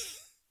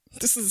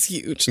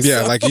huge.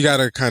 Yeah, so, like you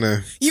gotta kind of.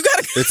 You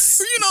gotta.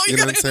 It's you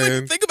gotta like,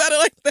 think about it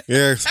like that.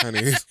 Yeah,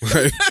 honey.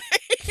 Like,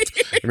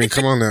 I mean,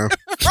 come on now.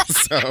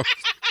 So,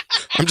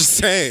 I'm just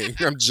saying.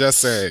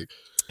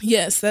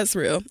 Yes, that's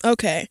real.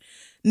 Okay.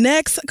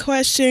 Next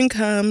question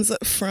comes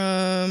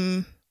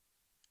from.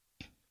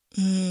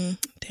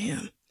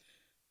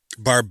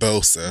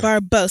 Barbosa.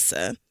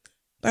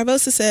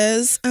 Barbosa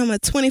says, I'm a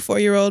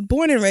 24-year-old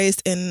born and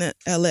raised in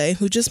LA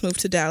who just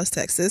moved to Dallas,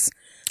 Texas.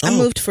 I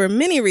moved for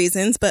many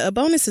reasons, but a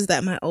bonus is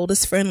that my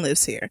oldest friend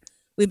lives here.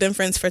 We've been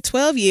friends for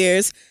 12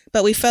 years,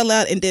 but we fell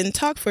out and didn't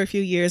talk for a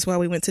few years while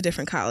we went to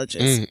different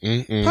colleges.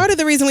 Part of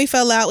the reason we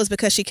fell out was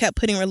because she kept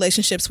putting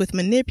relationships with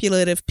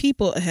manipulative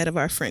people ahead of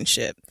our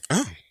friendship.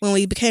 When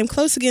we became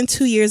close again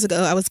 2 years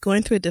ago, I was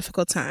going through a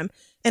difficult time,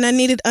 and I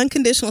needed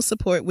unconditional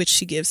support, which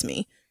she gives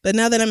me. But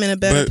now that I'm in a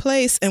better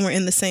place and we're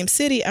in the same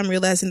city, I'm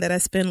realizing that I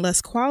spend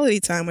less quality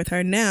time with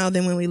her now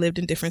than when we lived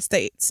in different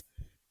states.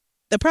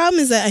 The problem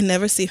is that I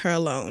never see her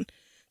alone.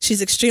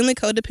 She's extremely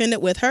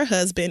codependent with her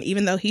husband,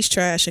 even though he's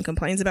trash and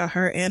complains about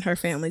her and her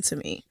family to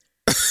me.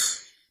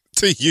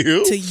 To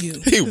you? To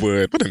you. He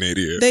would. What an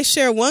idiot. They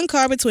share one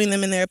car between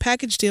them and they're a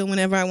package deal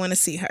whenever I want to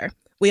see her.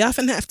 We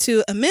often have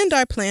to amend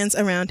our plans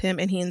around him,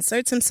 and he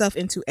inserts himself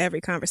into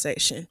every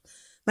conversation.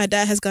 My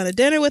dad has gone to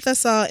dinner with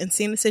us all and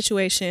seen the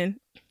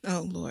situation.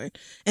 Oh, Lord.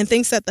 And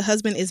thinks that the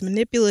husband is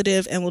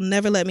manipulative and will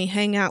never let me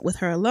hang out with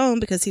her alone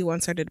because he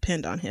wants her to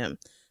depend on him.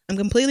 I'm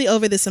completely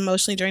over this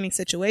emotionally draining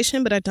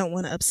situation, but I don't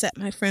want to upset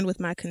my friend with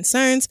my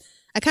concerns.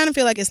 I kind of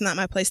feel like it's not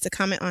my place to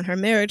comment on her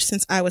marriage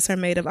since I was her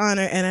maid of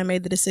honor and I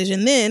made the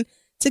decision then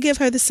to give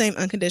her the same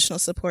unconditional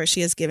support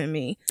she has given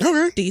me.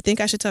 Okay. Do you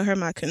think I should tell her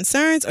my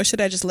concerns or should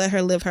I just let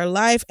her live her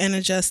life and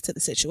adjust to the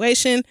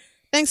situation?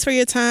 Thanks for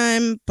your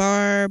time,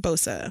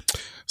 Barbosa.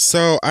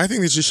 So I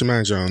think that you should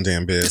mind your own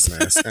damn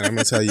business. And I'm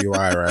going to tell you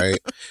why, right?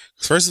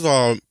 First of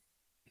all,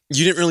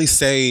 you didn't really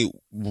say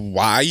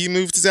why you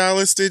moved to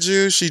Dallas, did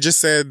you? She just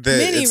said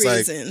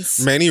that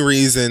many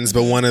reasons,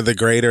 but one of the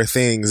greater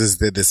things is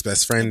that this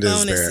best friend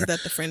is there. Bonus is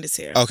that the friend is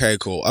here. Okay,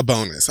 cool. A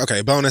bonus.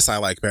 Okay, bonus I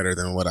like better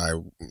than what I,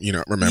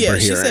 remember hearing. Yeah,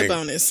 she said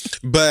bonus.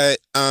 But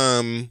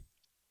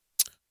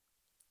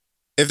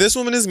if this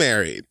woman is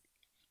married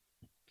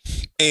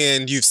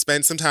and you've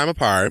spent some time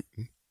apart,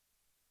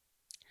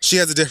 she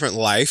has a different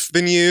life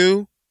than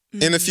you.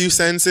 In a few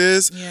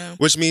senses,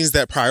 which means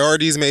that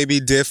priorities may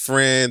be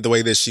different. The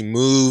way that she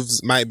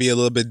moves might be a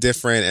little bit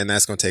different, and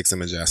that's going to take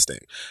some adjusting.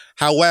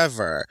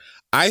 However,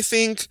 I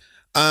think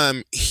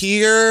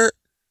here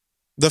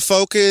the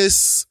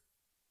focus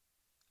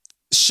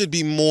should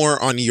be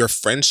more on your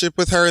friendship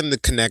with her and the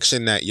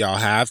connection that y'all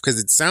have, because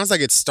it sounds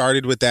like it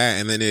started with that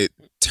and then it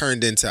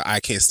turned into, I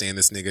can't stand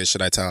this nigga.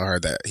 Should I tell her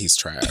that he's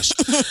trash?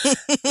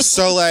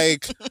 So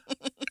like,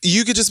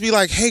 you could just be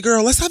like, hey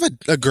girl, let's have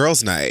a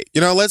girls' night.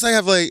 Let's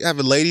have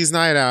a ladies'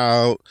 night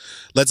out.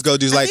 Let's go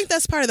do I think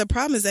that's part of the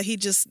problem is that he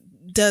just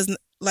doesn't.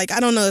 Like,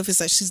 I don't know if it's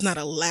like she's not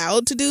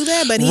allowed to do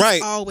that, but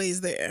he's always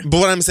there.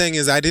 But what I'm saying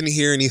is I didn't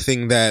hear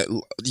anything that,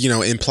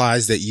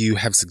 implies that you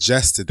have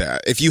suggested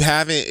that. If you've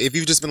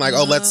just been like,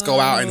 oh, let's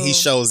go out and he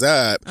shows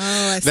up,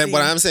 then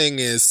what I'm saying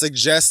is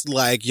suggest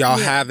like y'all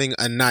having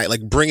a night,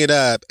 like bring it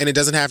up. And it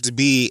doesn't have to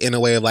be in a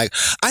way of like,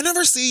 I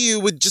never see you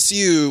with just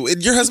you.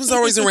 And your husband's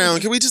always around.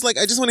 Can we just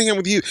I just want to hang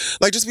with you.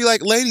 Like, just be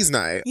like ladies'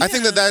 night. Yeah. I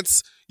think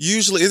that's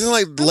usually, isn't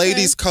like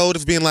ladies' code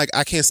of being like,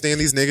 I can't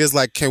stand these niggas.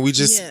 Like, can we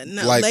just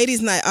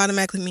ladies' night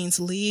automatically means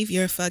leave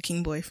your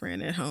fucking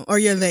boyfriend at home or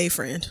your they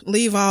friend.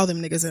 Leave all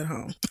them niggas at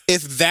home.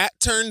 If that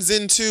turns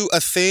into a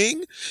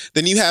thing,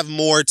 then you have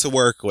more to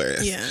work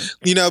with.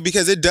 Yeah.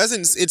 Because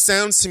it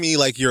sounds to me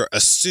like you're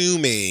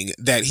assuming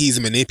that he's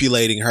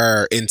manipulating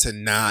her into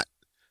not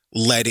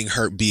letting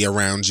her be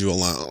around you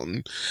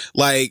alone.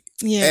 Like,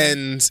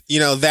 and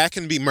that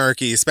can be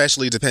murky,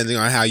 especially depending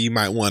on how you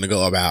might want to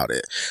go about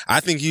it. I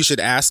think you should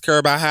ask her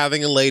about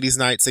having a ladies'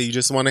 night. Say you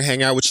just want to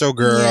hang out with your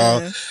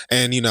girl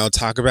and,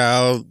 talk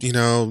about,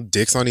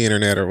 dicks on the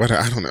internet or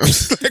whatever. I don't know.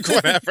 Like,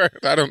 whatever.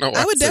 I don't know.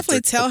 I would definitely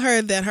tell her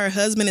that her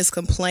husband is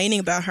complaining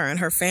about her and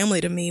her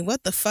family to me.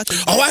 What the fuck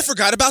is that? Oh, I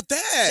forgot about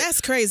that.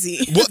 That's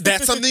crazy. Well,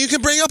 that's something you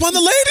can bring up on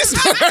the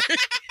ladies' night.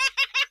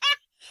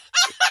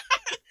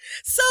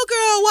 So,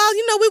 girl, while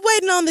we're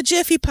waiting on the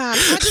Jiffy Pop,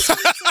 I just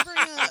wanted to bring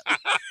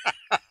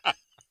up.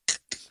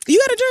 You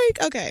got a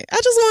drink? Okay. I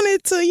just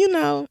wanted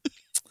to,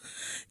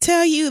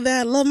 tell you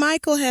that Lil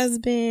Michael has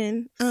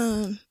been,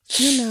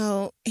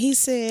 he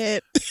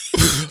said,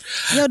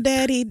 your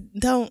daddy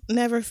don't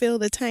never fill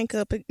the tank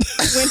up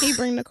when he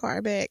bring the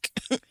car back.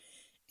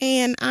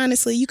 And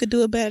honestly, you could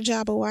do a better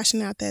job of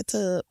washing out that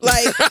tub.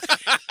 Like,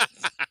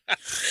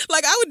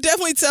 I would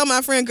definitely tell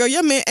my friend, girl,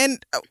 your man,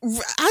 and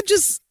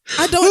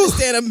I don't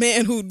understand a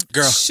man who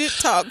shit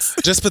talks.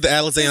 Just put the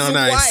Alizé on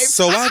ice. Wife.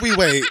 So while we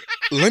wait,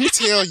 let me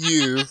tell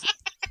you.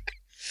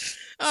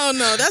 Oh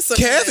no, that's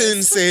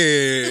Kevin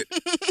said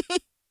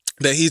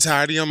that he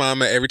tired of your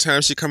mama. Every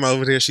time she come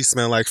over there, she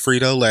smell like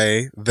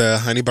Frito-Lay, the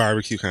honey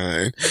barbecue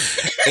kind,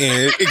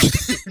 and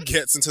it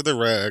gets into the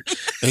rug,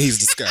 and he's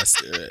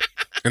disgusted.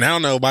 And I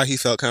don't know why he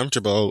felt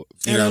comfortable,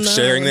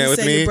 sharing that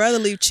with me. Your brother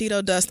leave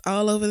Cheeto dust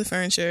all over the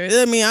furniture.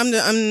 I mean,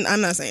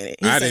 I'm not saying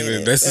it. I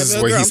didn't. This is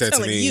what he said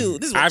to me.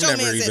 I've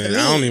never even.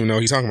 I don't even know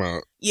what he's talking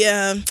about.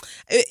 Yeah,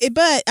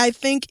 but I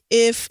think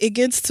if it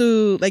gets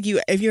to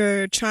if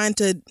you're trying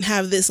to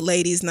have this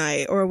ladies'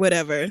 night or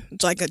whatever,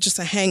 like just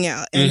a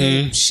hangout,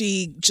 and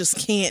she just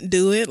can't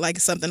do it, like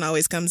something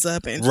always comes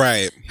up, and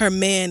her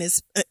man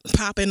is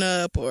popping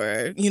up,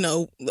 or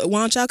why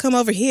don't y'all come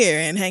over here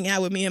and hang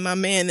out with me and my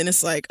man? Then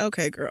it's like,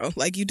 okay, girl,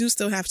 like you do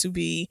still have to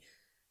be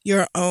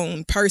your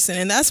own person,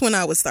 and that's when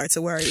I would start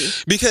to worry.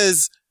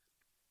 Because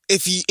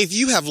if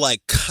you have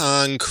like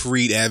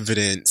concrete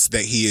evidence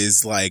that he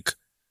is like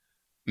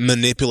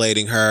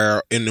manipulating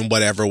her in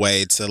whatever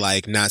way to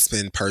like not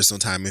spend personal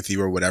time with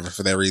you or whatever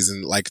for that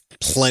reason, like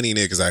plenty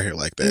niggas out here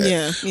like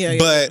that. Yeah.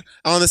 But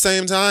on the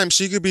same time,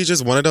 she could be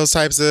just one of those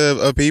types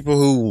of people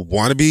who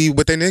want to be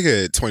with their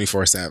nigga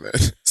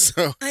 24/7.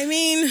 So I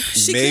mean,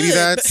 she maybe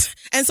could,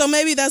 and so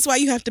maybe that's why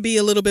you have to be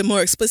a little bit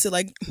more explicit,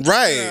 like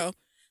girl.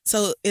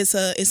 So it's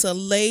a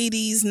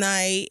ladies'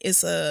 night.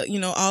 It's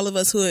all of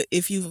us who,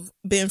 if you've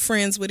been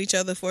friends with each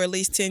other for at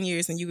least 10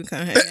 years, and you can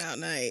come hang out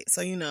night.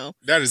 So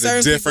that is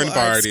a different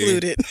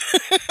party.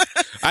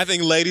 I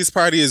think ladies'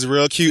 party is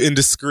real cute and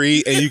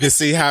discreet, and you can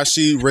see how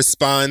she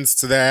responds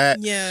to that.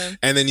 Yeah,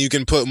 and then you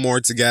can put more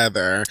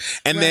together.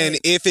 And then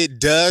if it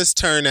does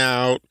turn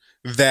out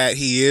that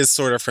he is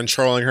sort of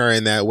controlling her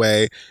in that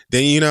way,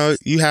 then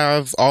you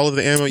have all of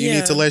the ammo you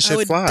need to let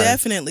shit fly.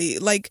 Definitely.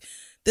 Like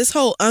this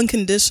whole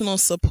unconditional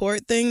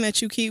support thing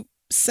that you keep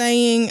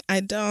saying,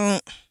 I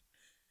don't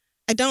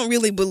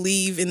really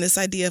believe in this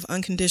idea of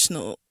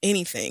unconditional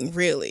anything,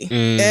 really.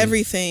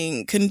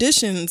 Everything,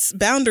 conditions,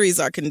 boundaries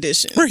are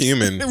conditions. We're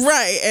human.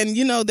 Right. And,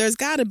 there's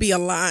got to be a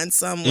line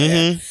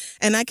somewhere.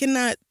 And I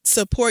cannot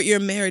support your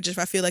marriage if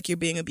I feel like you're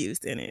being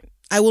abused in it.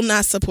 I will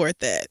not support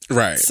that.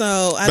 Right.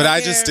 So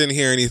I just didn't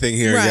hear anything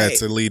here yet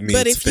to lead me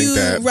to think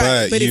that.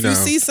 Right. But if you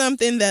see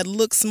something that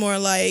looks more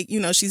like,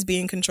 she's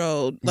being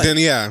controlled. Like, then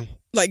yeah.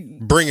 Like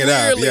bring it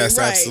up. Yes,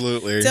 right.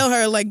 absolutely. Tell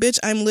her like, bitch,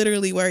 I'm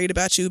literally worried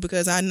about you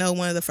because I know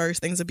one of the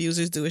first things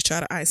abusers do is try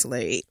to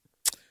isolate.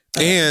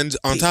 And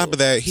on top of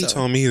that, he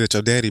told me that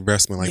your daddy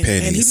breath smell like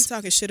panties. And he be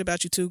talking shit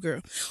about you too,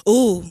 girl.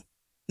 Ooh,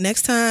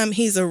 next time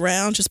he's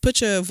around, just put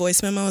your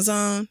voice memos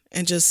on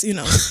and just,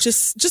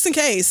 just in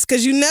case,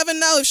 because you never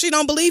know if she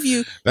don't believe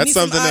you. That's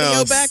something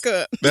else.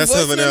 Backup. That's voice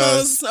something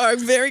memos else. Are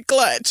very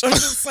clutch. I'm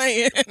just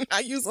saying, I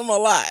use them a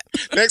lot.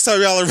 Next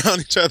time y'all are around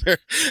each other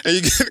and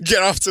you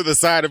get off to the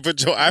side and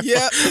put your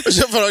iPhone, put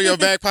your phone on your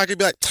back pocket,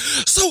 be like,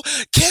 so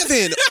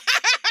Kevin.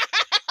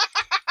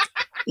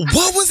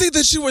 What was it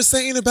that you were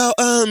saying about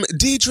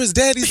Deidre's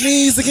daddy's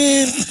knees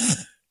again?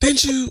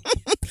 Didn't you?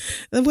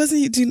 That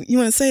wasn't you. Do you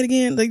want to say it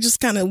again? Like just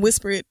kind of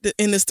whisper it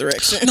in this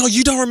direction. No,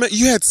 you don't remember.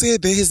 You had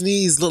said that his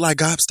knees look like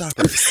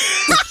gobstoppers.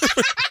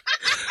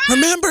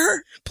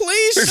 Remember?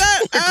 Please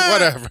shut up.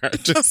 Whatever.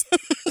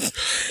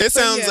 It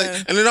sounds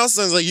like, and it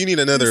also sounds like you need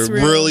another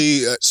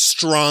really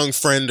strong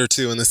friend or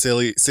two in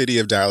the city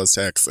of Dallas,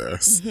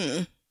 Texas.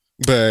 Mm-hmm.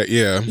 But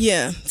yeah.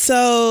 Yeah.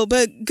 So,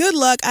 but good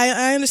luck.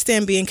 I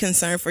understand being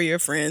concerned for your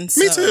friends.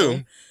 Me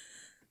too.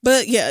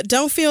 But yeah,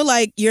 don't feel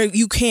like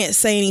you can't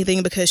say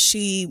anything because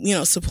she,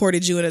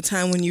 supported you at a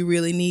time when you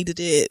really needed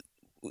it.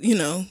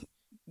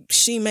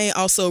 She may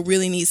also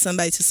really need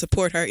somebody to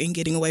support her in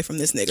getting away from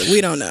this nigga.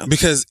 We don't know.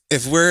 Because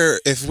if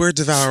we're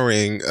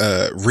devouring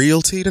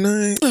realty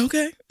tonight,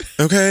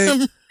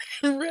 okay,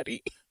 I'm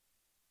ready.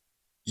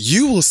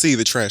 You will see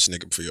the trash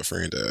nigga before your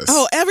friend does.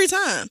 Oh, every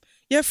time.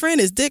 Your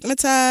friend is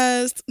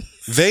dickmatized.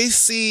 They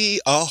see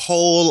a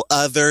whole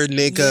other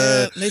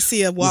nigga. Yeah, they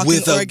see a walking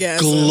with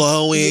orgasm. A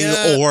glowing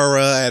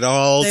aura at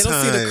all times. They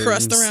don't see the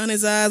crust around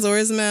his eyes or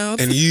his mouth.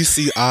 And you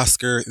see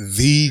Oscar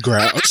the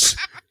Grouch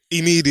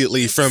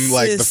immediately from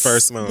the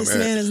first moment. This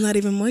man is not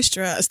even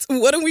moisturized.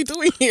 What are we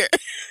doing here?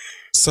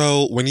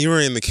 So when you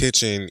were in the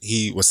kitchen,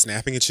 he was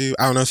snapping at you.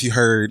 I don't know if you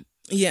heard.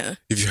 Yeah.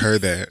 If you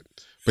heard that.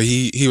 But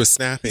he was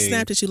snapping. He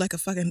snapped at you like a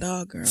fucking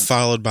dog, girl.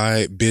 Followed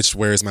by, bitch,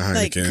 where's my Heineken?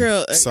 Like,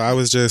 girl. So I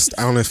was just,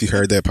 I don't know if you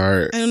heard that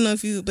part. I don't know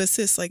if you, but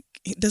sis,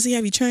 does he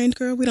have you trained,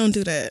 girl? We don't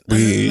do that.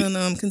 No,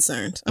 I'm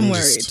concerned. I'm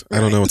worried.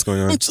 I don't know what's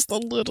going on. I'm just a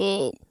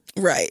little,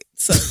 right.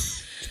 So,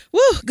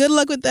 woo, good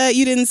luck with that.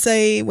 You didn't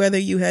say whether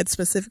you had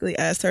specifically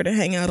asked her to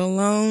hang out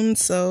alone.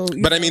 So,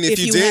 but I mean, if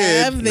you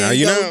did, have, then now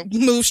you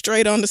move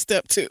straight on to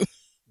step 2.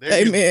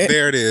 Amen.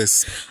 There it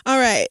is. All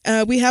right.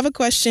 We have a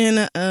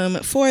question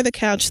for the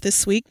couch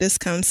this week. This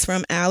comes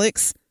from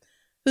Alex,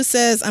 who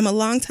says, I'm a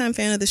longtime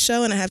fan of the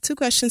show, and I have 2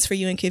 questions for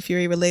you and Kid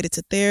Fury related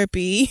to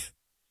therapy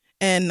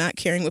and not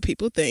caring what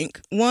people think.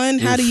 1,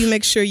 how do you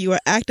make sure you are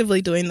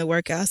actively doing the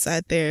work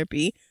outside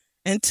therapy?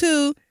 And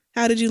 2,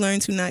 how did you learn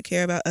to not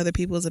care about other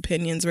people's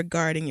opinions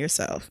regarding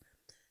yourself?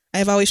 I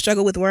have always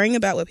struggled with worrying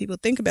about what people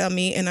think about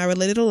me, and I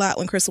related a lot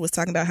when Crystal was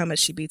talking about how much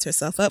she beats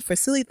herself up for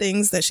silly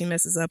things that she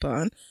messes up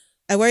on.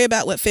 I worry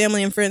about what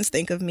family and friends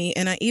think of me,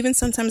 and I even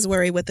sometimes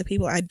worry what the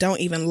people I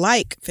don't even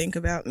like think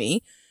about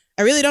me.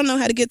 I really don't know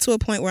how to get to a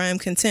point where I am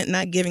content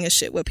not giving a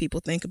shit what people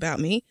think about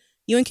me.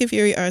 You and Kid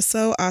Fury are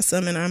so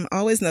awesome, and I'm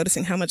always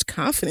noticing how much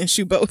confidence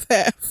you both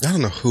have. I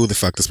don't know who the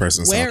fuck this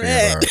person is talking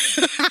about.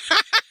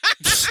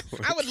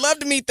 I would love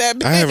to meet that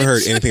bitch. I haven't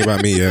heard anything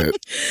about me yet.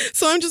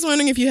 So I'm just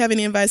wondering if you have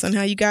any advice on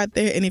how you got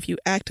there and if you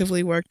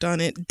actively worked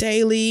on it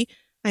daily.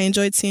 I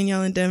enjoyed seeing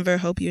y'all in Denver.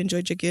 Hope you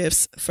enjoyed your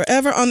gifts.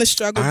 Forever on the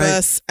struggle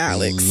bus,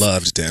 Alex.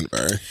 Loved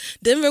Denver.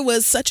 Denver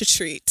was such a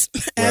treat,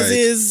 as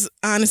is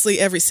honestly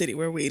every city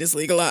where weed is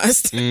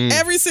legalized.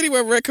 Every city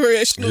where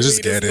recreational weed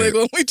is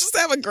legal. We just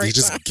have a great time. You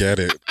just get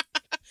it.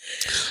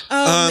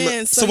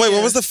 Man. So wait,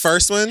 what was the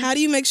first one? How do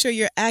you make sure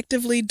you're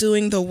actively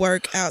doing the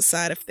work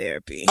outside of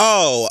therapy?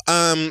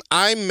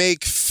 I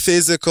make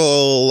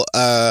physical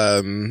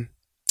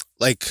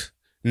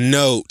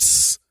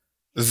notes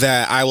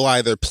that I will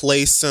either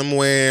place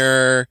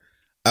somewhere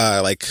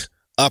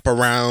up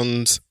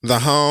around the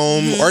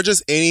home or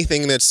just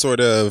anything that sort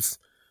of,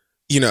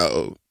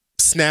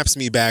 snaps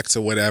me back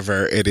to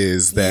whatever it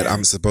is that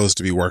I'm supposed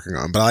to be working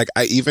on. But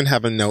I even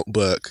have a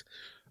notebook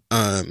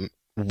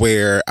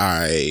where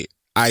I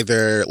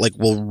either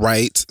will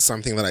write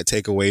something that I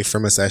take away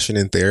from a session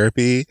in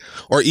therapy,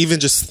 or even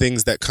just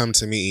things that come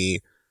to me,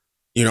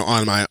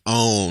 on my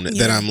own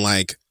that I'm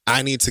like,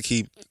 I need to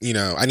keep,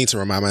 I need to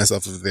remind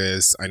myself of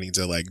this. I need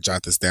to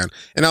jot this down,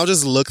 and I'll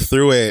just look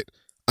through it,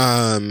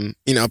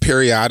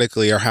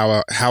 periodically or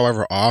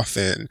however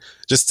often,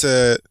 just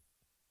to,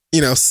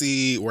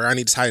 see where I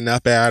need to tighten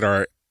up at,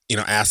 or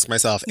ask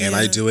myself, am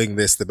I doing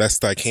this the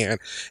best I can?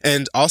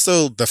 And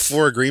also the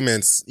 4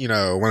 Agreements,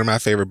 one of my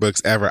favorite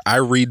books ever. I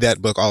read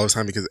that book all the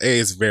time because A,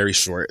 it's very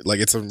short. Like,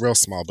 it's a real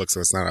small book, so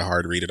it's not a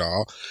hard read at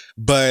all.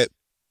 But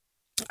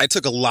I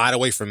took a lot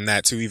away from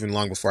that too, even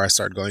long before I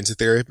started going to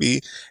therapy.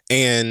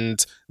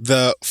 And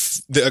the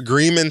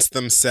agreements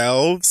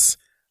themselves,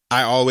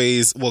 I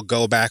always will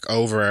go back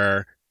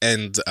over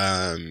and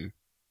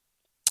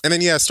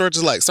then start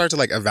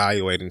to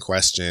evaluate and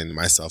question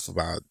myself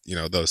about,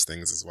 those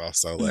things as well.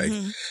 So like,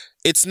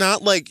 it's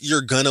not like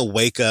you're gonna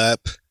wake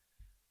up,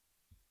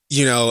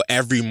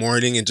 every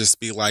morning and just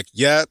be like,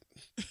 yep,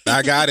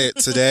 I got it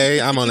today.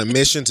 I'm on a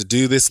mission to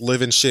do this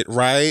living shit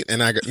right.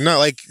 And I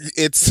try.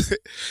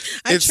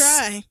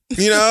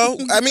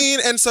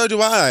 And so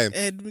do I.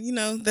 And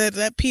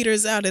that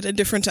peters out at a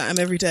different time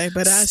every day.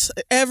 But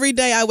every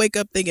day I wake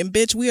up thinking,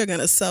 bitch, we are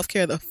going to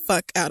self-care the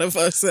fuck out of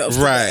ourselves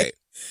today. Right.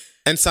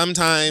 And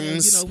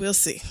sometimes, we'll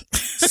see.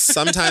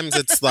 Sometimes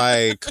it's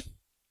like,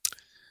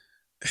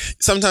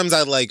 sometimes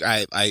I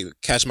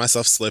catch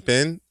myself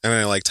slipping and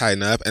I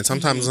tighten up, and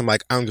sometimes I'm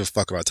like, I don't give a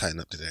fuck about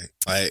tightening up today.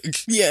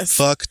 Yes,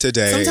 fuck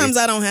today. Sometimes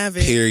I don't have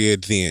it.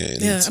 Period. The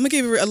end. Yeah, I'm gonna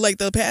give it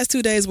the past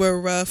 2 days were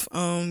rough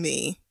on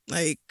me.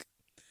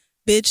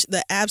 Bitch,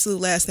 the absolute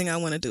last thing I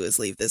want to do is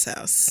leave this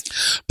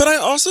house. But I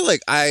also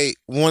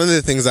one of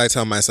the things I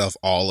tell myself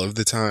all of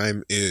the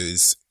time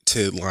is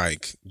to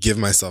give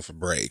myself a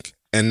break,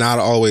 and not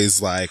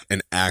always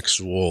an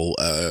actual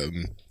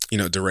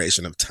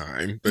duration of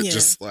time, but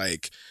just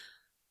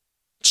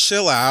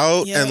chill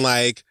out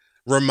and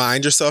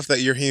remind yourself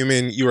that you're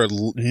human. You are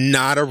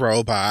not a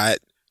robot.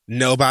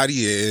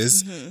 Nobody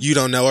is. You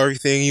don't know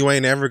everything. You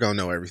ain't ever gonna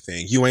know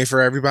everything. You ain't for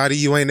everybody.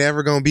 You ain't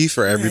ever gonna be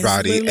for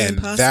everybody. And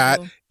impossible.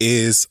 That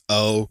is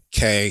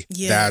okay.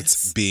 Yes.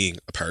 That's being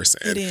a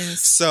person. It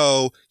is.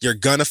 So you're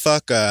gonna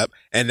fuck up,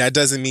 and that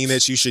doesn't mean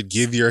that you should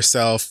give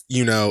yourself,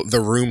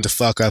 the room to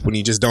fuck up when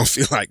you just don't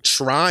feel like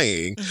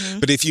trying.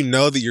 But if you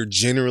know that you're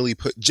genuinely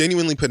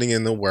putting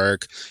in the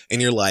work, and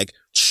you're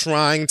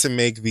trying to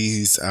make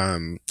these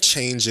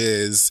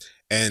changes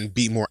and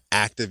be more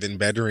active in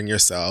bettering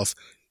yourself,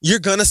 you're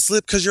gonna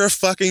slip because you're a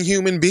fucking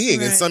human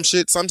being. Right.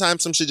 And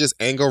sometimes some shit just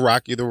ain't gonna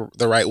rock you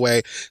the right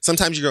way.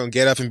 Sometimes you're gonna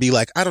get up and be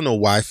like, I don't know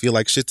why I feel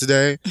like shit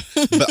today,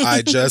 but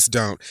I just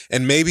don't.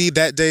 And maybe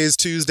that day is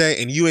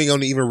Tuesday and you ain't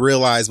gonna even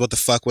realize what the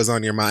fuck was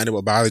on your mind and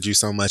what bothered you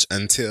so much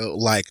until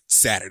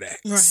Saturday.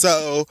 Right.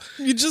 So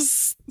you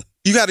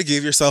gotta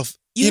give yourself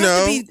You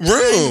have to be room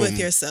kind with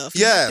yourself.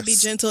 You have to be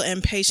gentle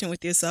and patient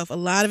with yourself. A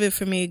lot of it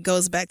for me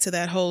goes back to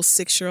that whole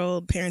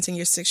 6-year-old parenting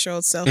your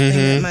 6-year-old self thing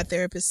that my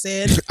therapist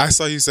said. I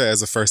saw you say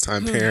as a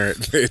first-time parent,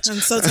 bitch. I'm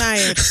so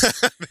tired.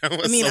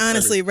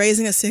 Honestly,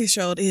 raising a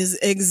 6-year-old is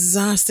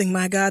exhausting.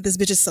 My God, this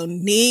bitch is so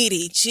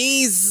needy.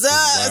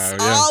 Jesus,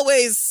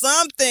 always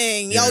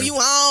something. Yo, you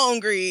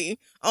hungry.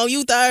 Oh,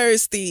 you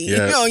thirsty.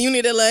 Yo, you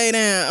need to lay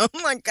down.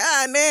 Oh my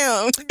God,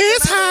 damn.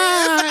 It's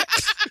hot.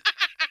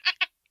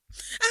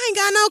 I ain't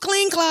got no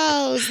clean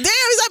clothes. Damn,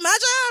 is that my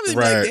job?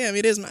 Right. Damn,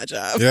 it is my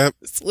job. Yep.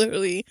 It's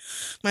literally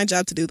my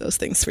job to do those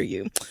things for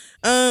you.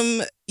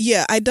 I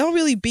don't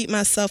really beat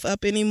myself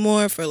up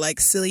anymore for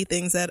silly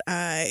things that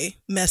I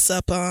mess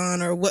up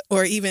on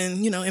or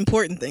even,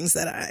 important things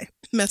that I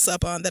mess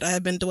up on that I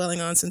have been dwelling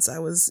on since I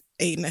was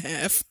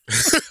 8.5.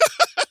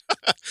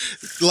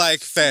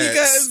 Facts.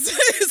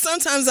 Because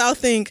sometimes I'll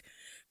think,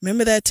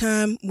 remember that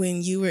time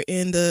when you were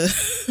in the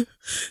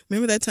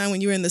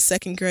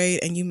second grade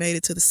and you made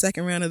it to the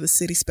second round of the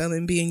city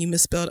spelling bee and you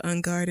misspelled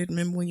unguarded?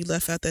 Remember when you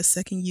left out that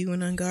second U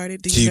in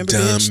unguarded? Do you remember,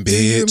 dumb bitch? bitch? Do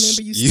you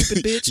remember, you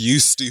stupid bitch? You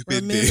stupid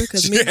remember? bitch.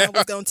 Because Mama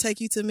was going to take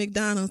you to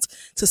McDonald's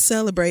to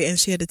celebrate and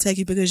she had to take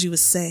you because you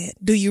was sad.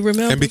 Do you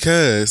remember? And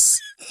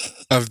because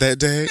of that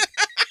day,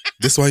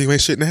 this is why you ain't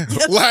shit now.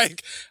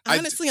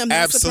 Honestly, I'm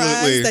not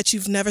surprised that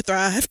you've never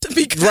thrived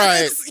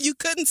because you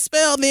couldn't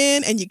spell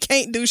then and you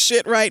can't do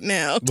shit right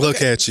now.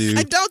 Look at you.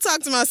 I don't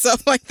talk to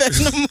myself like that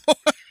no more.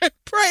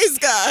 Praise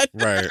God.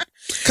 Right.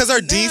 Because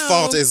our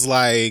default is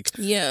when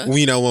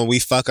we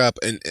fuck up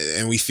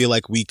and we feel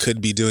like we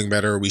could be doing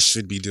better or we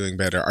should be doing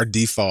better, our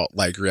default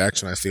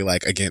reaction, I feel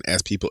again,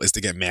 as people, is to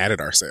get mad at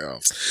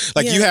ourselves.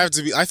 You have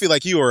to be, I feel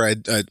like you are a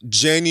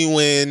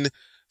genuine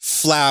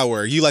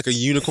flower. You a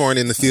unicorn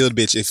in the field,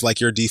 bitch, if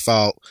your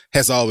default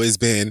has always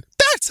been,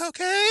 that's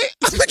okay,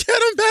 I'm gonna get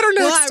them better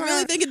next time. Well, I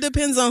really think it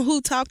depends on who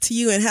talked to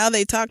you and how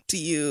they talked to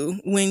you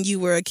when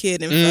you were a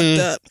kid and fucked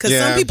up. Because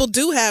some people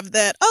do have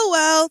that,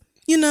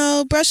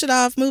 brush it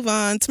off, move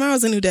on,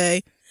 tomorrow's a new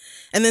day.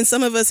 And then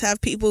some of us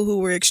have people who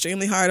were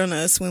extremely hard on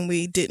us when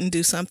we didn't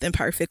do something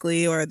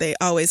perfectly, or they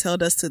always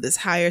held us to this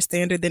higher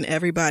standard than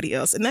everybody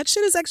else. And that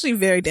shit is actually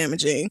very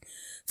damaging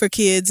for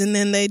kids. And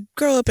then they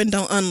grow up and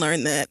don't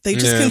unlearn that. They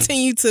just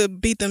continue to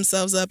beat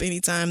themselves up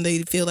anytime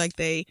they feel like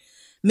they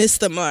miss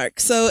the mark.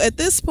 So at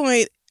this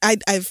point,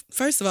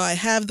 first of all, I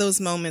have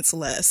those moments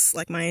less.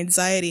 My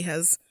anxiety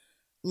has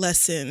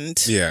lessened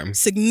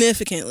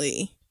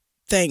significantly.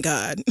 Thank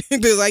God.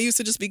 Because I used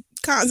to just be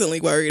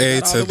constantly worried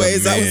about all the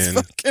ways I was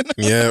fucking up.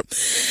 Yep.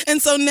 And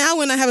so now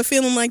when I have a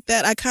feeling like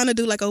that, I kind of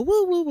do a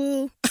woo woo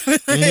woo.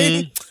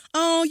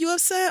 Oh, you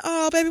upset?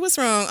 Oh, baby, what's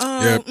wrong?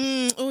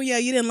 Oh, oh yeah,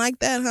 you didn't like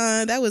that,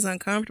 huh? That was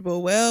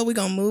uncomfortable. Well, we're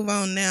gonna move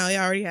on now. It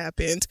already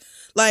happened.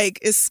 Like,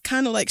 it's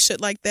kind of like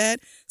shit like that.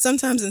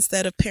 Sometimes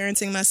instead of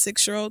parenting my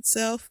 6-year-old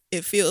self,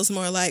 it feels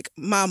more like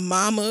my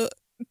mama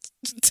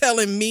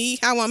telling me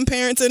how I'm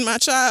parenting my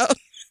child.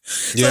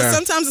 Yeah. So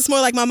sometimes it's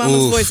more like my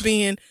mama's voice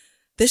being,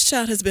 this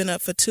child has been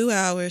up for 2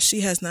 hours.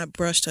 She has not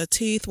brushed her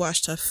teeth,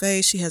 washed her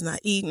face. She has not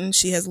eaten.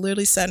 She has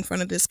literally sat in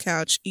front of this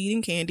couch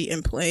eating candy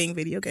and playing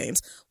video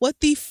games. What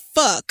the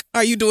fuck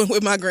are you doing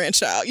with my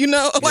grandchild? You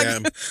know, like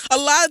a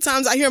lot of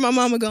times I hear my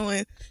mama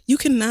going, you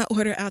cannot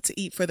order out to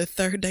eat for the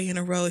 3rd day in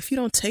a row. If you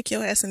don't take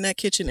your ass in that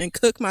kitchen and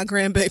cook my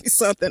grandbaby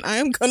something, I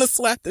am going to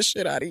slap the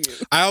shit out of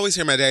you. I always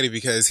hear my daddy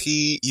because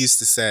he used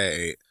to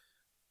say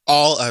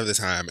all of the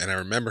time, and I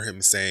remember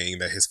him saying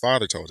that his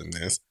father told him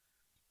this,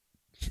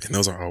 and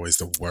those are always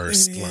the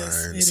worst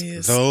lines. It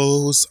is.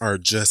 Those are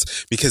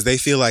just because they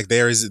feel like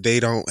there's nothing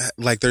that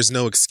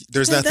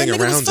nigga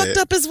around was fucked it.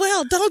 Up as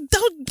well. Don't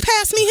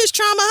pass me his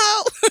trauma,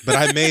 hoe. But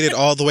I made it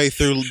all the way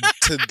through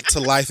to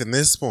life in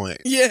this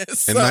point.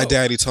 Yes. And my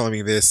daddy told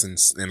me this,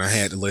 and I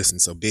had to listen.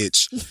 So,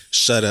 bitch,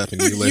 shut up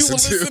and you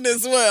listen you will listen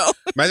as well.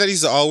 My daddy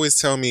used to always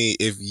tell me,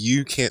 if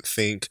you can't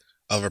think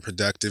of a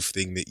productive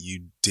thing that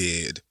you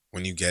did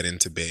when you get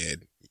into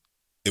bed,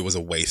 it was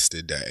a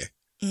wasted day.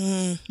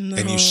 No.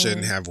 And you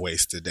shouldn't have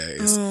wasted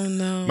days. Oh,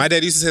 no. My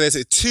dad used to say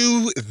that.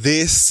 To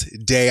this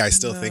day, I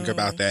still think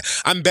about that.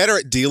 I'm better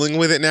at dealing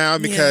with it now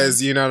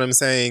because, you know what I'm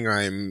saying?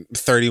 I'm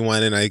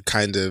 31 and I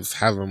kind of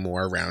have a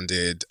more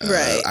rounded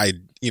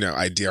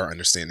idea or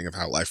understanding of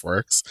how life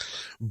works.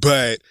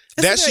 But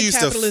that shit used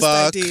to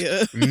fuck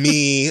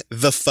me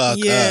the fuck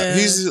up.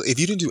 If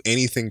you didn't do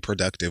anything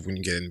productive when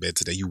you get in bed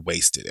today, you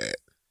wasted it.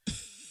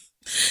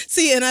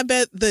 See, and I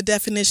bet the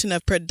definition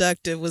of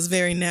productive was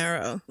very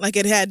narrow. Like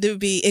it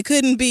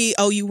couldn't be,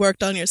 oh, you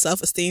worked on your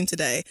self-esteem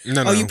today.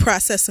 No. You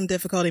processed some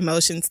difficult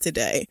emotions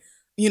today.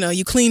 You know,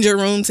 you cleaned your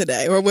room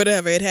today or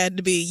whatever. It had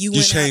to be, you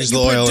changed the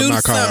oil in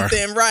my car.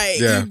 Something, right.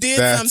 Yeah, you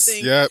did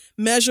something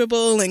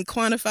measurable and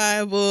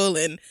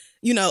quantifiable and,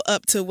 you know,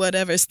 up to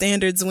whatever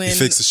standards when. You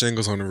fix the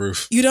shingles on the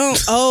roof. You don't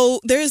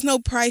there is no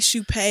price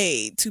you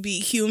paid to be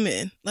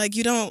human. Like,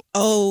 you don't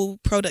owe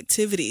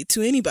productivity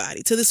to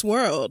anybody, to this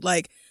world.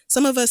 Like,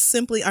 some of us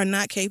simply are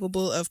not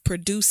capable of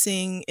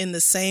producing in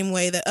the same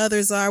way that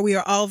others are. We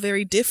are all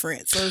very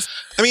different. So,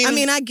 I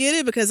mean, I get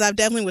it because I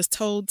definitely was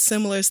told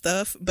similar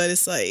stuff, but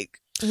it's like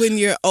when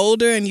you're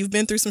older and you've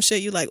been through some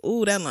shit, you're like,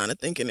 ooh, that line of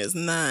thinking is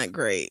not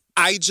great.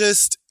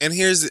 And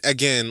here's,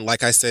 again,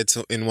 like I said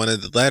in one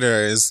of the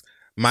letters,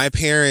 my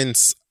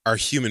parents are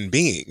human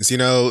beings, you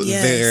know,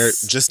 they're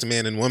just a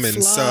man and woman.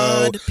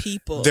 Flawed so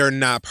people. They're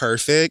not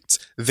perfect.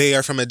 They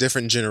are from a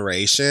different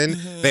generation.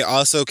 Mm-hmm. They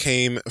also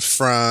came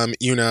from,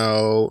 you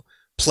know,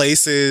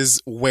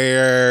 places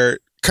where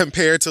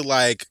compared to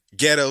like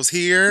ghettos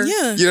here,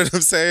 you know what I'm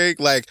saying?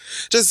 Like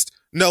just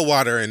no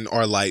water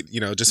or light,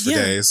 you know, just for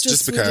days,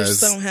 just because. We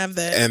just don't have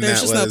that. And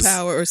there's just no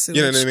power or sewage.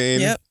 You know what I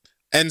mean? Yep.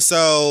 And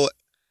so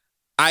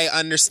I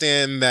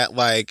understand that,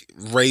 like,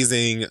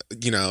 raising,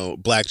 you know,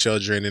 Black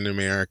children in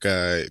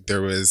America,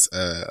 there was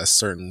a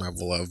certain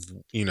level of,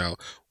 you know,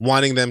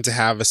 wanting them to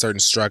have a certain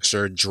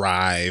structure,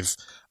 drive,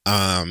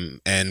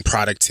 and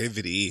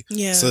productivity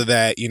so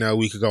that, you know,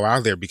 we could go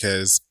out there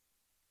because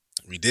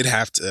we did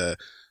have to,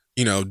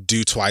 you know,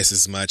 do twice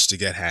as much to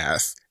get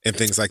half and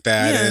things like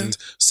that. Yeah. And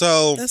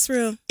so that's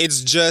real.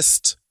 It's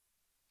just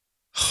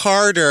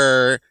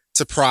harder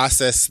to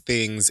process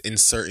things in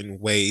certain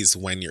ways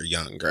when you're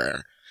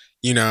younger.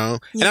 You know,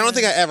 and I don't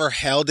think I ever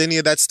held any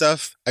of that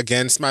stuff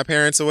against my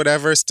parents or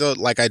whatever. Still,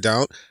 like, I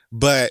don't.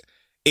 But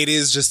it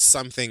is just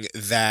something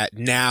that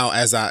now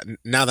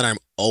that I'm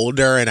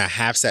older and I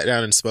have sat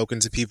down and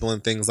spoken to people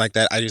and things like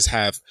that, I just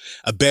have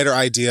a better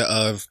idea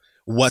of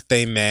what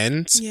they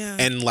meant. Yeah.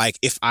 And like,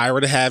 if I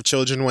were to have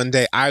children one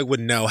day, I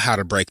would know how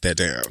to break that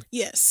down.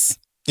 Yes.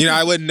 You know,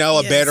 I would know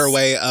a better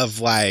way of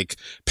like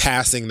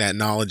passing that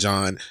knowledge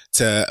on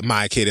to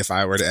my kid if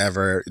I were to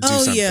ever do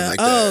something like that.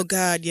 Oh,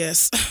 God,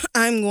 yes.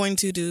 I'm going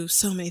to do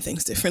so many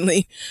things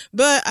differently.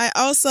 But I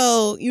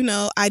also, you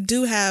know, I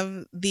do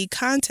have the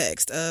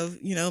context of,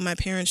 you know, my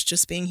parents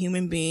just being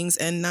human beings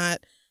and not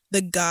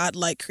the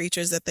godlike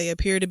creatures that they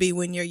appear to be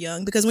when you're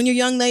young. Because when you're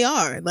young, they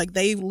are. Like,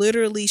 they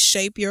literally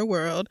shape your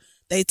world.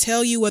 They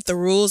tell you what the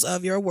rules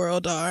of your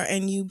world are,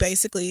 and you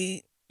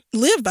basically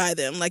live by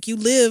them. Like, you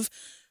live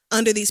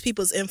under these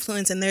people's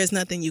influence, and there's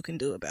nothing you can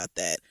do about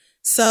that.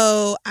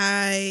 So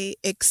I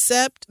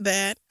accept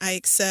that. I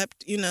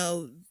accept, you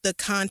know, the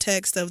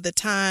context of the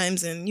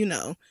times and, you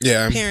know,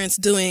 parents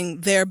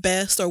doing their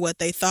best or what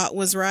they thought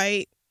was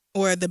right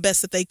or the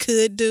best that they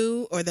could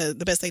do or the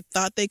best they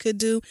thought they could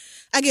do.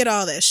 I get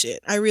all that shit.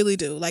 I really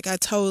do. Like, I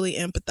totally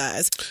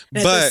empathize.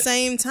 But at the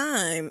same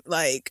time,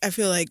 like, I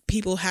feel like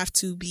people have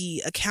to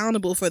be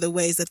accountable for the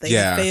ways that they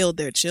have failed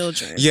their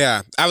children.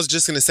 Yeah. I was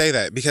just going to say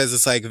that because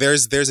it's like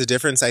there's a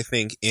difference, I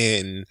think,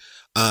 in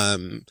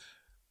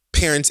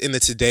parents in the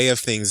today of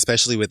things,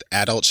 especially with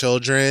adult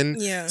children,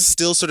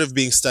 still sort of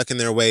being stuck in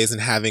their ways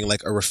and having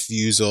like a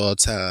refusal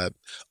to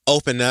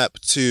open up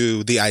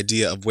to the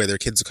idea of where their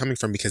kids are coming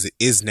from, because it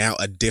is now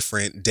a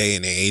different day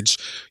and age.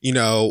 You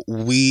know,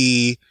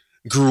 we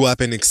grew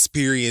up and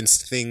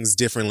experienced things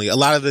differently. A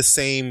lot of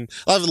the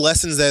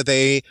lessons that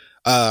they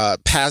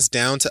passed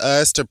down to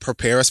us to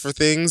prepare us for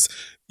things,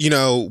 you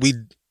know,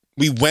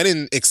 we went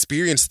and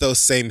experienced those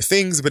same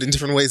things, but in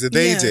different ways that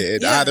they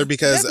did, either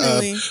because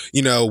of,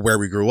 you know, where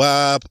we grew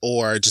up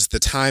or just the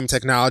time,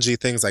 technology,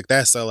 things like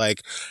that. So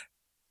like,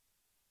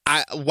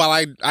 while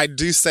I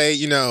do say,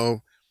 you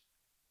know,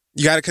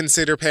 you got to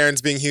consider parents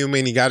being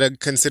human, you got to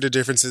consider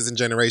differences in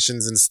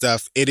generations and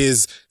stuff, it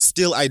is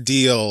still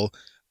ideal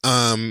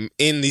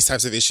in these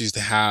types of issues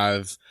to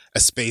have a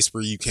space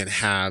where you can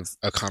have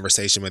a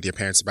conversation with your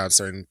parents about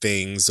certain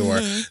things or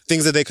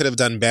things that they could have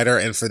done better,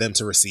 and for them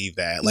to receive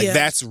that. Like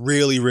that's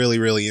really, really,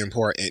 really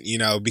important, you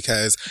know,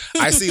 because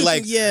I see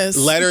like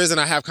letters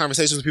and I have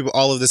conversations with people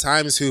all of the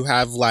times who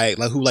have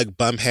who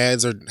bump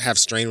heads or have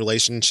strained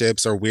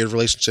relationships or weird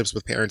relationships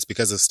with parents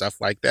because of stuff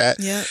like that.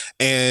 Yeah.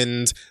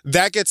 And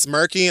that gets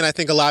murky. And I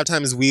think a lot of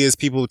times we as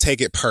people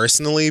take it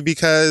personally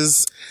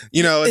because,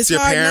 you know, it's your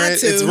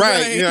parent. It's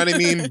right. You know what I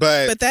mean?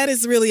 But that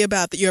is really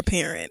about your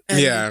parent.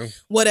 And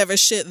whatever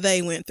shit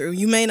they went through.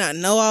 You may not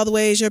know all the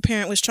ways your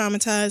parent was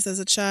traumatized as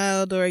a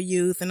child or a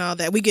youth and all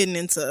that. We getting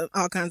into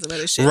all kinds of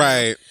other shit.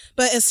 Right.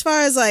 But as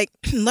far as like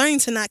learning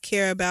to not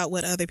care about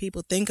what other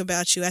people think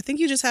about you, I think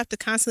you just have to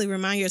constantly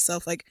remind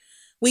yourself, like,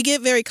 we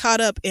get very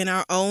caught up in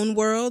our own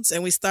worlds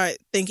and we start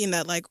thinking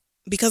that like,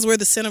 because we're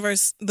the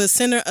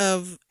center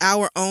of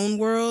our own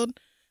world,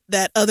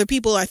 that other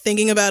people are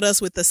thinking about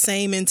us with the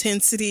same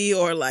intensity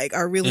or like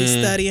are really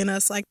studying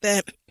us like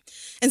that.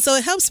 And so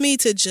it helps me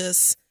to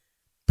just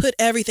put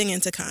everything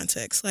into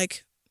context.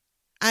 Like,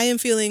 I am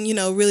feeling, you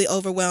know, really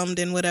overwhelmed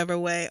in whatever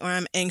way, or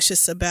I'm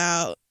anxious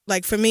about,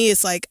 like, for me,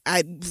 it's like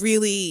I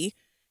really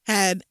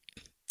had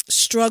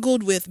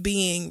struggled with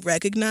being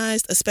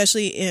recognized,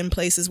 especially in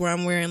places where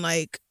I'm wearing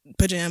like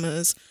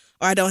pajamas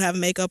or I don't have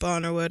makeup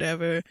on or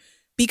whatever.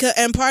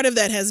 And part of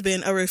that has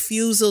been a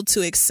refusal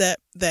to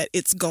accept that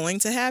it's going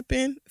to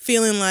happen,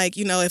 feeling like,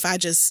 you know, if I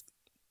just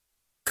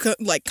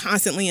like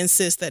constantly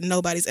insist that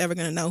nobody's ever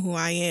going to know who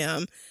I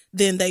am,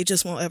 then they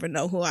just won't ever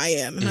know who I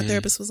am. And my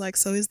therapist was like,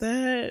 so is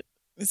that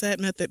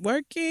method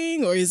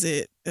working, or is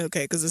it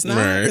okay? Because it's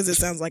not, because it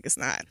sounds like it's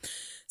not.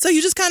 So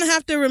you just kind of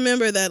have to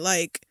remember that,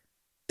 like,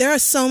 there are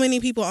so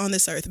many people on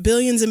this earth,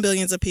 billions and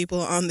billions of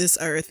people on this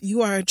earth.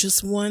 You are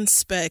just one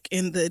speck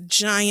in the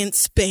giant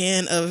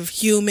span of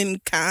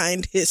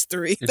humankind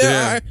history.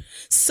 There are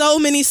so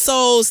many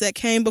souls that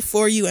came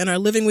before you and are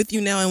living with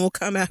you now and will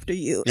come after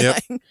you.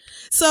 Yep.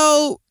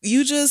 So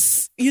you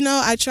just, you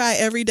know, I try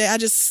every day.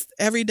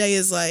 Every day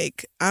is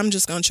like, I'm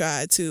just going to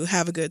try to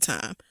have a good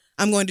time.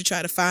 I'm going to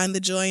try to find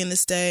the joy in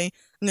this day.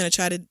 I'm going to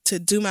try to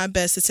do my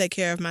best to take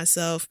care of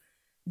myself,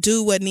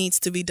 do what needs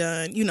to be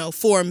done, you know,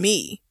 for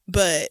me.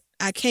 But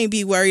I can't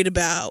be worried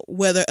about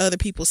whether other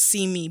people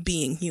see me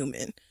being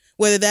human.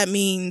 Whether that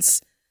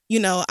means, you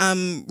know,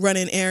 I'm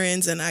running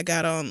errands and I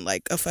got on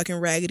like a fucking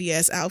raggedy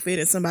ass outfit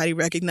and somebody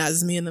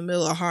recognizes me in the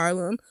middle of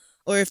Harlem.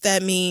 Or if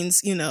that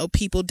means, you know,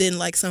 people didn't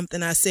like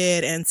something I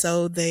said and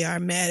so they are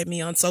mad at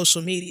me on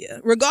social media.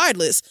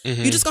 Regardless,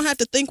 you're just going to have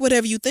to think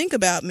whatever you think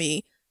about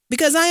me,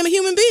 because I am a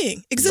human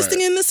being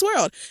existing in this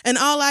world. And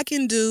all I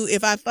can do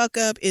if I fuck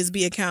up is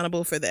be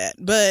accountable for that.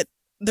 But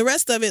the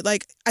rest of it,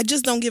 like, I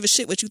just don't give a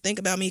shit what you think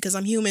about me because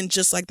I'm human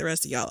just like the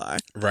rest of y'all are.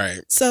 Right.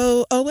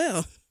 So, oh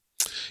well.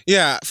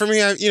 Yeah, for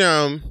me, I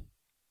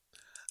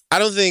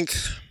don't think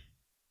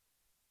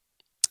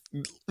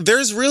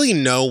there's really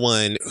no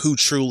one who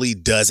truly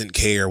doesn't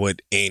care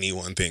what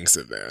anyone thinks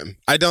of them.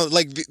 I don't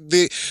like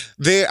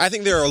I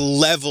think there are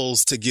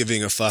levels to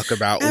giving a fuck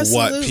about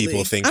what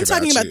people think about you.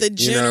 I'm talking about the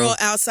general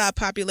outside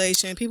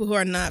population, people who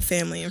are not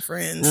family and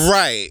friends.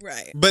 Right.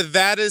 Right. But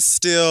that is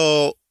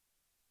still,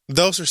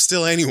 those are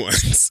still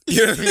anyone's.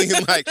 You know what I mean?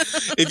 Like,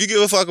 if you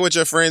give a fuck what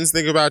your friends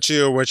think about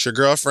you, or what your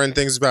girlfriend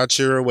thinks about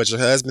you, or what your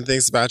husband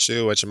thinks about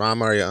you, or what your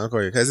mama or your uncle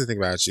or your cousin think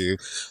about you,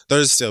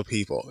 those are still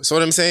people. So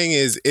what I'm saying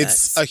is,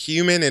 it's a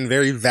human and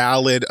very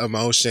valid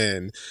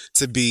emotion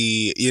to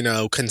be, you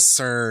know,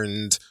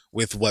 concerned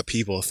with what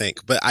people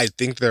think. But I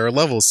think there are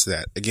levels to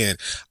that. Again,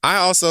 I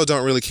also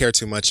don't really care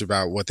too much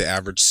about what the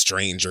average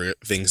stranger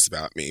thinks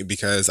about me,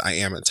 because I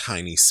am a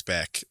tiny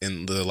speck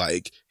in the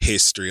like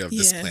history of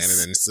this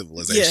planet and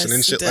civilization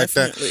and shit like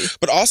that.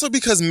 But also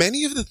because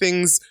many of the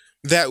things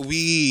that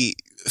we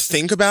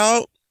think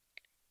about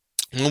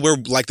when we're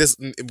like this,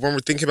 when we're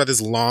thinking about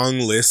this long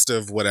list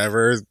of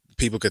whatever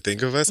people could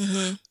think of us,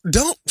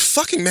 don't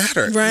fucking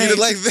matter. Right. You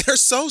know, like, they're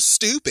so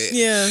stupid.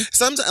 Yeah.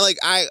 Sometimes, like,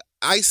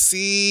 I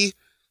see,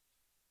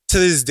 to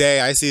this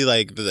day, I see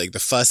like the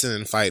fussing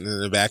and fighting and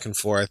the back and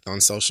forth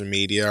on social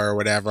media or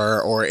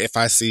whatever. Or if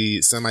I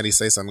see somebody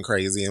say something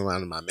crazy in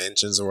one of my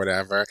mentions or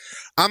whatever,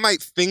 I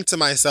might think to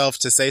myself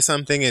to say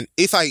something. And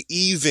if I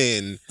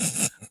even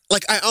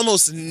Like, I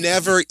almost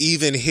never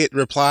even hit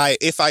reply.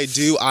 If I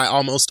do, I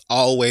almost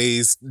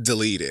always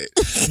delete it.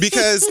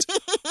 Because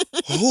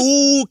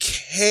who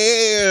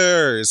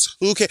cares?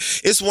 Who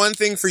cares? It's one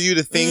thing for you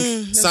to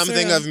think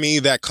something of me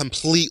that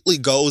completely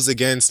goes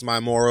against my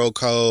moral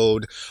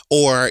code,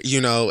 or,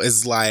 you know,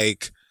 is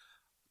like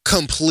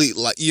complete,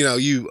 like, you know,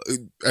 you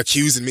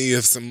accusing me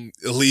of some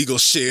illegal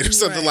shit or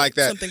something like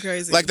that. Something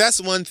crazy. Like,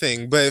 that's one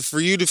thing. But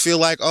for you to feel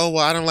like, oh,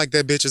 well, I don't like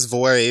that bitch's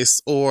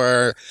voice,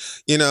 or,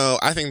 you know,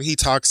 I think he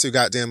talks too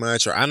goddamn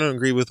much, or I don't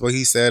agree with what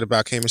he said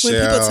about K. Michelle.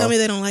 When people tell me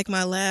they don't like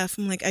my laugh,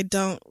 I'm like, I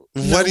don't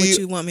know what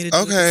you want me to do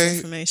with this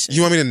information.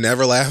 You want me to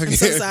never laugh again? I'm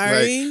so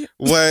sorry. Like,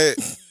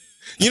 what?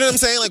 You know what I'm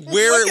saying? Like,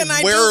 where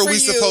are we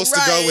supposed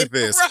to go with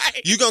this?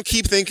 Right. You gonna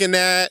keep thinking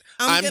that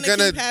I'm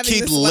gonna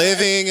keep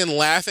living and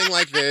laughing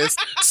like this,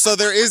 so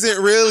there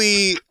isn't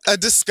really a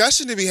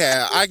discussion to be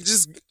had.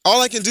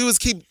 All I can do is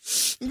keep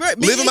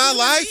living my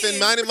life and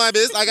minding my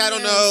business. Like, I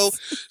don't know.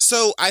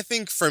 So I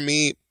think for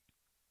me,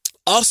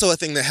 also a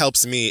thing that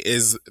helps me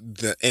is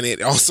and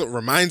it also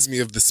reminds me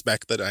of the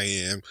spec that I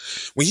am.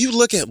 When you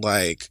look at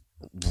like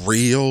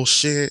real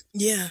shit,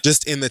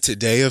 just in the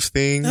today of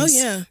things,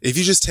 if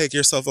you just take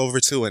yourself over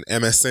to an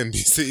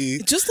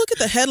MSNBC, just look at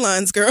the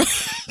headlines, girl.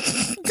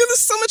 Because there's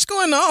so much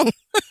going on.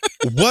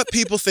 What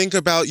people think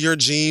about your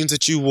jeans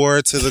that you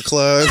wore to the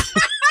club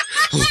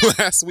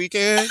last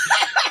weekend,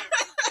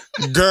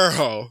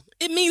 girl,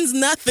 it means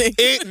nothing.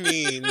 It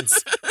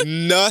means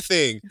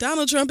nothing.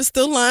 Donald Trump is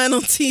still lying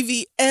on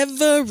TV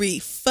every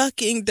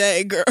fucking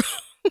day, girl.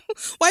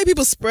 White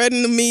people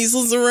spreading the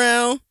measles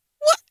around.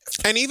 What?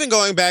 And even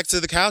going back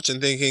to the couch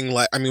and thinking,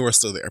 like, I mean, we're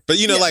still there. But,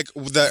 you know, like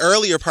the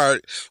earlier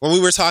part, when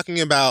we were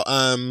talking about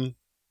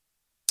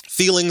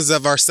feelings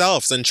of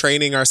ourselves and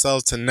training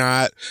ourselves to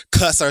not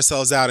cuss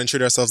ourselves out and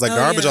treat ourselves like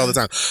garbage all the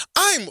time.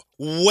 I'm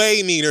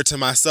way meaner to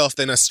myself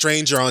than a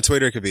stranger on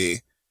Twitter could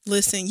be.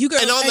 Listen, you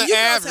girls,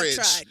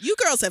 you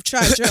girls have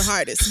tried your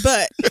hardest,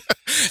 but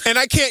and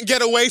I can't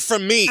get away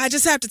from me. I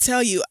just have to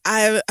tell you,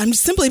 I'm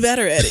simply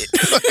better at it.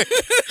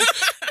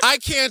 I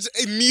can't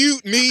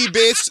mute me,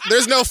 bitch.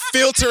 There's no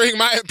filtering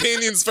my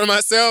opinions for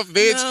myself,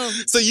 bitch. No.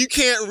 So you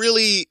can't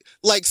really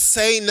like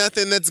say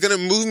nothing that's gonna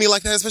move me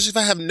like that, especially if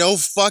I have no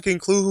fucking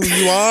clue who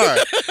you are.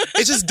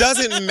 It just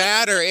doesn't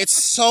matter. It's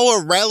so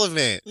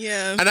irrelevant.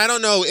 Yeah. And I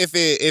don't know if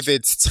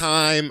it's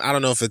time. I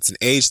don't know if it's an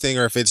age thing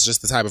or if it's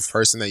just the type of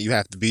person that you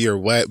have to be or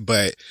what.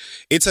 But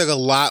it took a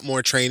lot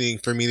more training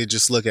for me to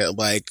just look at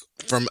like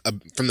from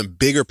the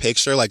bigger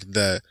picture, like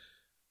the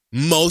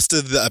most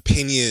of the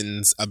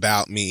opinions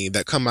about me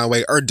that come my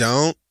way or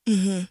don't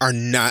are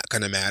not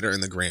going to matter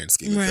in the grand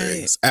scheme of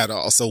things at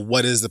all. So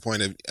what is the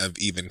point of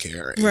even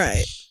caring?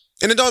 Right.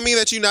 And it don't mean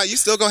that you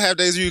still gonna have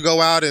days where you go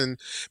out and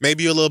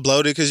maybe you're a little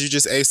bloated because you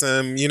just ate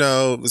some, you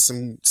know,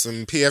 some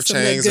PF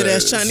Chang's. Good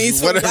ass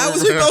Chinese food. Why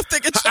was we both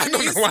thinking Chinese? I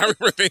don't know why we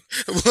were thinking,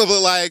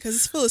 but like, because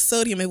it's full of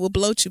sodium, it will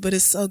bloat you, but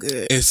it's so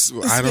good. It's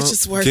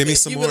worth give me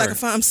some you more. Be like,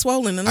 if I'm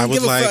swollen and I don't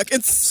give a fuck,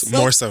 it's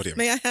more sodium.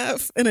 May I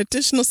have an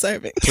additional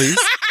serving, please?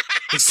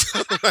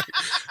 So, like,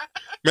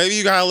 maybe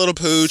you got a little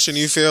pooch and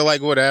you feel like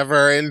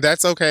whatever, and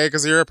that's okay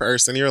because you're a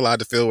person. You're allowed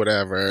to feel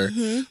whatever.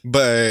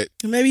 But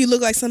maybe you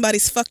look like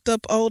somebody's fucked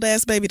up old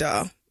ass baby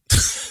doll.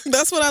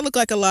 That's what I look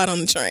like a lot on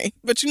the train.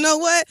 But you know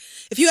what?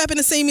 If you happen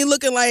to see me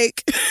looking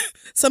like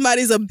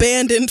somebody's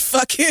abandoned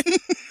fucking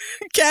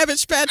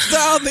Cabbage Patch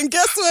doll, then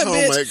guess what,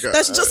 bitch? My God.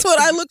 That's just what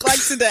I look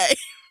like today.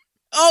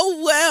 Oh,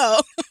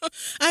 well.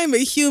 I am a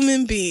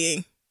human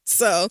being.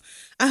 So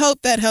I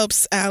hope that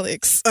helps,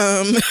 Alex.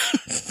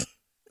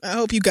 I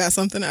hope you got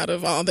something out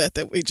of all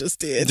that we just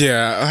did.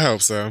 Yeah, I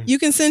hope so. You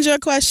can send your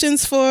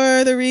questions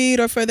for the read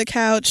or for the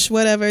couch,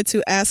 whatever,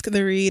 to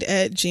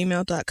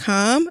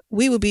asktheread@gmail.com.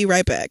 We will be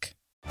right back.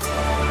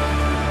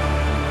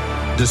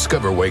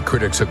 Discover why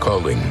critics are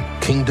calling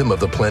Kingdom of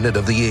the Planet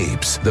of the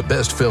Apes the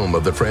best film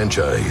of the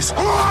franchise.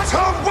 What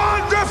a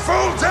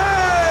wonderful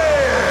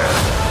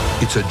day!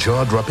 It's a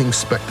jaw-dropping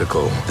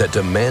spectacle that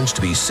demands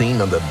to be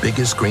seen on the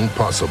biggest screen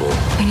possible.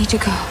 I need to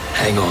go.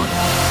 Hang on.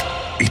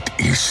 It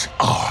is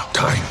our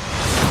time.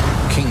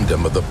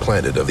 Kingdom of the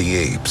Planet of the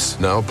Apes,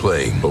 now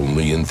playing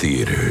only in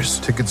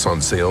theaters. Tickets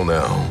on sale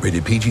now.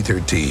 Rated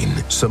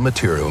PG-13. Some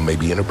material may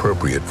be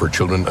inappropriate for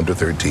children under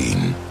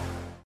 13.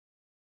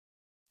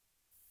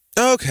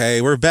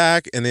 Okay, we're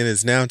back, and it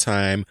is now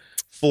time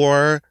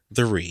for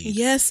the read.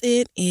 Yes,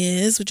 it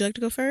is. Would you like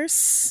to go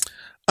first?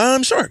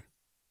 Sure.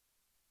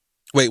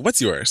 Wait,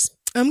 what's yours?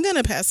 I'm going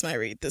to pass my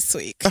read this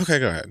week. Okay,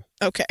 go ahead.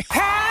 Okay.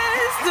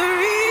 Pass the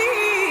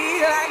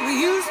read like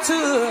we used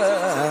to.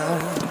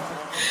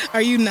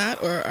 Are you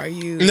not, or are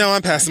you? No,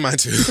 I'm passing mine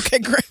too. Okay,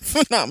 great.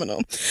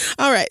 Phenomenal.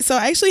 All right. So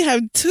I actually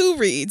have 2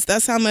 reads.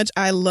 That's how much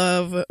I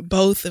love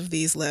both of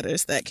these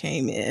letters that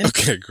came in.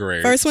 Okay,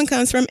 great. First one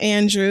comes from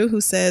Andrew,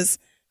 who says,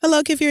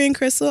 "Hello, Kefir and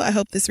Crystal. I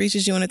hope this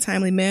reaches you in a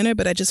timely manner,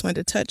 but I just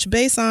wanted to touch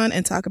base on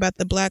and talk about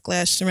the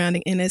backlash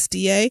surrounding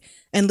NSDA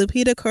and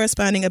Lupita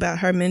corresponding about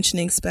her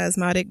mentioning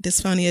spasmodic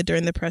dysphonia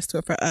during the press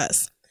tour for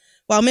Us.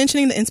 While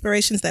mentioning the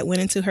inspirations that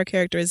went into her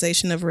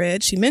characterization of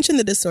Red, she mentioned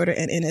the disorder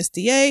and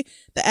NSDA,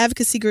 the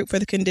advocacy group for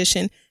the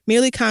condition,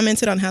 merely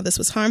commented on how this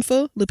was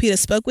harmful. Lupita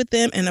spoke with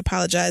them and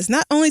apologized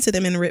not only to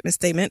them in a written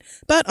statement,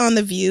 but on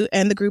The View,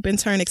 and the group in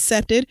turn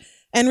accepted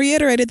and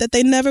reiterated that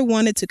they never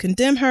wanted to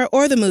condemn her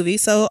or the movie,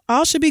 so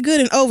all should be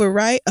good and over,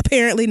 right?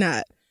 Apparently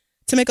not.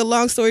 To make a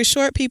long story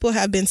short, people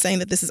have been saying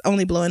that this is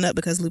only blowing up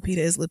because Lupita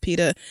is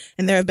Lupita,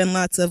 and there have been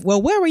lots of, well,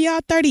 where were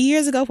y'all 30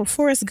 years ago for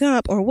Forrest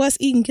Gump, or what's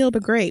eating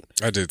Gilbert Grape?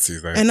 I did see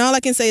that. And all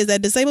I can say is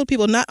that disabled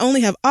people not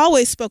only have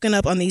always spoken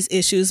up on these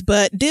issues,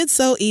 but did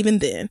so even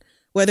then.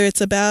 Whether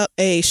it's about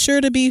a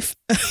sure-to-be failed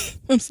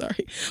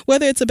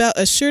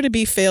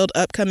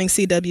upcoming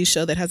CW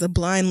show that has a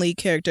blind lead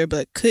character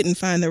but couldn't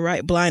find the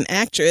right blind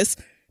actress,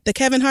 the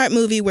Kevin Hart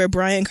movie where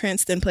Bryan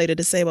Cranston played a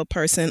disabled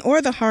person,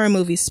 or the horror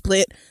movie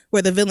Split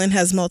where the villain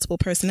has multiple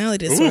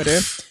personality disorder.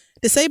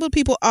 Disabled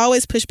people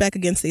always push back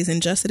against these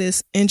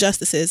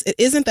injustices. It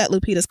isn't that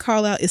Lupita's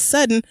call out is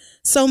sudden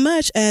so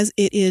much as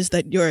it is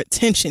that your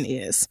attention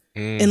is.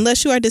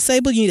 Unless you are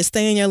disabled, you need to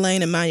stay in your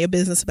lane and mind your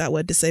business about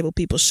what disabled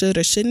people should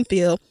or shouldn't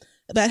feel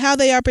about how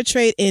they are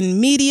portrayed in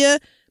media,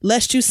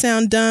 lest you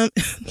sound as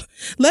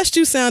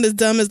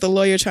dumb as the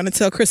lawyer trying to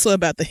tell Crystal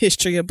about the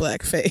history of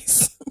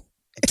blackface.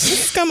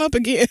 It's come up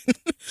again.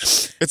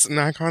 It's an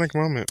iconic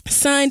moment.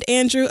 Signed,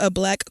 Andrew, a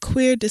black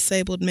queer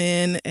disabled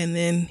man. And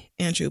then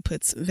Andrew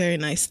puts very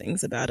nice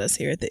things about us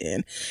here at the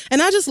end. And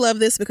I just love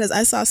this because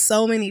I saw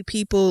so many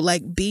people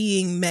like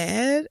being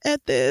mad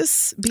at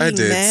this, being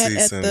mad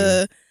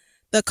at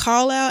the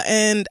call out.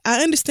 And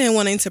I understand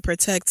wanting to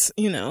protect,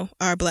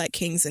 our black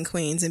kings and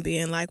queens and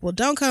being like, well,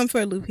 don't come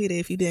for Lupita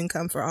if you didn't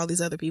come for all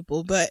these other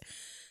people. But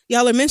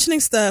y'all are mentioning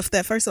stuff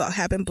that, first of all,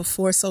 happened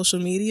before social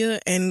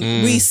media, and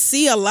we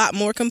see a lot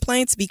more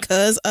complaints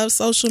because of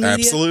social media.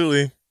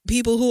 Absolutely.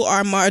 People who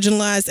are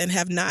marginalized and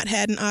have not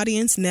had an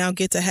audience now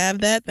get to have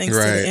that thanks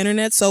to the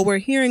internet. So we're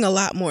hearing a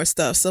lot more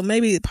stuff. So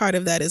maybe part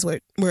of that is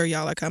where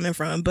y'all are coming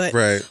from. But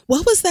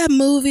what was that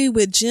movie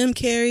with Jim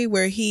Carrey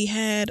where he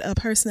had a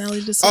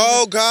personality disorder?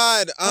 Oh,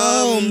 God.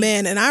 Oh,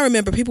 man. And I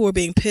remember people were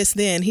being pissed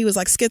then. He was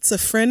like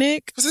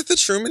schizophrenic. Was it The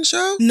Truman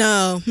Show?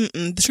 No.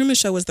 The Truman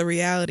Show was the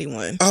reality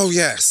one. Oh,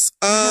 yes.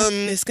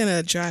 It's going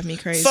to drive me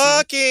crazy.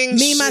 Fucking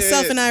Me, shit.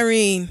 Myself, and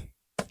Irene.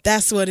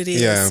 That's what it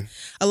is. Yeah.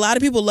 A lot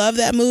of people love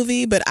that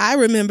movie, but I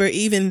remember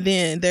even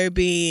then there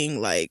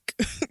being like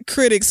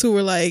critics who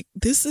were like,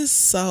 this is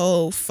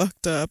so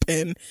fucked up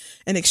and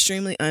an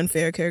extremely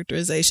unfair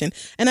characterization.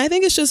 And I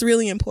think it's just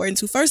really important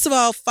to, first of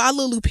all,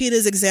 follow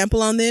Lupita's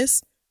example on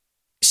this.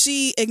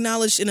 She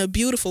acknowledged in a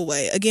beautiful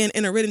way, again,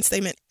 in a written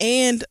statement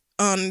and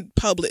in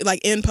public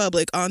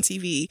on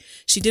TV.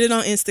 She did it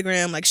on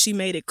Instagram. Like, she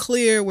made it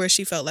clear where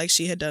she felt like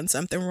she had done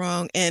something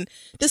wrong. And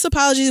this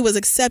apology was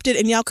accepted,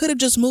 and y'all could have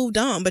just moved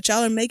on, but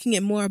y'all are making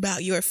it more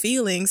about your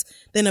feelings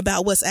than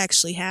about what's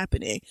actually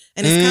happening.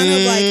 And it's kind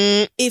of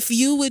like, if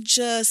you would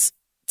just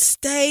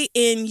stay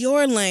in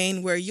your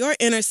lane where your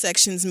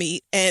intersections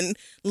meet and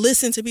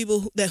listen to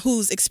people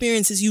whose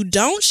experiences you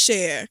don't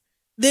share,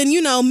 then,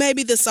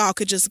 maybe this all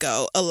could just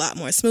go a lot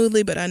more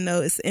smoothly. But I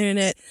know it's the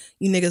internet.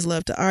 You niggas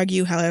love to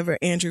argue. However,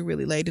 Andrew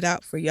really laid it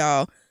out for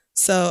y'all.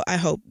 So I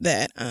hope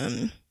that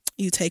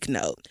you take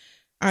note.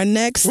 Our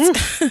next,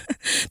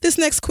 this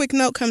next quick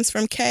note comes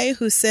from Kay,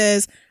 who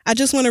says, I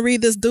just want to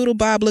read this doodle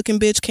bob looking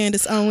bitch,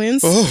 Candace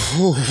Owens.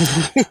 Oh.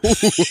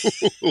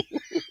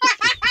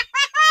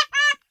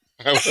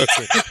 I wasn't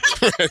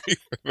ready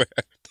for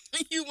that.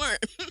 You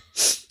weren't.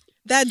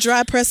 That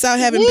dry press out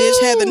having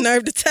bitch had the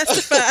nerve to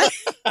testify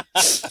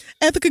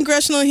at the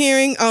congressional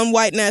hearing on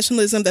white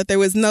nationalism that there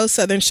was no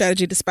Southern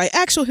strategy, despite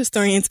actual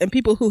historians and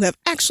people who have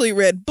actually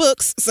read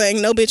books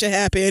saying no bitch it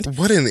happened.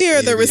 What an Here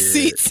are the idiot.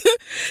 receipts.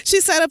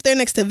 She sat up there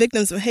next to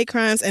victims of hate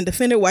crimes and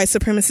defended white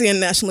supremacy and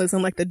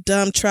nationalism like the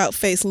dumb trout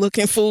face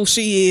looking fool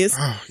she is.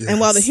 Oh, yes. And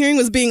while the hearing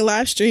was being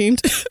live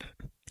streamed,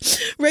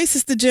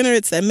 racist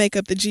degenerates that make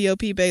up the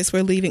GOP base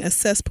were leaving a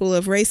cesspool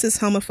of racist,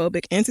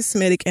 homophobic,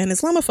 anti-Semitic, and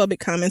Islamophobic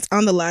comments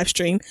on the live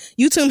stream.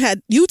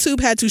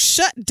 YouTube had to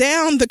shut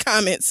down the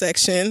comment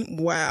section.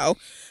 Wow.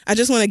 I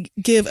just want to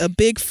give a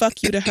big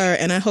fuck you to her,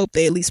 and I hope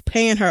they at least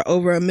paying her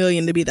over $1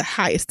 million to be the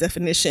highest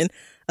definition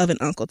of an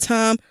Uncle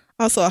Tom.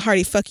 Also, a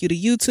hearty fuck you to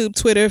YouTube,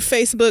 Twitter,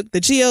 Facebook, the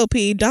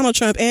GOP, Donald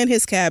Trump and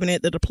his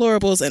cabinet, the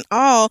deplorables, and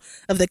all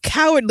of the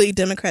cowardly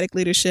Democratic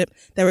leadership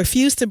that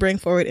refused to bring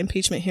forward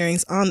impeachment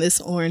hearings on this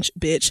orange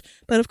bitch.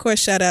 But of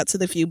course, shout out to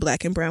the few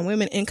black and brown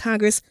women in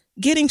Congress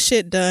getting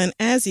shit done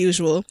as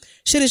usual.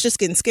 Shit is just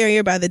getting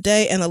scarier by the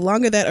day, and the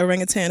longer that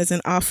orangutan is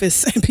in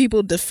office and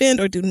people defend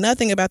or do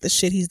nothing about the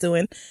shit he's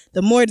doing,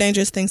 the more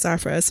dangerous things are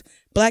for us.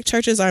 Black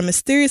churches are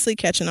mysteriously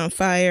catching on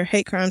fire.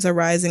 Hate crimes are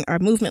rising. Our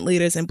movement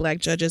leaders and black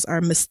judges are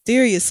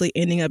mysteriously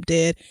ending up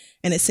dead.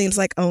 And it seems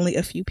like only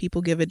a few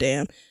people give a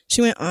damn.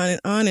 She went on,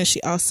 and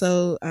she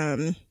also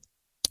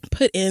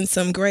put in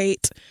some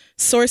great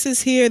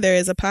sources here. There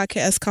is a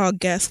podcast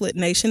called Gaslit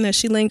Nation that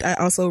she linked. I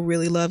also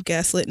really love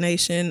Gaslit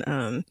Nation.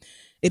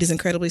 It is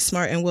incredibly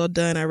smart and well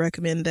done. I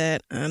recommend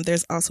that.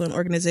 There's also an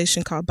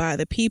organization called By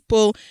the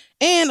People.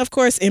 And, of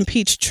course,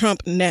 Impeach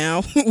Trump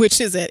Now, which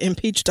is at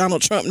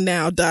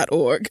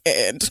impeachdonaldtrumpnow.org.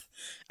 And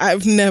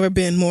I've never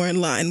been more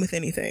in line with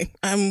anything.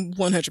 I'm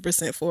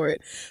 100% for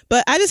it.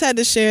 But I just had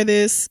to share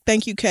this.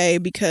 Thank you, Kay,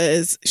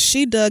 because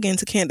she dug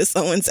into Candace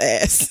Owens'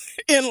 ass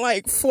in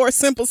like 4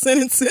 simple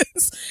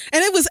sentences.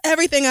 And it was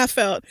everything I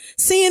felt.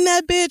 Seeing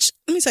that bitch,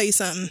 let me tell you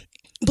something.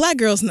 Black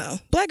girls know.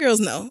 Black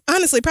girls know.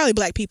 Honestly, probably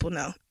black people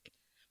know.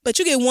 But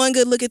you get one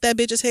good look at that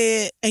bitch's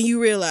head and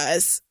you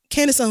realize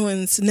Candace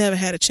Owens never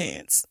had a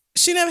chance.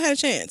 She never had a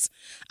chance.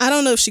 I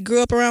don't know if she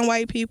grew up around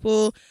white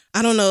people.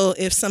 I don't know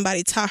if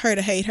somebody taught her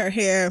to hate her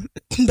hair,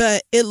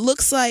 but it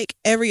looks like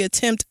every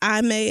attempt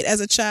I made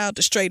as a child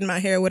to straighten my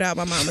hair without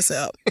my mama's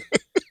help.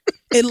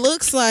 It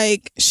looks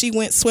like she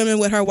went swimming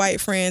with her white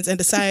friends and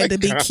decided to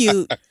be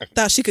cute,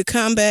 thought she could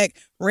come back,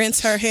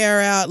 rinse her hair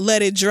out,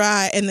 let it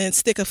dry, and then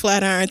stick a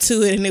flat iron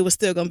to it and it was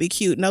still going to be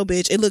cute. No,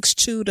 bitch. It looks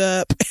chewed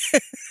up.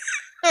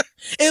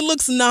 It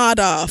looks gnawed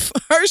off.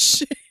 Her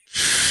shit.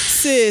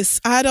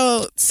 Sis,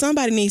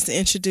 somebody needs to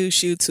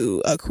introduce you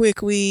to a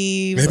quick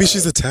weave. Maybe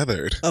she's a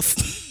tethered.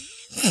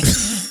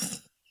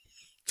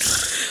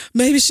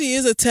 Maybe she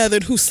is a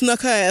tethered who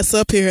snuck her ass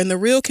up here and the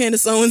real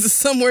Candace Owens is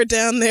somewhere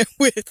down there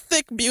with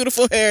thick,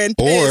 beautiful hair and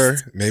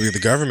pissed. Or maybe the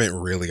government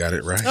really got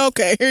it right.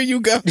 Okay, here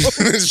you go.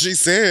 She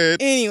said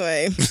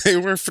anyway, they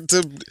were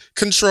to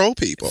control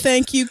people.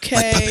 Thank you,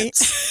 Kay. Like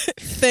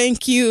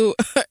thank you,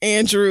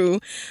 Andrew,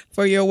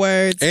 for your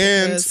words.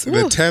 And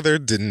the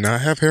tethered did not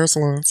have hair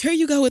salons. Here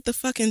you go with the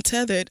fucking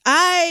tethered.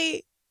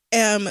 I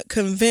am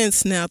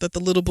convinced now that the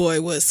little boy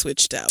was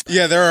switched out.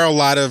 Yeah, there are a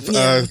lot of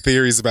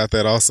theories about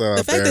that also.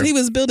 The fact that he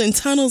was building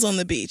tunnels on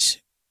the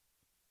beach.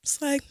 It's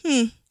like,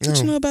 what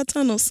you know about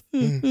tunnels? Oh,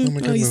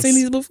 you seen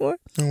these before?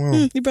 Oh,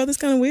 wow. Your brother's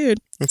kind of weird.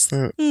 What's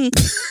that?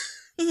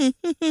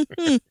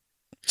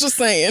 Just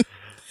saying.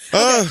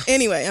 Okay,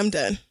 anyway, I'm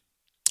done.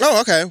 Oh,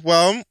 okay.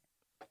 Well,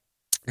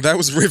 that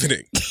was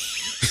riveting.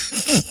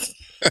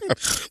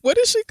 What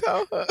did she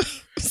call her?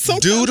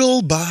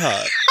 Doodle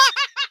Bob.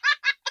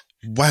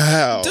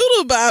 Wow.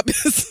 Doodle Bob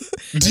is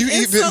an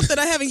insult that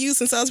I haven't used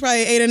since I was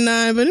probably 8 or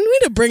 9, but we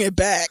need to bring it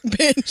back,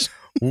 bitch.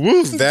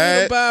 Woo,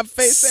 that Doodle Bob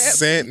face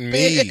sent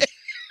me.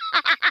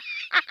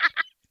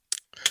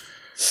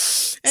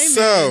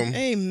 Amen.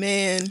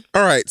 Amen.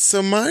 All right,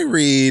 so my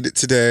read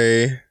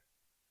today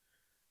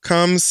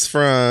comes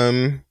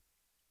from,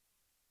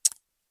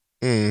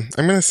 I'm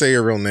going to say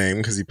your real name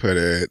because you put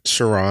it,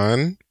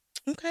 Sharon.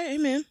 Okay,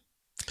 amen.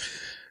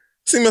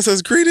 Sima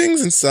says,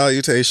 greetings and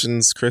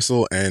salutations,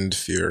 Crystal and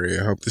Fury.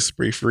 I hope this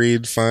brief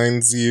read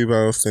finds you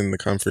both in the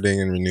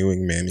comforting and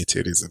renewing mammy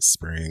titties of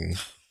spring.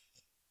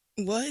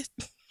 What?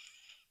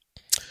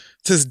 It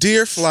says,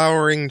 dear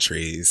flowering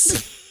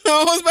trees.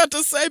 I was about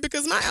to say,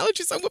 because my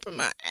allergies are whooping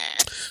my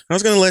ass. I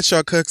was going to let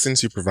y'all cook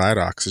since you provide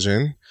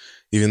oxygen,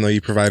 even though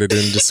you provide it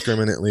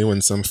indiscriminately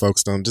when some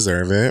folks don't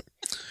deserve it.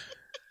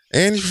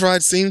 And you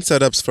provide scene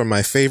setups for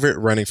my favorite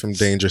running from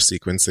danger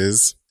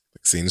sequences.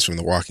 Scenes from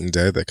The Walking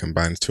Dead that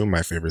combines 2 of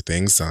my favorite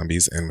things,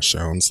 zombies and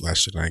Michonne /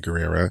 Shania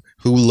Guerrera,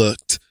 who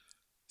looked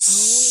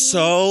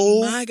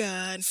so my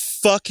God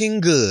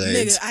fucking good.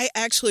 Nigga, I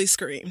actually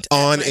screamed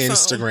on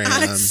Instagram.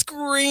 I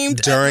screamed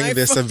during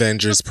this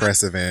Avengers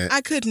press event.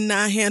 I could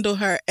not handle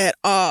her at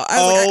all. I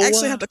was like, I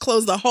actually have to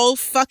close the whole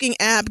fucking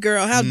app,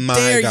 girl. How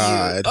dare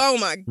you? Oh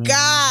my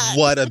God.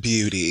 What a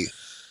beauty.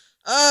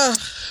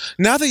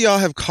 Now that y'all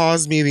have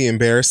caused me the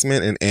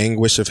embarrassment and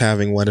anguish of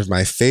having one of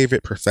my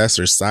favorite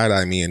professors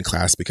side-eye me in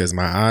class because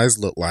my eyes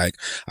look like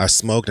I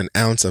smoked an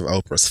ounce of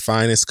Oprah's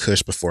finest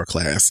kush before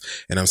class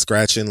and I'm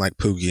scratching like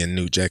Poogie in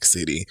New Jack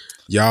City,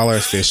 y'all are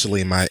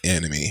officially my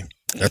enemy.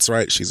 That's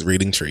right, she's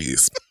reading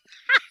trees.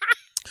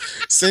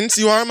 Since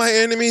you are my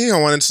enemy, I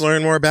wanted to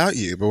learn more about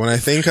you. But when I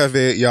think of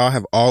it, y'all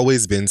have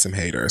always been some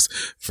haters.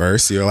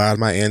 First, you allowed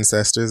my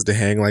ancestors to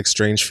hang like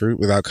strange fruit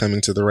without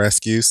coming to the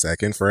rescue.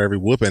 Second, for every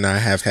whooping I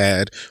have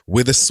had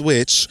with a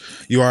switch,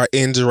 you are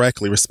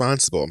indirectly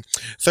responsible.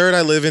 Third,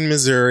 I live in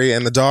Missouri,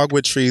 and the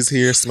dogwood trees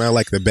here smell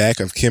like the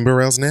back of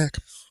Kimberell's neck.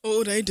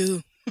 Oh, they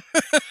do.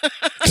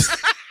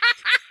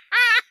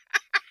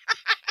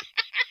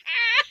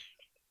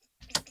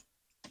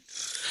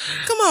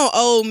 Come on,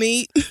 old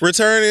meat.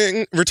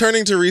 Returning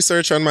to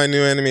research on my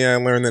new enemy, I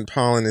learned that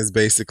pollen is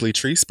basically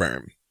tree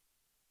sperm.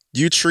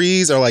 You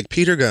trees are like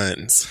Peter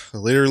Guns,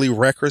 literally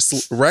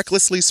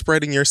recklessly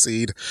spreading your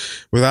seed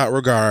without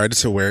regard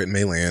to where it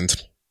may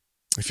land.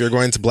 If you're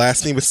going to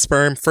blast me with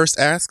sperm, first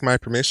ask my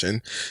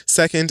permission.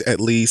 Second, at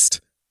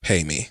least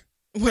pay me.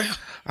 Well,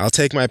 I'll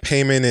take my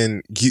payment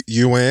in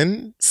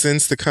yuan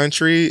since the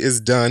country is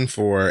done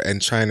for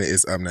and China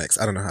is up next.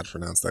 I don't know how to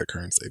pronounce that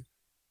currency.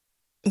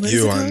 What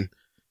yuan.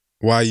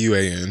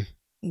 Y-U-A-N.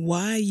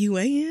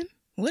 Y-U-A-N?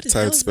 What is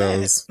how it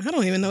spells? That? I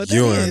don't even know what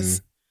that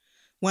is.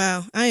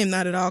 Wow, I am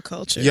not at all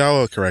cultured.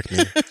 Y'all will correct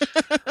me.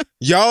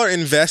 Y'all are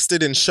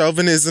invested in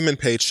chauvinism and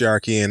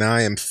patriarchy, and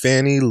I am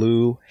Fannie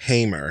Lou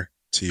Hamer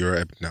to your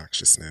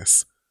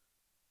obnoxiousness.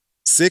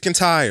 Sick and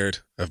tired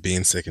of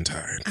being sick and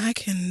tired. I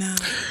cannot.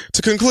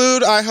 To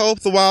conclude, I hope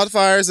the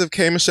wildfires of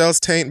K.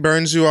 Michelle's taint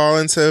burns you all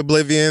into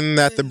oblivion,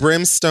 that the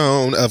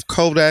brimstone of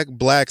Kodak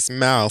Black's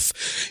mouth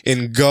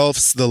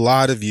engulfs the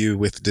lot of you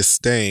with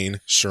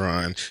disdain,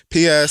 Sharon.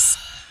 P.S.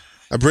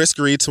 A brisk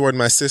read toward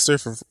my sister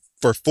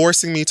for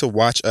forcing me to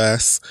watch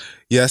Us.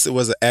 Yes, it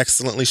was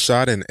excellently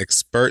shot and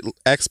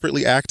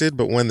expertly acted,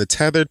 but when the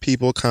tethered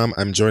people come,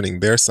 I'm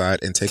joining their side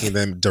and taking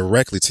them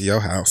directly to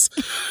your house.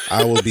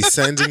 I will be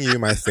sending you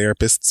my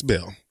therapist's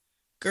bill.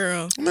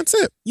 Girl. And that's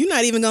it. You're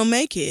not even going to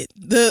make it.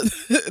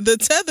 The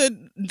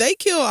tethered, they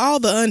kill all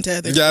the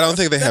untethered. Yeah, I don't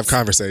think they have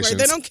conversations. Right,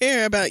 they don't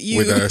care about you.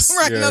 With us.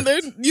 Right, yeah. no,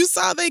 you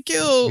saw they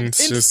kill.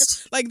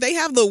 Like, they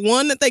have the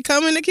one that they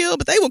come in to kill,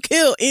 but they will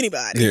kill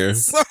anybody. Yeah.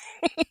 So.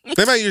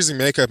 They might use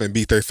makeup and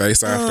beat their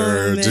face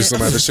after or do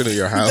some other shit at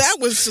your house. That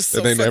was just so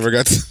that they never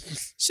got to.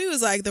 She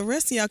was like, the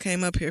rest of y'all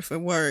came up here for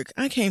work.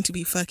 I came to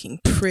be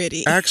fucking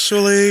pretty.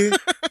 Actually,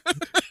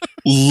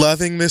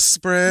 loving this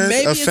spread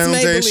Maybe of it's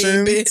foundations.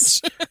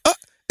 Maybelline, bitch.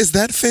 Is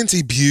that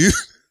Fenty Beauty?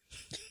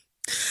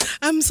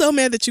 I'm so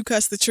mad that you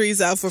cussed the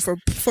trees out for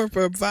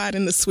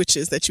providing the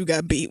switches that you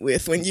got beat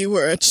with when you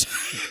were a child.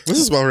 This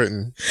is well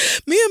written.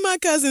 Me and my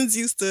cousins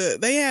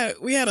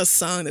we had a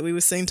song that we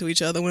would sing to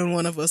each other when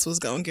one of us was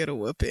gonna get a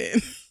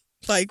whooping.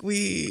 Like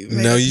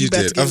No, you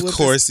did. Of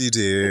course you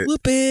did.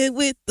 Whoop it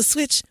with the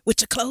switch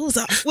with your clothes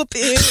off. Whoop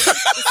it with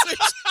the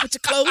switch with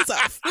your clothes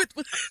off.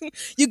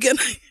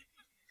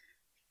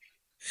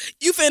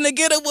 You finna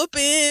get a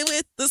whooping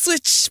with the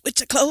switch with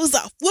your clothes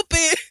off. Whooping.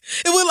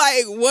 It was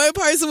like one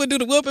person would do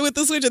the whooping with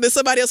the switch and then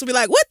somebody else would be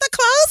like, with the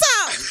clothes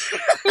off.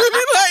 We'd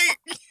be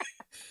like,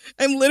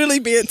 I'm literally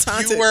being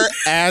taunted. You were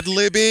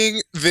ad-libbing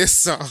this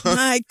song.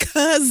 My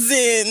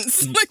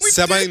cousins. Like,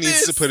 somebody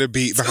needs to put a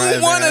beat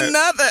behind one that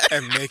another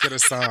and make it a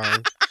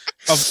song.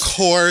 Of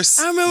course.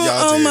 I remember,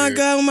 y'all did. my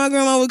God, when my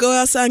grandma would go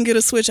outside and get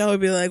a switch, I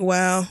would be like,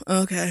 wow,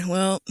 okay,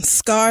 well,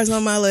 scars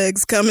on my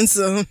legs coming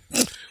soon.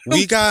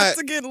 We got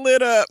to get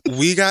lit up.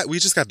 We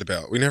just got the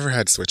belt. We never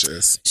had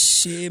switches.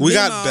 Shit, we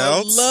got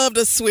belts. Loved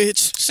a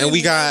switch. And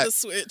we got a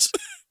switch.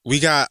 We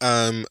got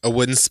a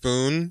wooden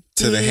spoon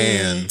to the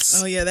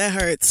hands. Oh yeah, that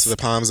hurts. To the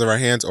palms of our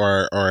hands,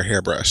 or a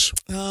hairbrush.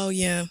 Oh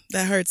yeah,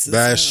 that hurts.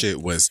 That shit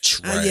was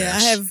trash. Yeah, I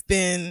have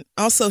been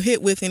also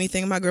hit with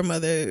anything my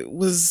grandmother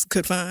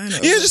could find.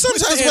 Yeah, just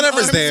sometimes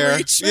whatever's there.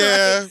 Reach,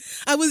 yeah, right?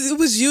 It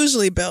was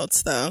usually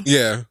belts though.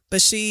 Yeah,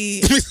 but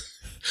she.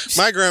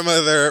 My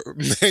grandmother,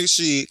 may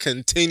she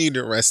continue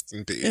to rest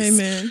in peace.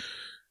 Amen.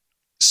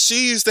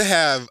 She used to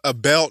have a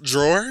belt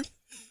drawer.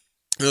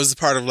 It was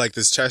part of like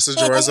this chest of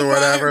drawers or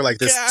whatever, like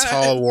this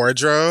tall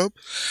wardrobe.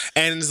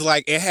 And it's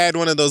like, it had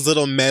one of those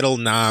little metal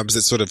knobs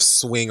that sort of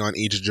swing on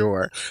each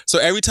drawer. So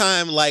every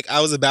time like I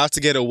was about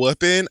to get a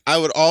whooping, I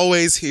would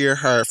always hear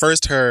her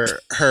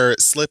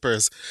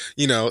slippers,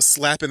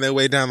 slapping their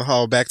way down the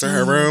hall back to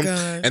her room.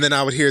 God. And then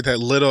I would hear that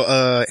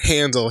little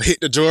handle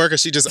hit the drawer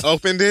because she just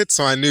opened it.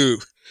 So I knew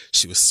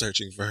she was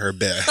searching for her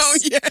best. Oh,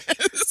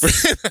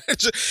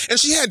 yes. And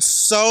she had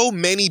so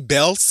many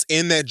belts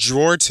in that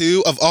drawer,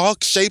 too, of all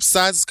shapes,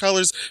 sizes,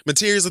 colors,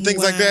 materials, and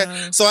things like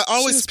that. So I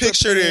always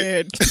pictured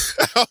it.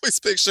 I always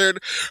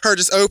pictured her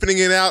just opening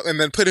it out and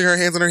then putting her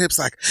hands on her hips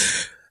like,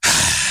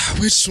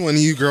 which one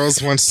of you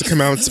girls wants to come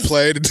out to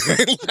play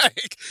today?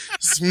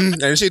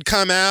 And she'd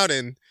come out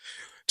and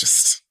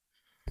just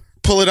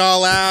pull it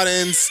all out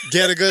and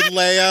get a good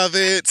lay of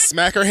it,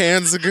 smack her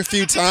hands a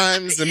few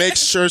times to make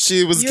sure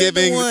she was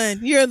giving.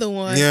 You're the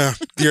one. Yeah,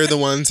 you're the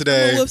one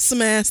today. I'm gonna whoop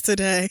some ass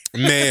today.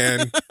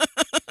 Man,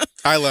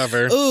 I love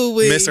her. Ooh,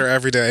 miss her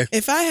every day.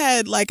 If I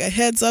had like a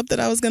heads up that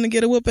I was going to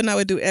get a whooping, I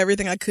would do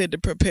everything I could to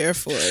prepare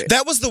for it.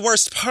 That was the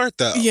worst part,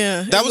 though.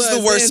 Yeah, that was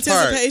the worst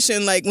part.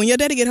 Anticipation, like when your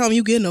daddy get home,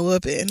 you getting a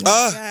whooping.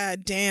 Like,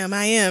 God damn,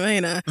 I am,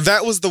 ain't I?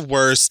 That was the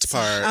worst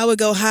part. I would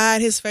go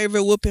hide his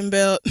favorite whooping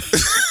belt.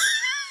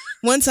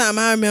 One time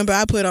I remember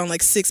I put on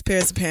like 6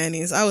 pairs of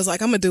panties. I was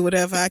like, I'm going to do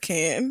whatever I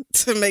can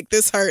to make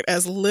this hurt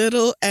as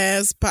little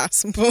as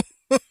possible.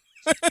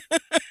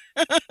 And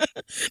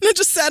I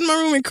just sat in my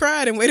room and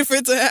cried and waited for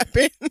it to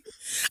happen.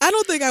 I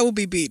don't think I will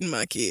be beating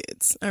my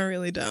kids. I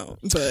really don't.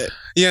 But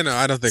yeah, no,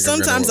 I don't think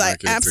sometimes I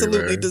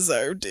absolutely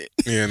deserved it.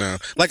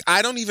 Like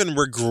I don't even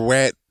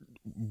regret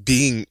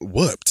being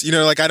whooped.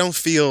 Like I don't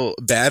feel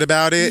bad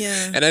about it.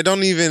 Yeah. And I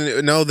don't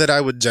even know that I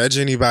would judge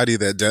anybody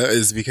that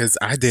does because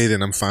I did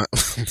and I'm fine.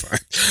 I'm fine.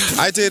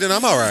 I did and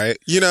I'm all right,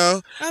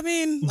 I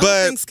mean, but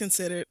all things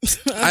considered.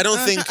 I don't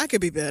think I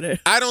could be better.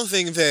 I don't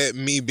think that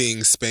me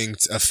being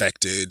spanked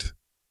affected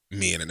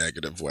me in a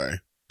negative way.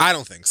 I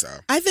don't think so.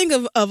 I think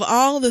of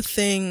all the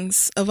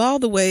things, of all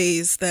the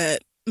ways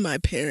that my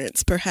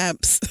parents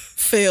perhaps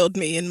failed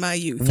me in my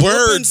youth.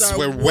 Words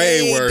were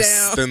way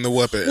worse than the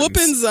whoopings.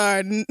 Whoopings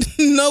are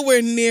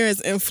nowhere near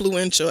as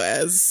influential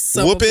as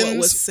some of what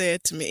was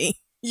said to me.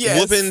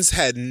 Yes. Whoopings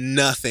had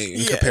nothing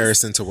in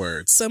comparison to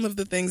words. Some of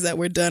the things that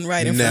were done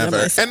right in front of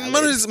us. And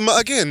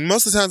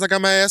most of the times I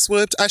got my ass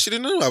whooped, I should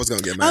have known I was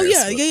going to get my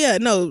ass whooped. Yeah.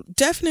 No,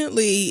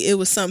 definitely it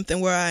was something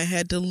where I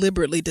had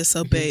deliberately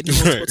disobeyed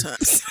multiple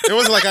times. It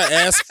wasn't like I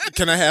asked,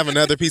 can I have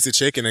another piece of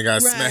chicken, and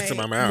got smacked in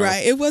my mouth.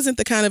 Right. It wasn't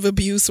the kind of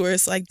abuse where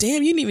it's like,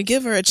 damn, you didn't even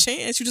give her a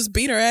chance. You just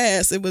beat her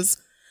ass. It was,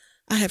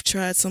 I have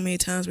tried so many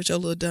times with your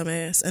little dumb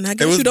ass, and I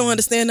guess you don't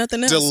understand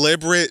nothing else.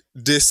 Deliberate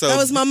disobedience. That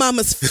was my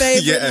mama's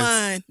favorite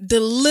line.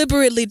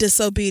 Deliberately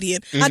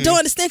disobedient. I don't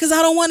understand because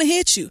I don't want to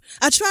hit you.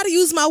 I try to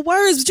use my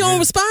words, but you don't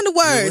respond to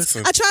words.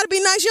 I try to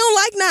be nice. You don't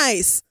like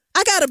nice.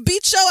 I gotta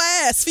beat your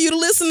ass for you to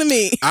listen to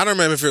me. I don't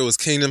remember if it was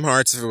Kingdom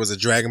Hearts, if it was a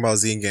Dragon Ball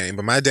Z game,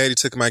 but my daddy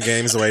took my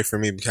games away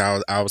from me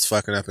because I was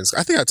fucking up in school.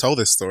 I think I told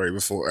this story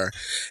before.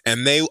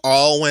 And they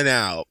all went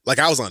out. Like,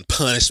 I was on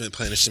punishment,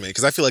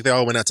 because I feel like they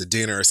all went out to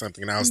dinner or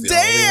something, and I was the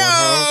only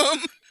one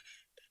home.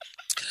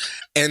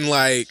 And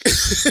like...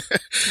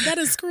 That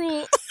is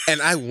cruel.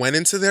 And I went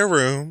into their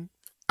room.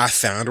 I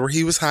found where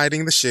he was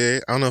hiding the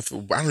shit. I don't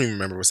even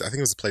remember. I think it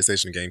was a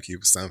PlayStation,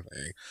 GameCube, or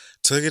something.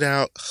 Took it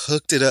out,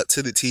 hooked it up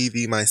to the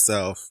TV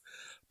myself,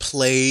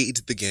 played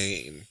the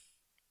game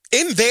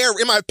in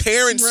my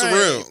parents'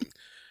 room,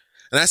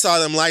 and I saw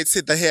them lights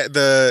hit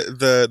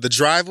the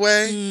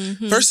driveway.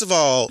 Mm-hmm. First of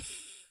all,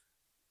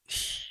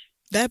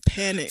 that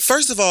panic.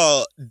 First of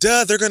all,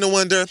 they're gonna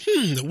wonder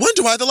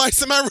why the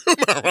lights in my room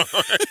are on.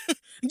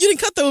 You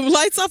didn't cut the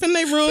lights off in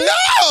their room? No!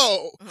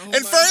 Oh,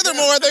 and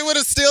furthermore, they would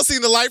have still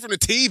seen the light from the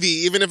TV,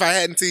 even if I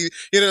hadn't seen,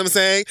 you know what I'm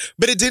saying?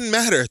 But it didn't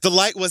matter. The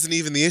light wasn't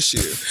even the issue.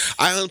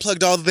 I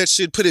unplugged all of that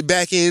shit, put it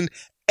back in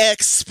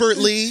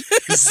expertly,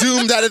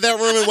 zoomed out of that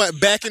room and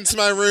went back into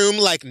my room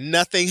like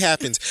nothing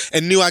happened,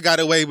 and knew I got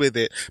away with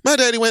it. My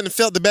daddy went and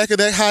felt the back of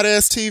that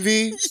hot-ass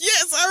TV.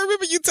 Yes, I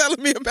remember you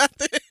telling me about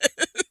this.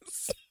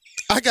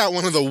 I got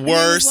one of the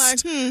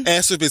worst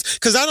ass whippings.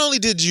 Because not only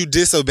did you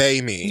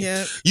disobey me,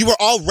 you were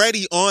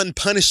already on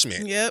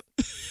punishment. Yep.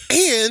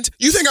 And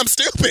you think I'm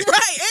stupid.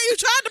 Right. And you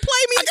tried to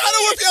play me. I gotta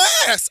whoop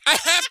your ass. I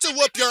have to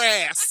whoop your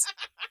ass.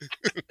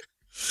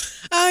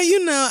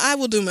 I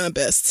will do my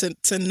best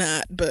to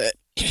not, but...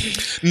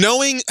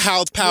 Knowing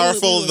how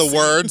powerful the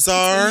words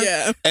are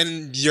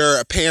and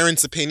your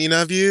parents' opinion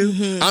of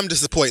you, I'm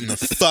disappointing the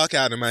fuck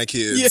out of my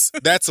kids.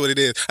 That's what it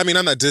is. I mean,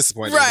 I'm not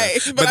disappointed,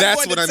 but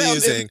that's what I'm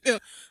using.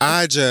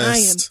 I am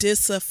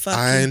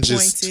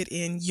disappointed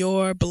in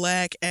your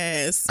black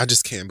ass. I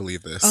just can't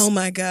believe this. Oh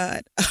my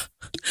God.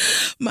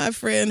 My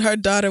friend, her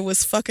daughter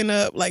was fucking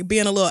up, like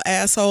being a little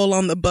asshole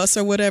on the bus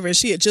or whatever, and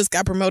she had just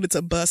got promoted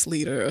to bus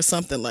leader or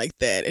something like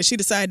that, and she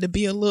decided to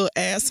be a little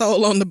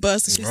asshole on the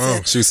bus, and she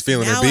said, she was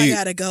feeling now her beat. I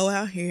gotta go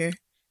out here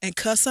and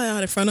cuss her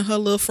out in front of her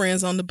little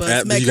friends on the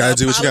bus. You gotta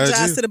do what you gotta do.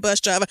 Apologize to the bus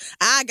driver.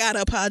 I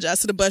gotta apologize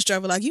to the bus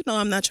driver. Like,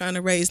 I'm not trying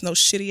to raise no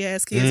shitty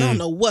ass kids. I don't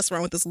know what's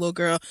wrong with this little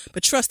girl,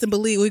 but trust and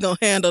believe we're gonna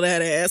handle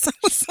that ass. I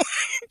was like,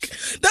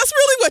 that's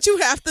really what you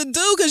have to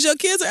do because your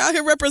kids are out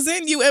here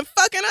representing you and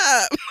fucking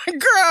up.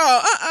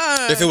 Girl,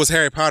 If it was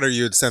Harry Potter,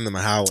 you'd send them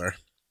a howler.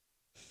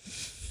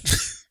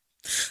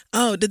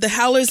 Oh, did the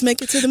Howlers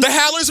make it to the movie? The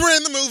Howlers were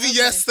in the movie. Okay.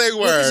 Yes, they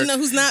were. Well, you know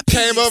who's not?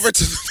 Came over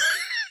to the...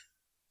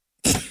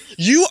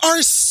 You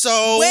are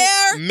so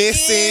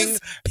missing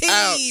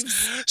out.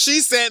 She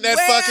sent that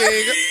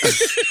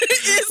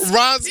fucking...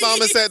 Ron's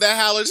mama sent that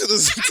howler to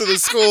the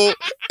school.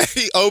 And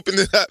he opened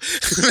it up.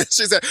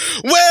 She said,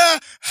 where?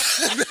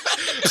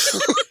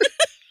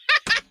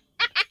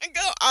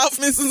 Go off,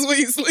 Mrs.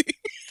 Weasley.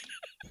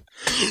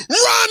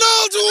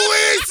 Ronald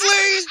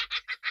Weasley!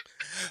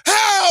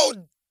 How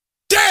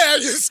dare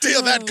you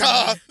steal that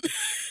car?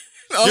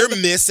 You're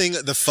missing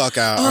the fuck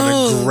out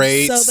on a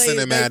great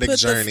cinematic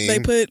journey. They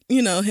put,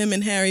 him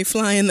and Harry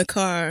fly in the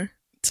car.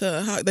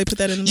 They put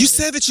that in the movie. You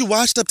said that you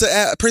watched up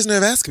to Prisoner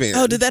of Azkaban.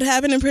 Oh, did that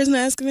happen in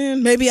Prisoner of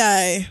Azkaban?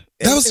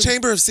 That was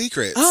Chamber of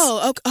Secrets.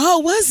 Oh,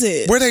 was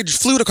it? Where they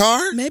flew the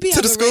car? Maybe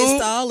to the school?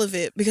 Erased all of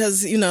it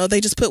because,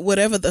 they just put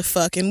whatever the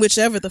fuck in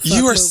whichever the fuck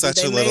You are movie. such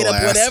they a little made up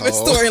asshole. Whatever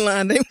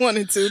storyline they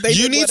wanted to.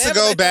 You need to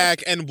go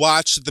back and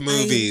watch the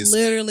movies.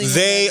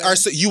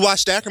 You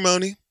watched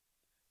Acrimony.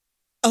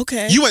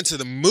 Okay. You went to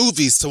the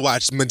movies to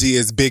watch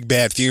Medea's Big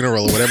Bad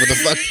Funeral or whatever the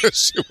fuck that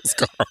shit was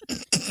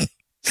called.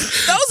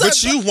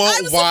 But you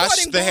won't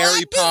watch the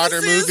Harry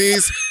Potter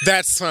movies.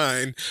 That's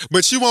fine.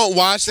 But you won't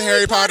watch the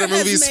Harry Potter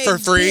movies for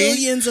free.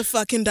 Billions of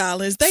fucking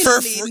dollars. They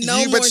don't need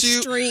no more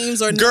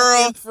streams or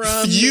nothing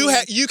from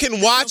you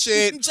can watch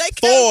it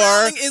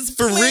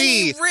for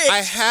free. I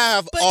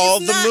have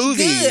all the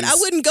movies. Good. I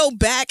wouldn't go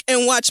back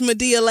and watch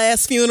Medea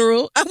Last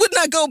Funeral. I would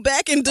not go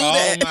back and do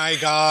that. Oh my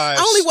gosh.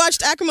 I only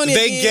watched Acrimony.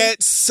 They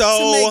get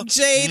so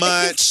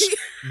much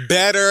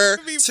better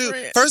too.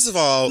 First of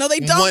all, no,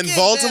 they don't when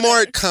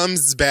Voldemort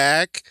comes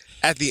back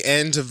at the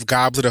end of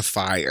Goblet of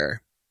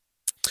Fire.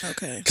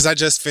 Okay. Because I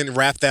just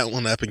wrapped that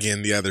one up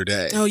again the other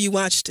day. Oh, you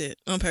watched it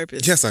on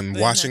purpose? Yes, I'm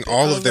watching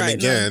all of them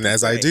again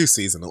as I do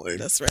seasonally.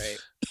 That's right.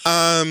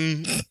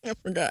 I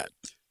forgot.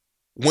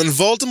 When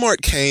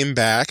Voldemort came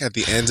back at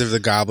the end of the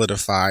Goblet of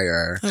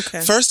Fire,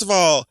 first of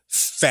all,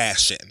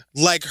 fashion.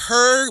 Like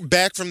her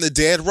back from the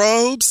dead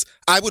robes,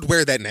 I would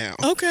wear that now.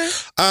 Okay.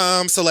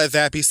 So let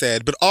that be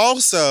said. But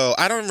also,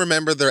 I don't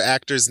remember their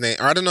actor's name.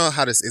 Or I don't know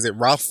how to, is it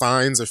Ralph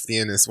Fiennes or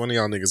Fiennes? One of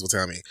y'all niggas will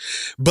tell me.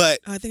 But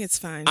I think it's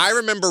fine. I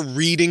remember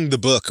reading the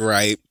book,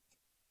 right?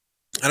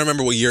 I don't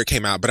remember what year it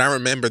came out, but I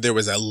remember there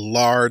was a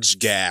large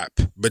gap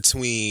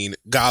between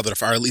Goblet of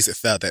Fire, or at least it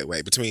felt that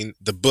way, between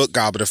the book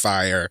Goblet of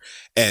Fire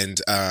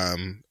and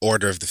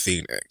Order of the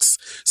Phoenix.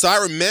 So I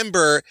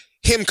remember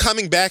him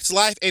coming back to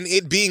life and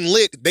it being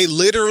lit. They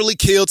literally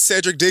killed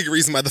Cedric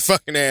Diggory's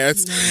motherfucking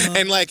ass. No,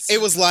 and like,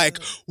 it was like,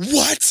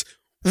 what?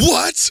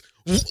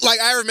 Like,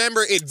 I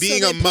remember it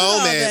being a moment. All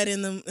that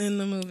in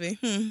the movie.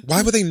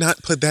 Why would they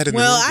not put that in the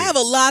movie? Well, I have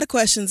a lot of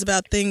questions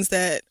about things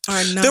that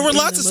are not there were in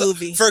lots the of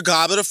movie. For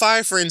Goblet of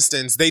Fire, for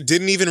instance, they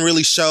didn't even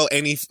really show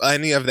any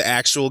of the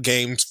actual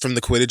games from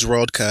the Quidditch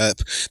World Cup.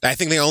 I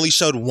think they only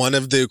showed one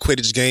of the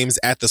Quidditch games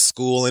at the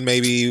school and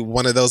maybe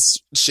one of those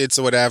shits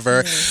or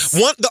whatever. Yes.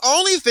 The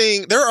only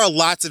thing, there are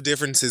lots of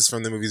differences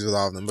from the movies with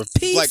all of them. But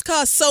Peeves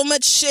caused so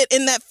much shit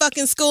in that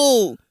fucking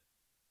school.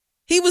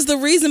 He was the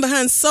reason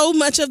behind so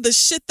much of the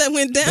shit that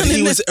went down.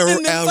 He was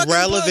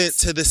irrelevant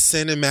to the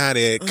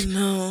cinematic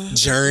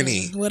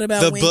journey. What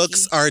about the Winky?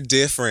 Books are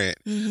different.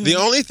 Mm-hmm. The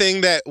only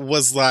thing that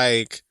was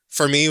like,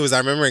 for me, was I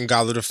remember in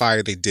Goblet of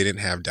Fire, they didn't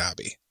have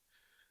Dobby.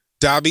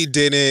 Dobby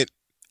didn't.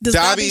 Does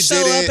Dobby show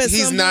up at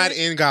He's some not point?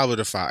 In Goblet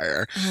of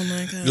Fire. Oh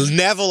my God.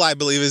 Neville, I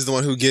believe, is the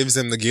one who gives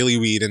him the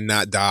gillyweed and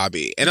not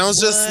Dobby. And I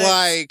was just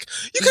like,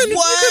 you couldn't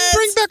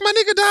bring back my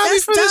nigga Dobby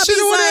for this shit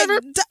or whatever.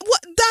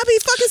 What? Dobby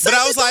fucking said. But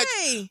I was like,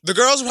 the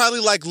girls were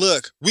probably like,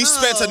 look, we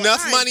spent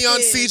enough money on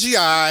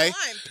CGI.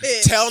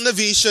 Tell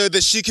Navisha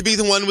that she could be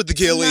the one with the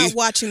gilly. I'm not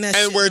watching that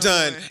and shit we're no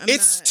done.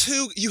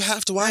 More. You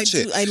have to watch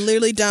it. I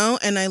literally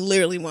don't, and I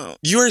literally won't.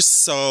 You are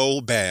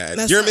so bad.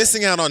 That's You're fine.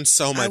 missing out on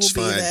so much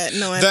fun.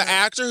 The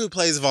actor who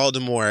plays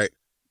Voldemort,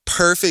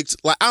 perfect.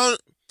 Like,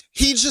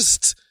 he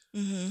just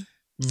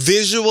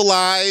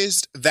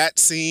visualized that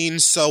scene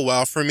so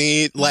well for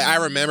me. Like, I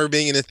remember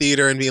being in the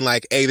theater and being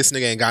like, hey, this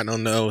nigga ain't got no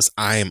nose.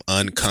 I am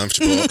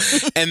uncomfortable.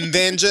 And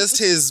then just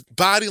his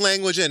body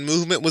language and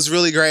movement was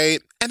really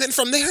great. And then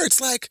from there, it's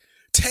like,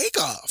 take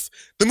off.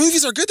 The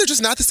movies are good. They're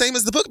just not the same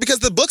as the book because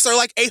the books are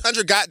like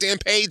 800 goddamn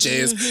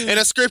pages and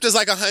a script is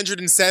like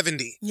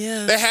 170.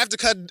 Yeah. They have to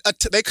cut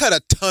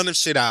a ton of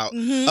shit out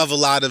of a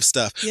lot of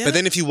stuff. Yeah. But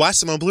then if you watch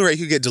them on Blu-ray,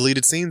 you get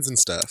deleted scenes and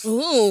stuff.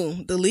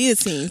 Ooh, deleted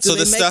scenes. So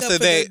the stuff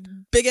that they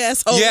big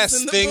ass holes. Yes,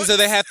 in the things books? that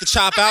they have to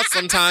chop out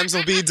sometimes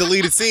will be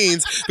deleted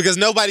scenes because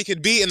nobody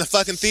could be in the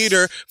fucking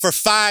theater for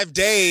 5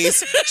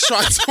 days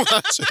trying to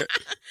watch it.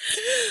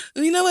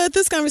 You know what?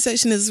 This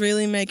conversation is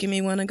really making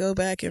me want to go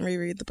back and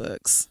reread the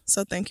books.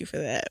 So thank you for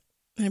that.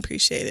 I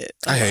appreciate it.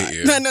 I hate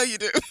you. I know you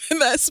do. And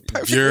that's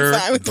perfectly You're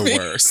fine with the me.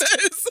 worst.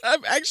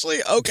 I'm actually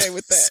okay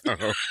with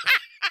that.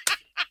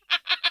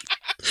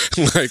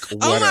 Like, what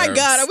oh my else?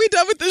 God, are we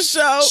done with this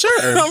show?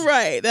 Sure. All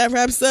right, that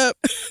wraps up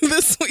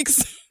this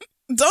week's.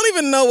 Don't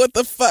even know what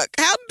the fuck.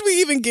 How did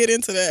we even get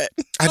into that?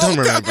 I don't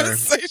remember.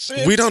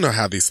 Conversation? We don't know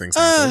how these things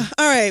happen.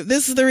 All right,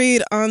 this is The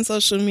Read on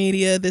social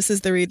media.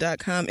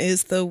 thisistheread.com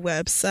is the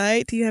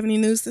website. Do you have any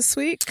news this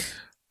week?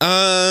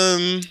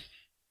 Oh,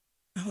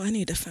 I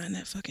need to find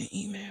that fucking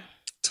email.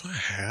 Do I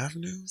have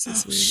news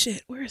this week?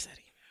 Shit, where is that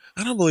email?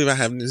 I don't believe I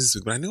have news this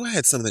week, but I knew I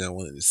had something I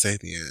wanted to say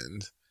at the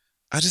end.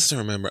 I just don't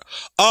remember.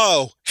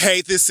 Oh,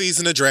 hate this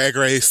season of Drag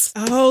Race.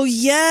 Oh,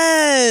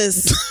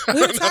 yes. We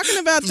were talking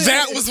about this.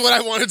 That was what I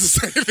wanted to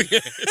say at the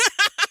end.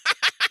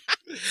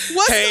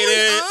 What's hate going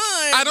it.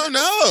 on? I don't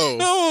know.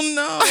 Oh,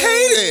 no. I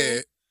hate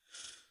it.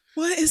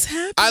 What is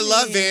happening? I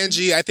love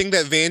Vanjie. I think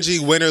that Vanjie,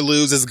 win or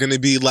lose, is going to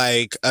be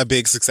like a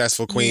big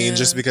successful queen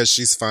just because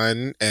she's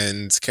fun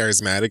and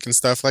charismatic and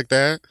stuff like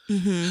that.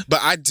 Mm-hmm. But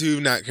I do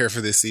not care for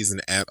this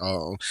season at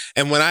all.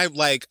 And when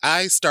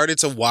I started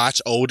to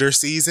watch older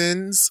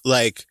seasons,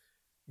 like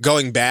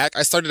going back,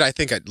 I started, I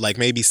think, at like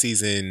maybe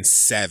season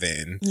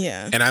 7.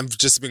 Yeah. And I've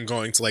just been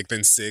going to like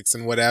then 6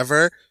 and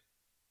whatever.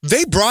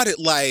 They brought it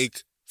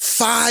like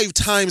 5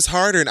 times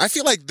harder. And I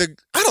feel like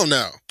I don't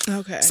know.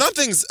 Okay.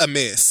 Something's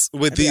amiss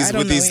with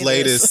these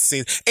latest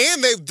scenes.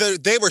 And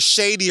they were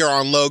shadier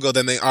on Logo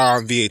than they are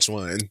on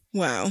VH1.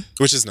 Wow.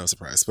 Which is no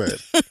surprise.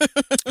 But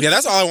yeah,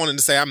 that's all I wanted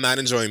to say. I'm not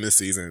enjoying this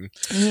season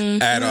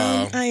at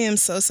all. I am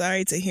so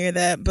sorry to hear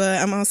that,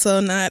 but I'm also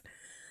not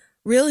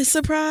really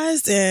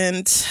surprised.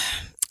 And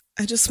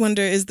I just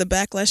wonder, is the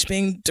backlash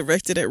being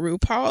directed at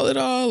RuPaul at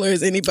all? Or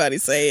is anybody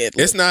say it?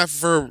 It's not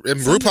for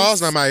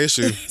RuPaul's not my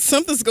issue.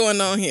 Something's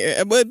going on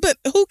here. But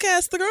who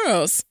cast the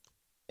girls?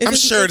 I'm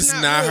sure it's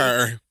not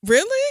her.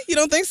 Really? You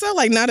don't think so?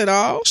 Like, not at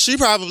all? She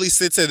probably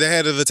sits at the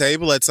head of the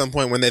table at some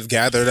point when they've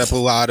gathered up a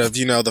lot of,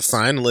 the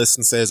finalists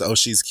and says, oh,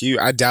 she's cute.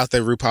 I doubt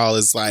that RuPaul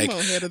is like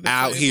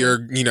out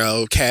here,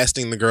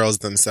 casting the girls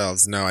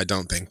themselves. No, I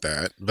don't think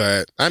that.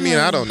 But I mean,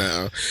 I don't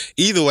know.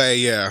 Either way,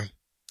 yeah.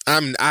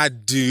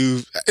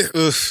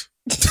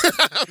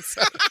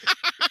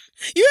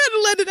 You had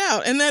to let it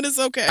out, and that is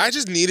okay. I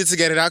just needed to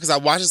get it out because I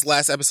watched this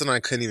last episode and I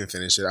couldn't even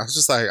finish it. I was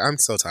just like, I'm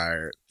so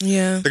tired.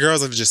 Yeah. The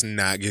girls are just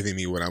not giving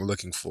me what I'm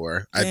looking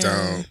for.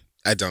 Yeah.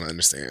 I don't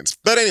understand.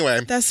 But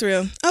anyway. That's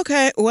real.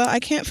 Okay, well, I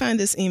can't find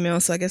this email,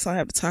 so I guess I'll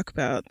have to talk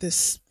about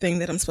this thing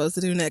that I'm supposed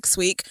to do next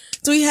week.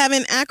 Do we have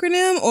an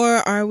acronym,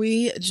 or are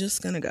we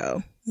just going to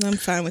go? I'm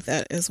fine with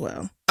that as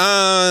well.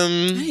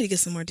 I need to get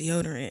some more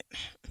deodorant.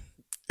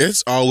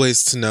 It's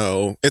always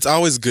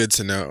good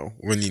to know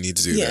when you need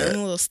to do that. Yeah, I'm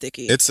a little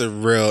sticky. It's a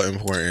real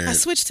important I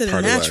switched to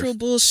the natural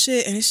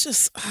bullshit, and it's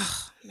just,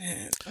 oh,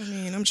 man. I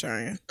mean, I'm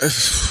trying.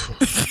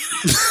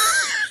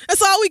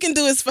 That's all we can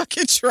do is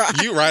fucking try.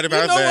 You right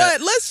about that. You know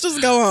what? Let's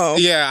just go home.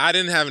 Yeah, I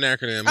didn't have an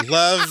acronym.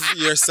 Love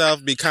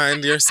yourself, be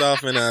kind to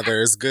yourself and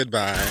others.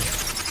 Goodbye.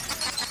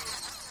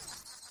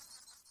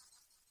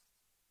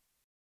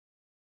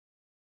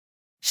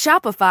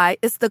 Shopify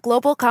is the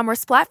global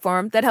commerce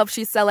platform that helps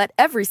you sell at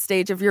every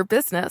stage of your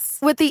business.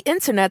 With the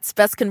internet's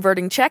best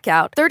converting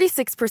checkout,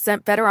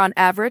 36% better on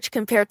average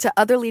compared to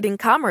other leading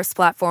commerce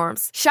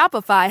platforms,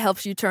 Shopify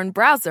helps you turn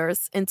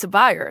browsers into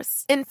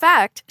buyers. In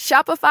fact,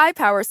 Shopify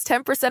powers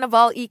 10% of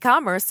all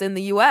e-commerce in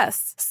the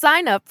U.S.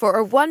 Sign up for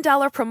a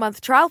 $1 per month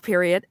trial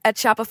period at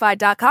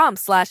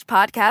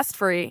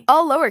shopify.com/podcastfree.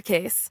 All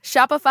lowercase,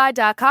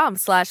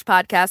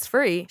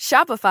 shopify.com/podcastfree,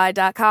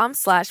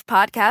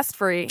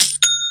 shopify.com/podcastfree.